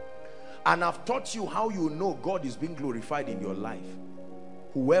 And I've taught you how you know God is being glorified in your life.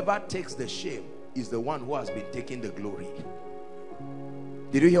 Whoever takes the shame is the one who has been taking the glory.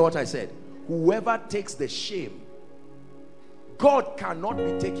 Did you hear what I said? Whoever takes the shame, God cannot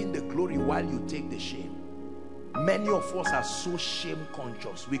be taking the glory while you take the shame. Many of us are so shame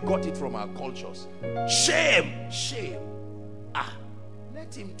conscious. We got it from our cultures. Shame, shame.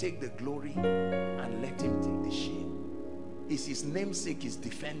 Let him take the glory and let him take the shame. It's his namesake is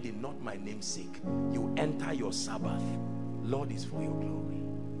defending, not my namesake. You enter your Sabbath. Lord, is for your glory.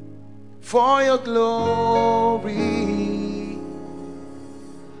 For your glory,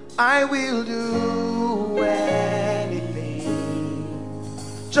 I will do anything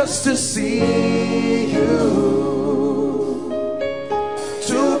just to see you,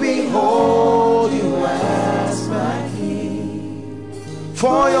 to behold you as my King.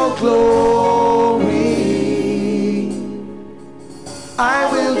 For your glory, I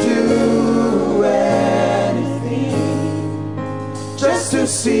will do anything just to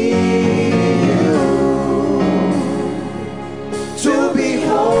see you, to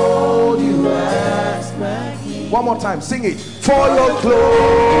behold you as my King. One more time, sing it. For your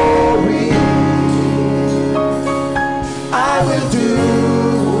glory, I will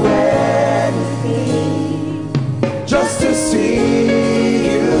do anything just to see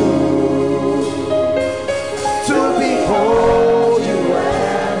you, to behold you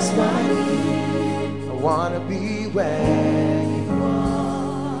as my King. I want to be where you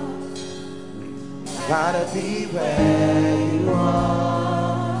are. Gotta be where you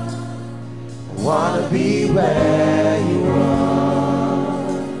are. I want to be where you are.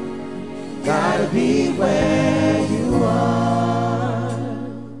 Gotta be where you are.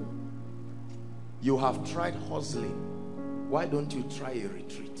 You have tried hustling. Why don't you try a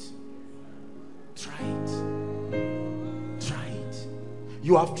retreat? Try it. Try it.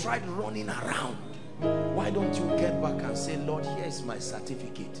 You have tried running around. Why don't you get back and say, Lord, here is my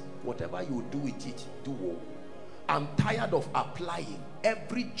certificate. Whatever you do with it, do. I'm tired of applying.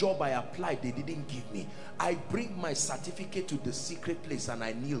 Every job I applied, they didn't give me. I bring my certificate to the secret place and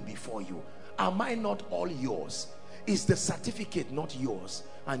I kneel before you. Am I not all yours? Is the certificate not yours?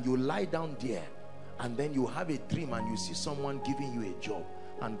 And you lie down there and then you have a dream and you see someone giving you a job.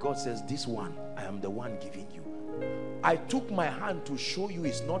 And God says, this one, I am the one giving you. I took my hand to show you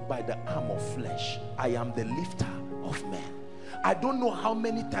it's not by the arm of flesh. I am the lifter of men. I don't know how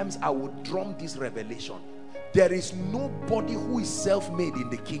many times I would drum this revelation. There is nobody who is self-made in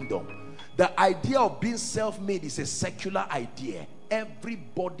the kingdom. The idea of being self-made is a secular idea.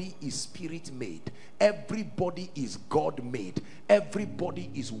 Everybody is spirit-made. Everybody is God-made. Everybody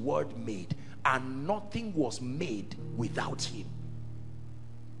is word-made. And nothing was made without him.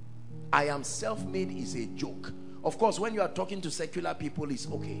 I am self-made is a joke. Of course, when you are talking to secular people, it's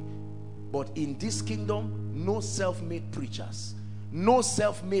okay. But in this kingdom, no self-made preachers, no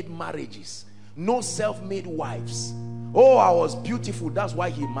self-made marriages, no self-made wives. Oh, I was beautiful, that's why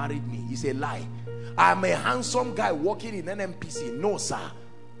he married me. It's a lie. I'm a handsome guy working in NMPC. No, sir.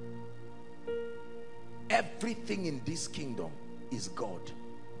 Everything in this kingdom is God.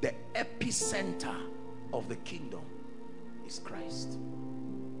 The epicenter of the kingdom is Christ.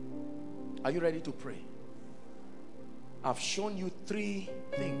 Are you ready to pray? I've shown you three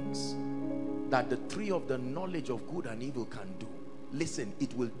things that the tree of the knowledge of good and evil can do. Listen,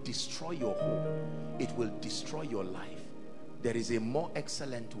 it will destroy your home. It will destroy your life. There is a more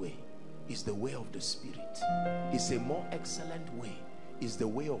excellent way. It's the way of the Spirit. It's a more excellent way. It's the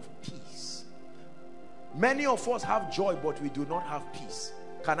way of peace. Many of us have joy, but we do not have peace.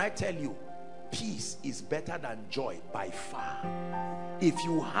 Can I tell you, peace is better than joy by far. If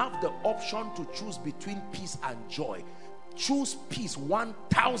you have the option to choose between peace and joy, choose peace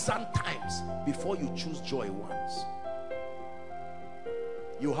 1,000 times before you choose joy once.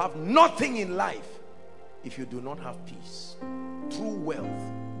 You have nothing in life if you do not have peace. True wealth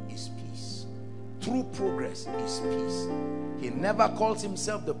is peace. True progress is peace. He never calls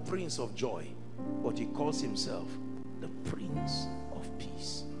himself the Prince of Joy, but he calls himself the Prince of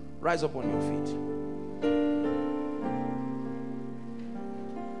Peace. Rise up on your feet.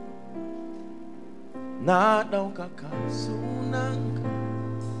 Na daukaka sunanka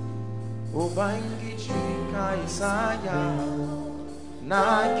ubangiji kaisaya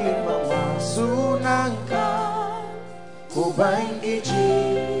na girmama sunanka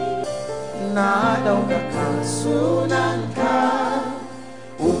ubangiji na daukaka sunanka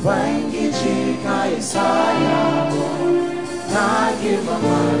ubangiji kaisaya na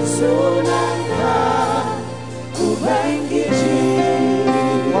girmama sunanka ubangiji.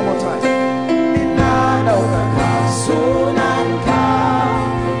 One more time.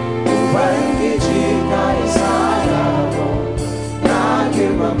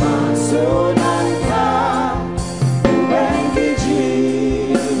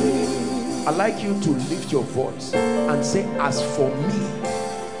 I'd like you to lift your voice and say, as for me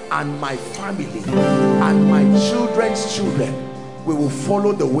and my family and my children's children, we will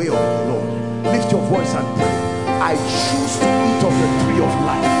follow the way of the Lord. Lift your voice and pray. I choose to eat of the tree of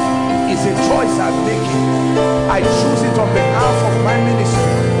life. It's a choice I'm making. I choose it on behalf of my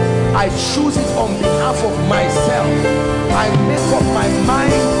ministry. I choose it on behalf of myself. I make up my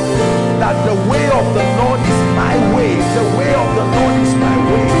mind that the way of the Lord is my way. The way of the Lord is my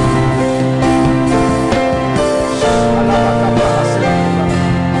way.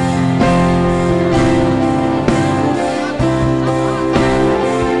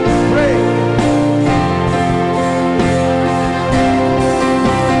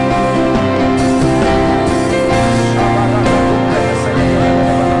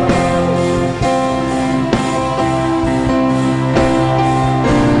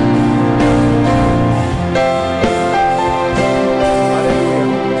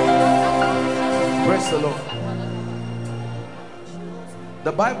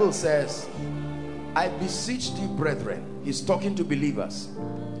 The Bible says, I beseech thee, brethren, he's talking to believers,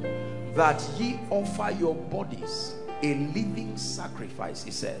 that ye offer your bodies a living sacrifice,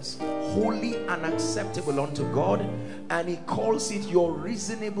 he says, holy and acceptable unto God, and he calls it your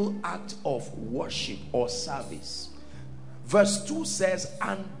reasonable act of worship or service. Verse 2 says,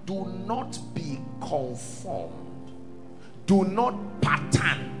 and do not be conformed, do not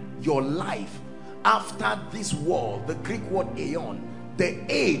pattern your life after this world, the Greek word aeon, the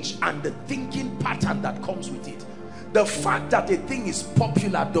age and the thinking pattern that comes with it. The fact that a thing is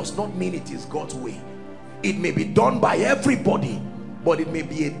popular does not mean it is God's way. It may be done by everybody, but it may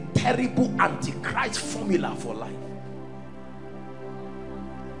be a terrible antichrist formula for life.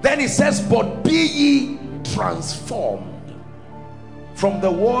 Then he says, but be ye transformed. From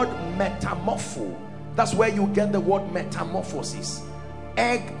the word metamorpho, that's where you get the word metamorphosis.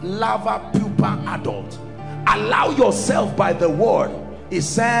 Egg, larva, pupa, adult. Allow yourself by the word. It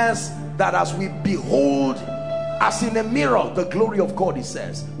says that as we behold as in a mirror the glory of God, it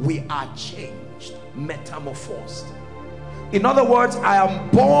says we are changed, metamorphosed. In other words, I am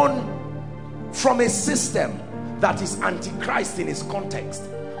born from a system that is antichrist in its context.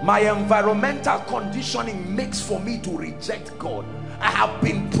 My environmental conditioning makes for me to reject God. I have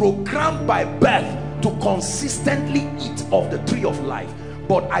been programmed by birth to consistently eat of the tree of life,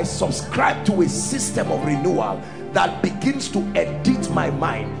 but I subscribe to a system of renewal that begins to edit my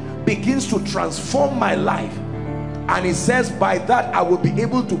mind, begins to transform my life. And it says by that I will be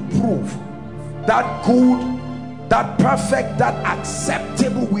able to prove that good, that perfect, that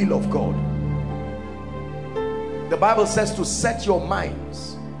acceptable will of God. The Bible says to set your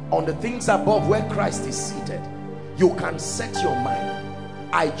minds on the things above where Christ is seated. You can set your mind.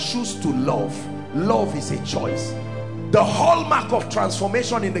 I choose to love. Love is a choice. The hallmark of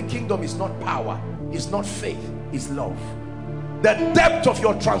transformation in the kingdom is not power, is not faith, is love. The depth of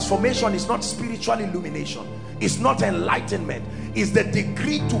your transformation is not spiritual illumination, it's not enlightenment, it's the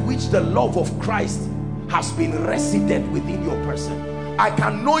degree to which the love of Christ has been resident within your person. I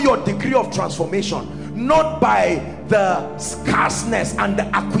can know your degree of transformation not by the scarceness and the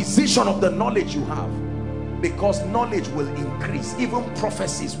acquisition of the knowledge you have, because knowledge will increase, even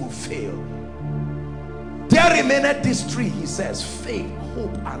prophecies will fail. There remaineth this tree, he says, faith,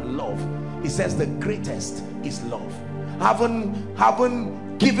 hope and love. He says the greatest is love.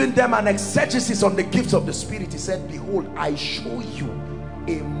 Haven't given them an exegesis on the gifts of the Spirit. He said, behold, I show you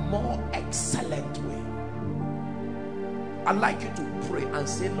a more excellent way. I'd like you to pray and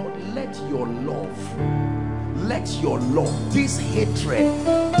say, Lord, let your love, this hatred,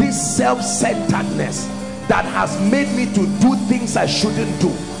 this self-centeredness that has made me to do things I shouldn't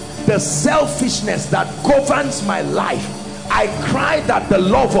do, the selfishness that governs my life, I cry that the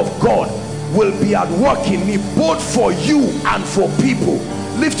love of God will be at work in me, both for you and for people.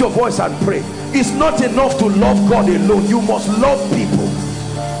 Lift your voice and pray. It's not enough to love God alone, you must love people.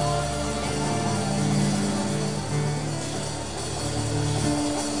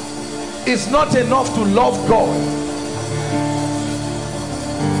 It's not enough to love God.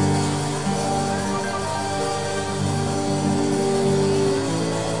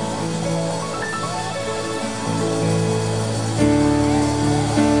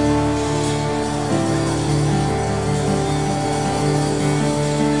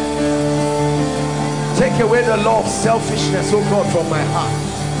 Take away the law of selfishness, oh God, from my heart.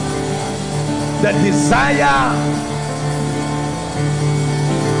 The desire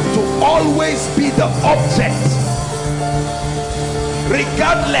to always be the object,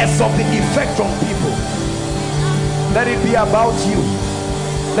 regardless of the effect on people. Let it be about you.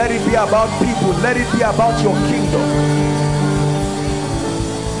 Let it be about people. Let it be about your kingdom.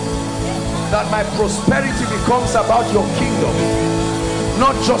 That my prosperity becomes about your kingdom,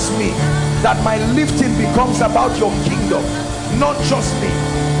 not just me. That my lifting becomes about your kingdom, not just me.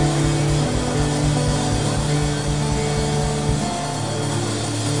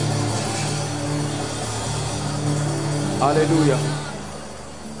 Hallelujah.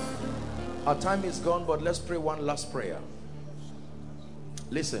 Our time is gone, but let's pray one last prayer.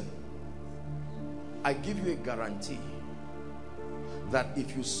 Listen, I give you a guarantee that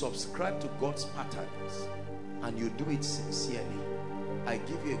if you subscribe to God's patterns and you do it sincerely, I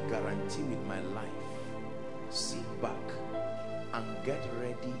give you a guarantee with my life. Sit back and get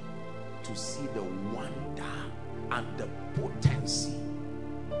ready to see the wonder and the potency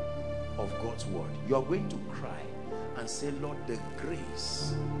of God's word. You are going to cry and say, Lord, the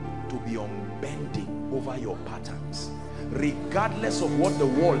grace to be unbending over your patterns, regardless of what the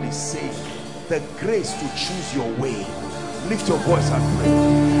world is saying. The grace to choose your way. Lift your voice and pray.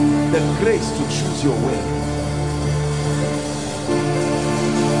 The grace to choose your way.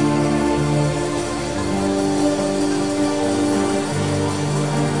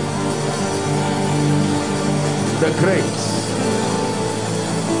 The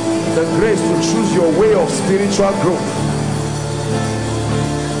grace to choose your way of spiritual growth,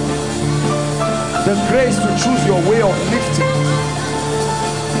 the grace to choose your way of lifting,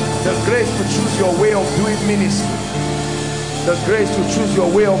 the grace to choose your way of doing ministry, the grace to choose your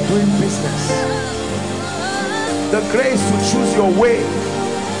way of doing business, the grace to choose your way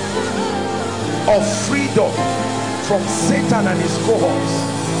of freedom from Satan and his cohorts,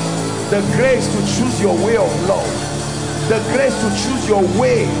 the grace to choose your way of love, the grace to choose your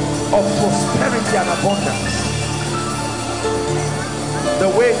way of prosperity and abundance. the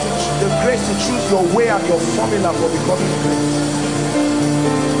grace to choose your way and your formula for becoming great.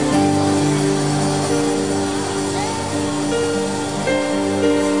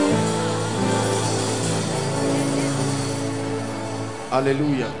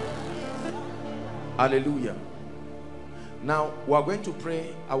 Hallelujah. Hallelujah. Now we are going to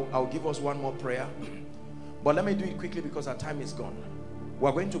pray. I'll give us one more prayer, but let me do it quickly because our time is gone. We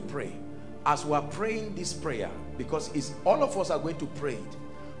are going to pray. As we are praying this prayer, because it's all of us are going to pray it,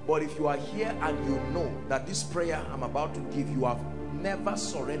 but if you are here and you know that this prayer I'm about to give, you have never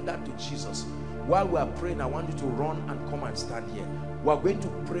surrendered to Jesus, while we are praying, I want you to run and come and stand here. We are going to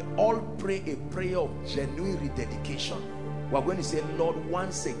pray, all pray a prayer of genuine rededication. We are going to say, Lord,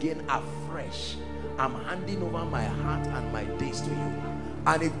 once again afresh, I'm handing over my heart and my days to you.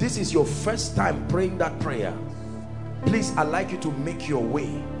 And if this is your first time praying that prayer, please, I'd like you to make your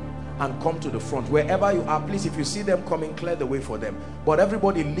way and come to the front. Wherever you are, please, if you see them coming, clear the way for them. But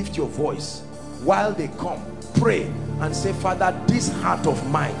everybody lift your voice while they come. Pray and say, Father, this heart of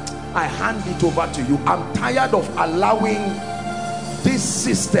mine, I hand it over to you. I'm tired of allowing this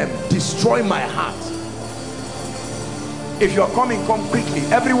system destroy my heart. If you're coming, come quickly.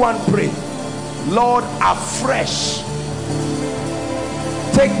 Everyone pray. Lord, afresh,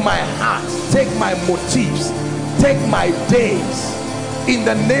 take my heart, take my motives, take my days. In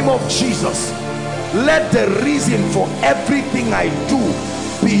the name of Jesus, let the reason for everything I do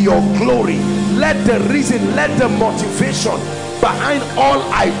be your glory. Let the reason, let the motivation behind all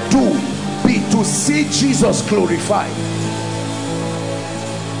I do be to see Jesus glorified.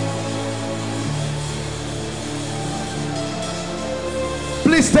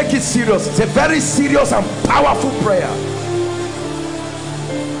 Please take it serious. It's a very serious and powerful prayer.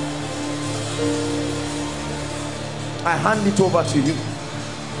 I hand it over to you.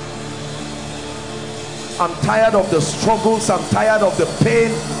 I'm tired of the struggles. I'm tired of the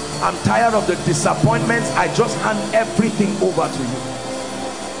pain. I'm tired of the disappointments. I just hand everything over to you.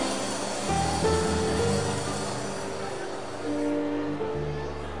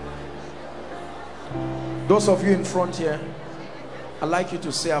 Those of you in front here, I'd like you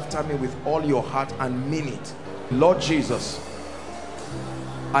to say after me with all your heart and mean it. Lord Jesus,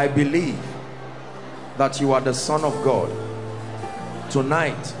 I believe that you are the Son of God.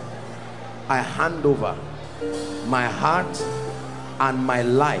 Tonight, I hand over my heart and my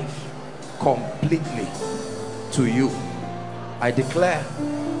life completely to you. I declare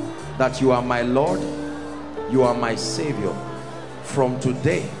that you are my Lord, you are my Savior. From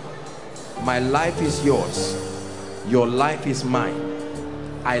today, my life is yours, your life is mine.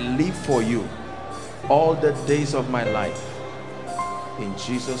 I live for you all the days of my life. In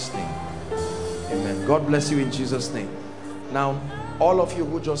Jesus' name, amen. God bless you in Jesus' name. Now, all of you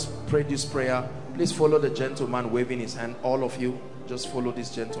who just prayed this prayer, please follow the gentleman waving his hand. All of you, just follow this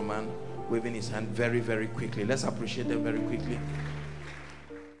gentleman waving his hand very, very quickly. Let's appreciate them very quickly.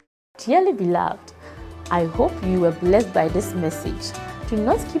 Dearly beloved, I hope you were blessed by this message. Do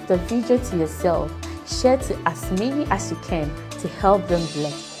not keep the video to yourself. Share to as many as you can to help them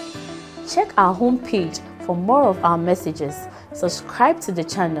bless. Check our homepage for more of our messages. Subscribe to the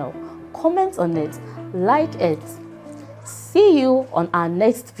channel, comment on it, like it. See you on our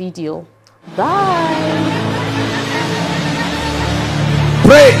next video. Bye.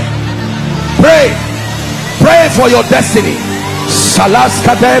 Pray, pray, pray for your destiny.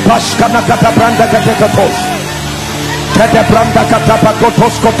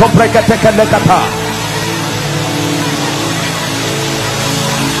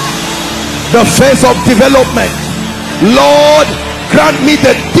 The phase of development. Lord, grant me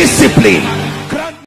the discipline